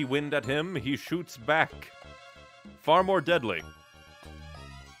icy wind at him, he shoots back. Far more deadly.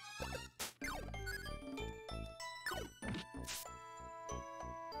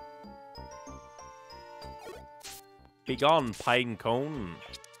 Begone, pine cone.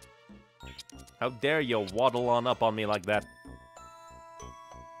 How dare you waddle on up on me like that?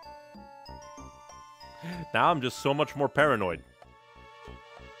 Now I'm just so much more paranoid.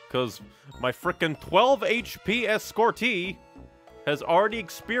 Because my frickin' 12 HP escortee has already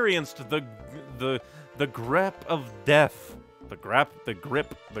experienced the grip of death. The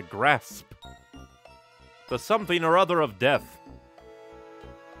grasp. The something or other of death.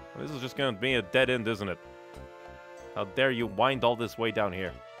 This is just gonna be a dead end, isn't it? How dare you wind all this way down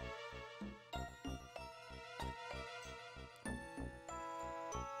here?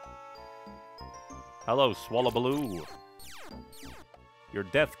 Hello, Swallobaloo. Your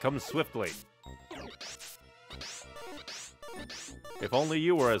death comes swiftly. If only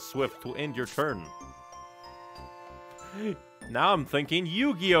you were as swift to end your turn. Now I'm thinking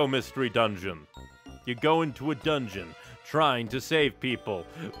Yu-Gi-Oh! Mystery Dungeon. You go into a dungeon, trying to save people,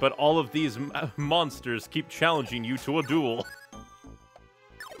 but all of these monsters keep challenging you to a duel.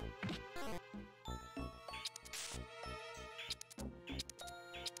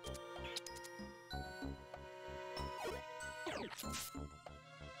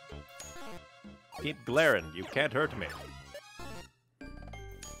 Keep glaring, you can't hurt me.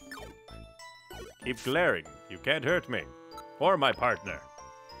 Keep glaring, you can't hurt me. Or my partner.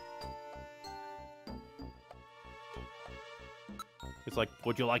 It's like,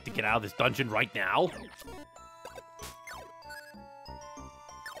 would you like to get out of this dungeon right now?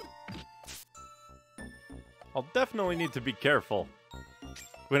 I'll definitely need to be careful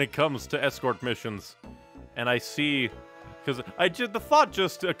when it comes to escort missions. And I see, because the thought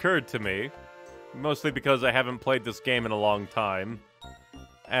just occurred to me. Mostly because I haven't played this game in a long time.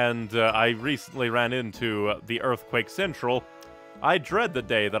 And I recently ran into the Earthquake Central. I dread the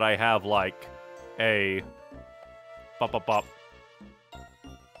day that I have, like, a...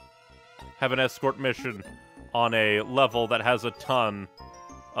 have an escort mission on a level that has a ton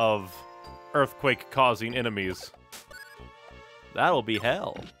of earthquake-causing enemies. That'll be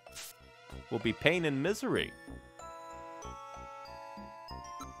hell. Will be pain and misery.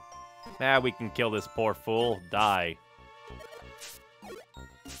 Ah, we can kill this poor fool. Die.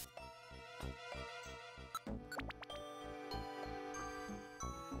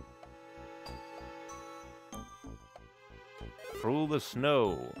 Through the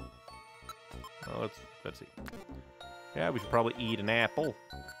snow. Oh, let's see. Yeah, we should probably eat an apple.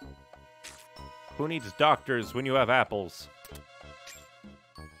 Who needs doctors when you have apples?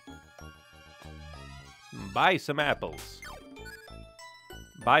 Buy some apples.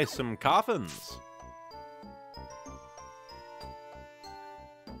 buy some coffins.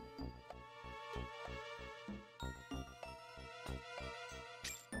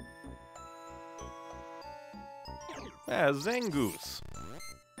 Zangoose.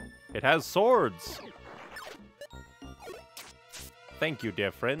 It has swords. Thank you,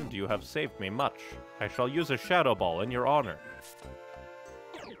 dear friend. You have saved me much. I shall use a shadow ball in your honor.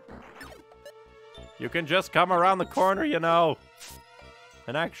 You can just come around the corner, you know,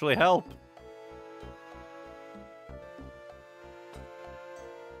 and actually help.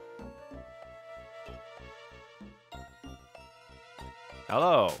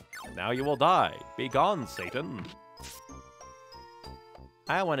 Hello. Now you will die. Be gone, Satan.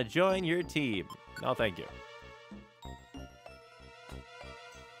 I want to join your team. No, thank you.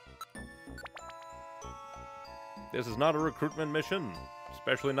 This is not a recruitment mission,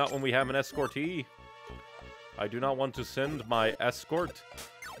 especially not when we have an escortee. I do not want to send my escort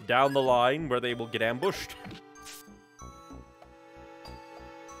down the line where they will get ambushed.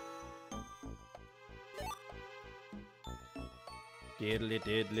 Diddly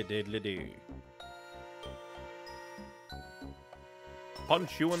diddly diddly dee.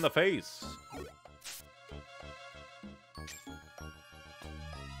 Punch you in the face.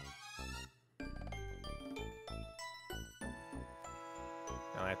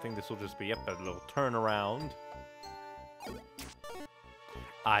 And I think this will just be, yep, a little turnaround.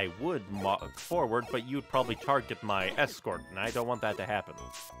 I would walk forward, but you'd probably target my escort, and I don't want that to happen.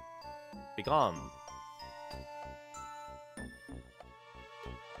 Be gone.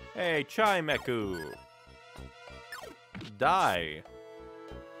 Hey, Chimeku! Die!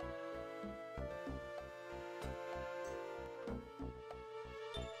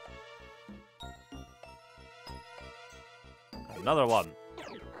 Another one.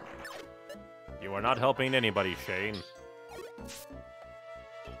 You are not helping anybody, Shane.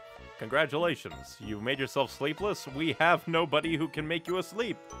 Congratulations. You made yourself sleepless? We have nobody who can make you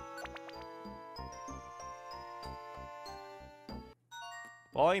asleep.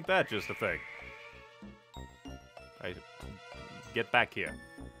 Well, ain't that just a thing? Get back here.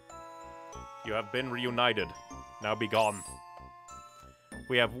 You have been reunited. Now be gone.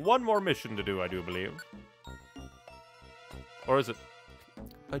 We have one more mission to do, I do believe. Or is it?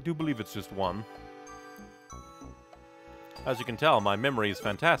 I do believe it's just one. As you can tell, my memory is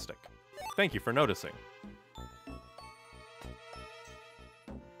fantastic. Thank you for noticing.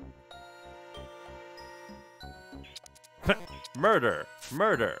 Murder!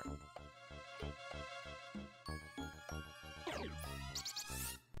 Murder!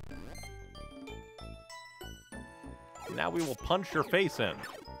 Now we will punch your face in.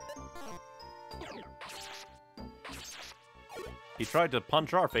 He tried to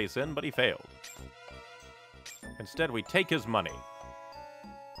punch our face in, but he failed. Instead, we take his money.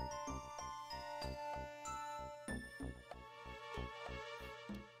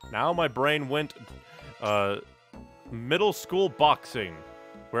 Now my brain went, middle school boxing,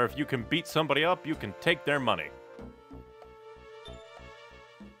 where if you can beat somebody up, you can take their money.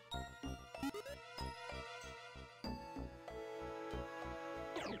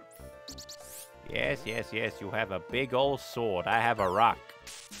 Yes, yes, yes, you have a big old sword. I have a rock.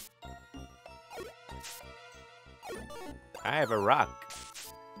 I have a rock.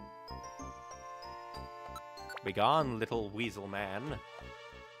 Be gone, little weasel man.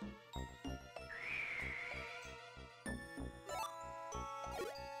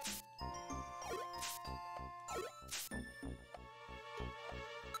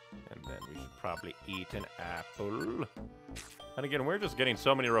 And then we should probably eat an apple. And again, we're just getting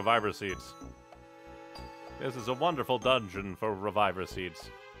so many reviver seeds. This is a wonderful dungeon for reviver seeds.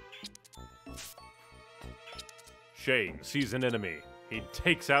 Shane sees an enemy. He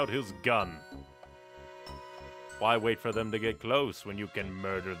takes out his gun. Why wait for them to get close when you can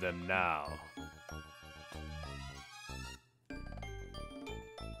murder them now?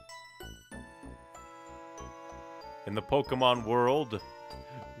 In the Pokemon world,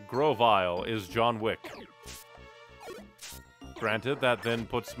 Grovyle is John Wick. Granted, that then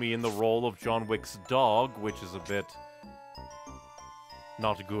puts me in the role of John Wick's dog, which is a bit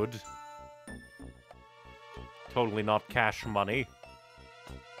not good. Totally not cash money.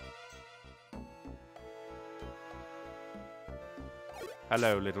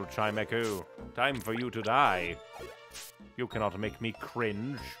 Hello, little Chimeku. Time for you to die. You cannot make me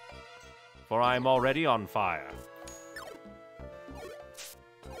cringe, for I am already on fire.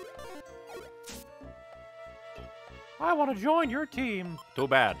 I want to join your team. Too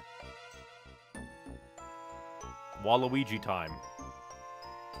bad. Waluigi time.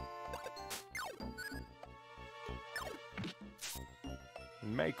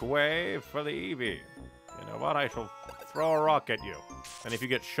 Make way for the Eevee. You know what? I shall throw a rock at you. And if you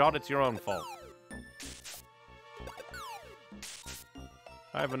get shot, it's your own fault.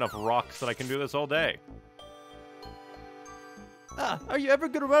 I have enough rocks that I can do this all day. Are you ever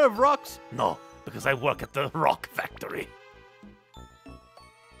gonna run out of rocks? No, because I work at the rock factory.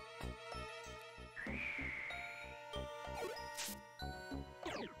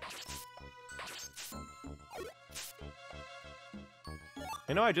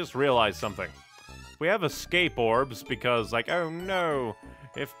 You know, I just realized something. We have escape orbs because, like, oh no,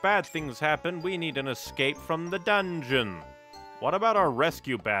 if bad things happen, we need an escape from the dungeon. What about our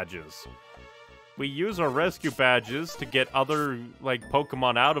rescue badges? We use our rescue badges to get other, like,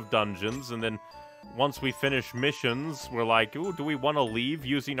 Pokemon out of dungeons, and then once we finish missions, we're like, ooh, do we want to leave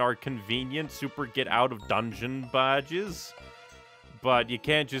using our convenient super get out of dungeon badges? But you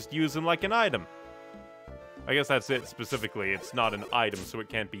can't just use them like an item. I guess that's it specifically. It's not an item, so it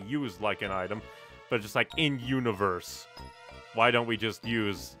can't be used like an item. But just like in universe, why don't we just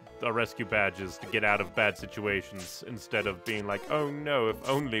use the rescue badges to get out of bad situations instead of being like, oh no, if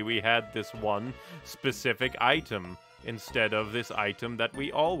only we had this one specific item instead of this item that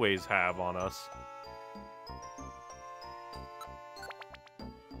we always have on us.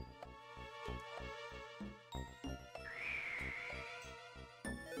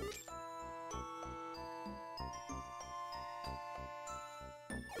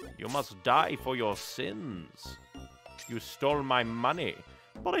 You must die for your sins. You stole my money,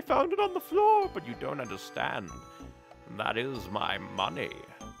 but I found it on the floor, but you don't understand. That is my money,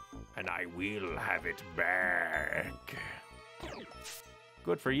 and I will have it back.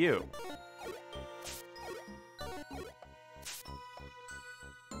 Good for you.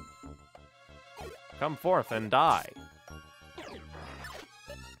 Come forth and die.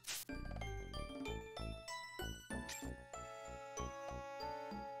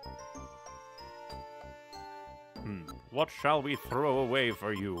 What shall we throw away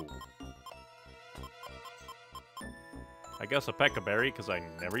for you? I guess a Pekka-berry, because I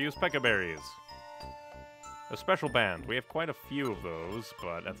never use Pekka-berries. A special band. We have quite a few of those,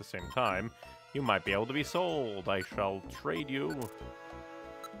 but at the same time, you might be able to be sold. I shall trade you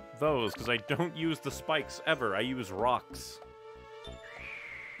those, because I don't use the spikes ever. I use rocks.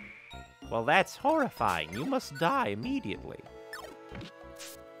 Well, that's horrifying. You must die immediately.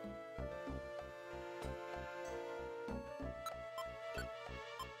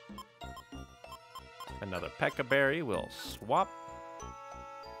 Another Pekka-berry will swap.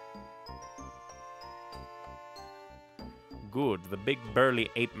 Good, the big burly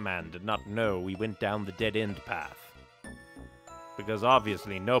ape man did not know we went down the dead-end path. Because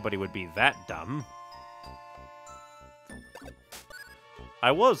obviously nobody would be that dumb.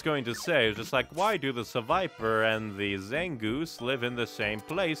 I was going to say, just like, why do the Seviper and the Zangoose live in the same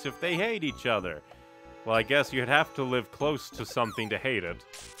place if they hate each other? Well, I guess you'd have to live close to something to hate it.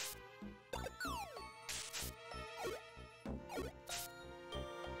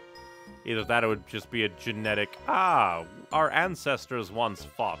 Either that or it would just be a genetic, our ancestors once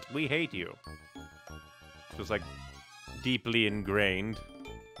fought, we hate you. Just like, deeply ingrained.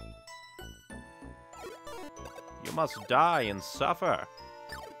 You must die and suffer.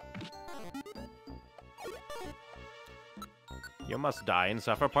 You must die and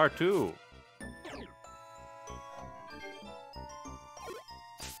suffer part 2.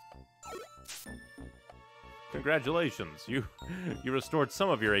 Congratulations, you restored some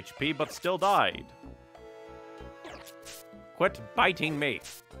of your HP, but still died. Quit biting me.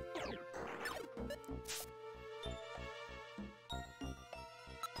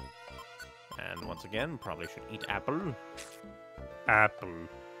 And once again, probably should eat apple. Apple.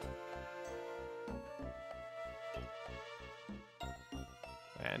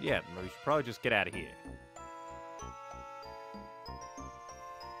 And yeah, we should probably just get out of here.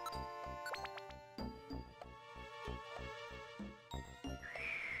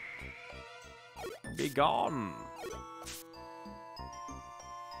 Be gone.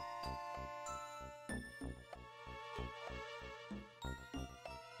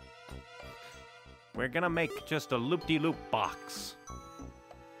 We're gonna make just a loop-de-loop box.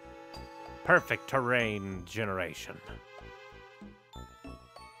 Perfect terrain generation.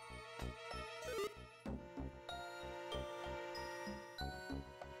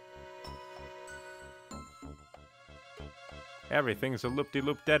 Everything's a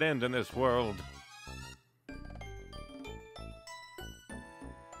loop-de-loop dead end in this world.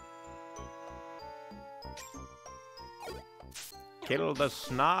 Kill the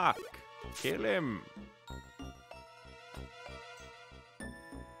Snark! Kill him!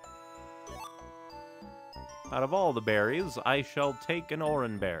 Out of all the berries, I shall take an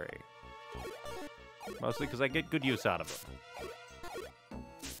orange berry. Mostly because I get good use out of them.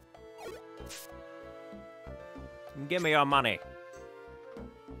 Give me your money.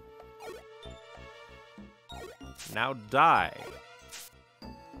 Now die.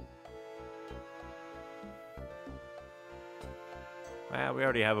 Well, we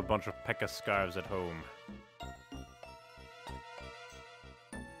already have a bunch of P.E.K.K.A. scarves at home.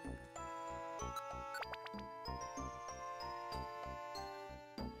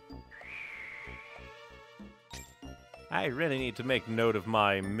 I really need to make note of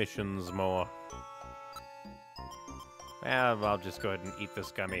my missions more. I'll just go ahead and eat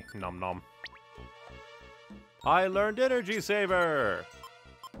this gummy. Nom nom. I learned Energy Saver!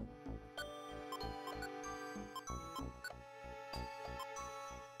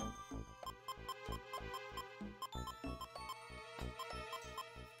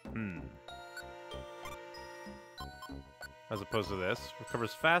 As opposed to this,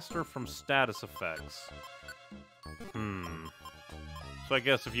 recovers faster from status effects. So I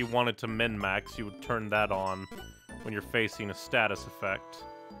guess if you wanted to min-max, you would turn that on when you're facing a status effect.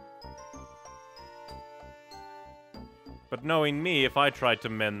 But knowing me, if I tried to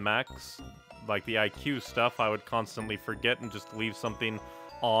min-max, like the IQ stuff, I would constantly forget and just leave something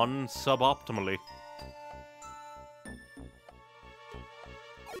on suboptimally.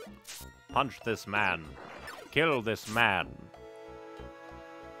 Punch this man. Kill this man.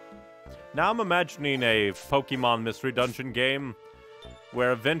 Now I'm imagining a Pokemon Mystery Dungeon game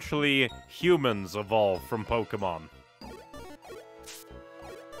where eventually humans evolve from Pokemon.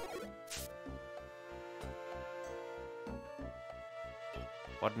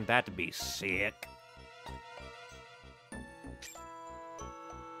 Wouldn't that be sick?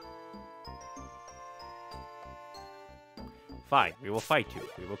 Fine, we will fight you,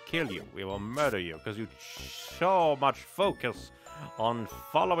 we will kill you, we will murder you, because you so much focus on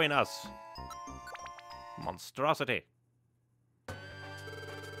following us. Monstrosity.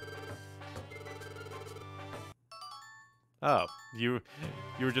 Oh, you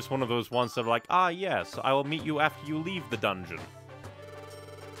were just one of those ones that are like, ah yes, I will meet you after you leave the dungeon.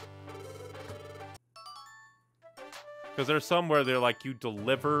 Because there's some where they're like, you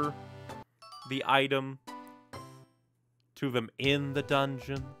deliver the item to them in the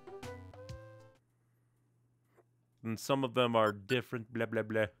dungeon. And some of them are different, blah, blah,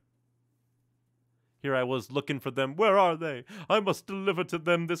 blah. Here I was looking for them. Where are they? I must deliver to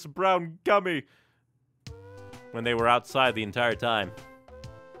them this brown gummy. When they were outside the entire time.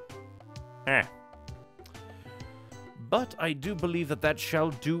 But I do believe that that shall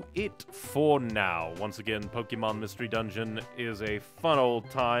do it for now. Once again, Pokemon Mystery Dungeon is a fun old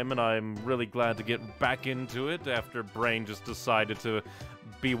time, and I'm really glad to get back into it after Brain just decided to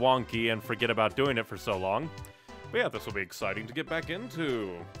be wonky and forget about doing it for so long. But yeah, this will be exciting to get back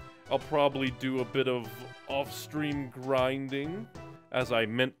into. I'll probably do a bit of off-stream grinding, as I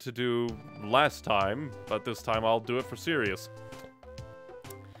meant to do last time, but this time I'll do it for serious.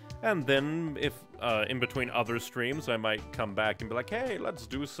 And then, if in between other streams, I might come back and be like, hey, let's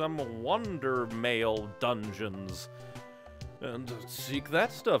do some Wonder Mail dungeons, and seek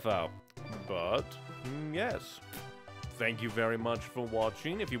that stuff out. But, yes. Thank you very much for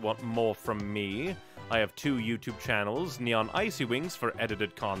watching. If you want more from me, I have 2 YouTube channels, Neon Icy Wings for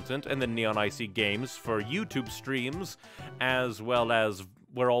edited content, and then Neon Icy Games for YouTube streams, as well as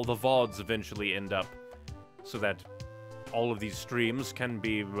where all the VODs eventually end up, so that all of these streams can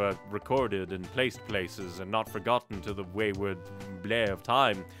be recorded and placed places and not forgotten to the wayward bleh of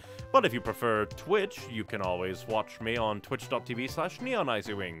time. But if you prefer Twitch, you can always watch me on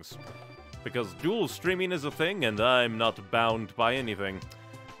twitch.tv/neonicywings. Because dual streaming is a thing, and I'm not bound by anything.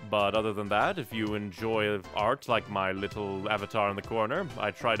 But other than that, if you enjoy art like my little avatar in the corner,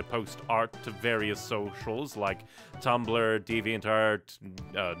 I try to post art to various socials like Tumblr, DeviantArt,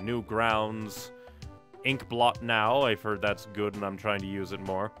 Newgrounds, Inkblot now. I've heard that's good and I'm trying to use it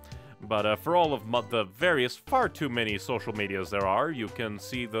more. But for all of the various, far too many social medias there are, you can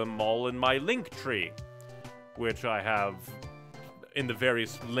see them all in my link tree, which I have in the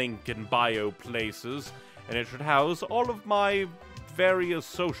various link and bio places, and it should house all of my various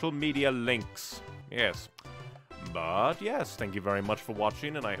social media links. Yes. But yes, thank you very much for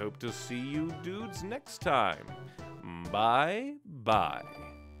watching, and I hope to see you dudes next time. Bye-bye.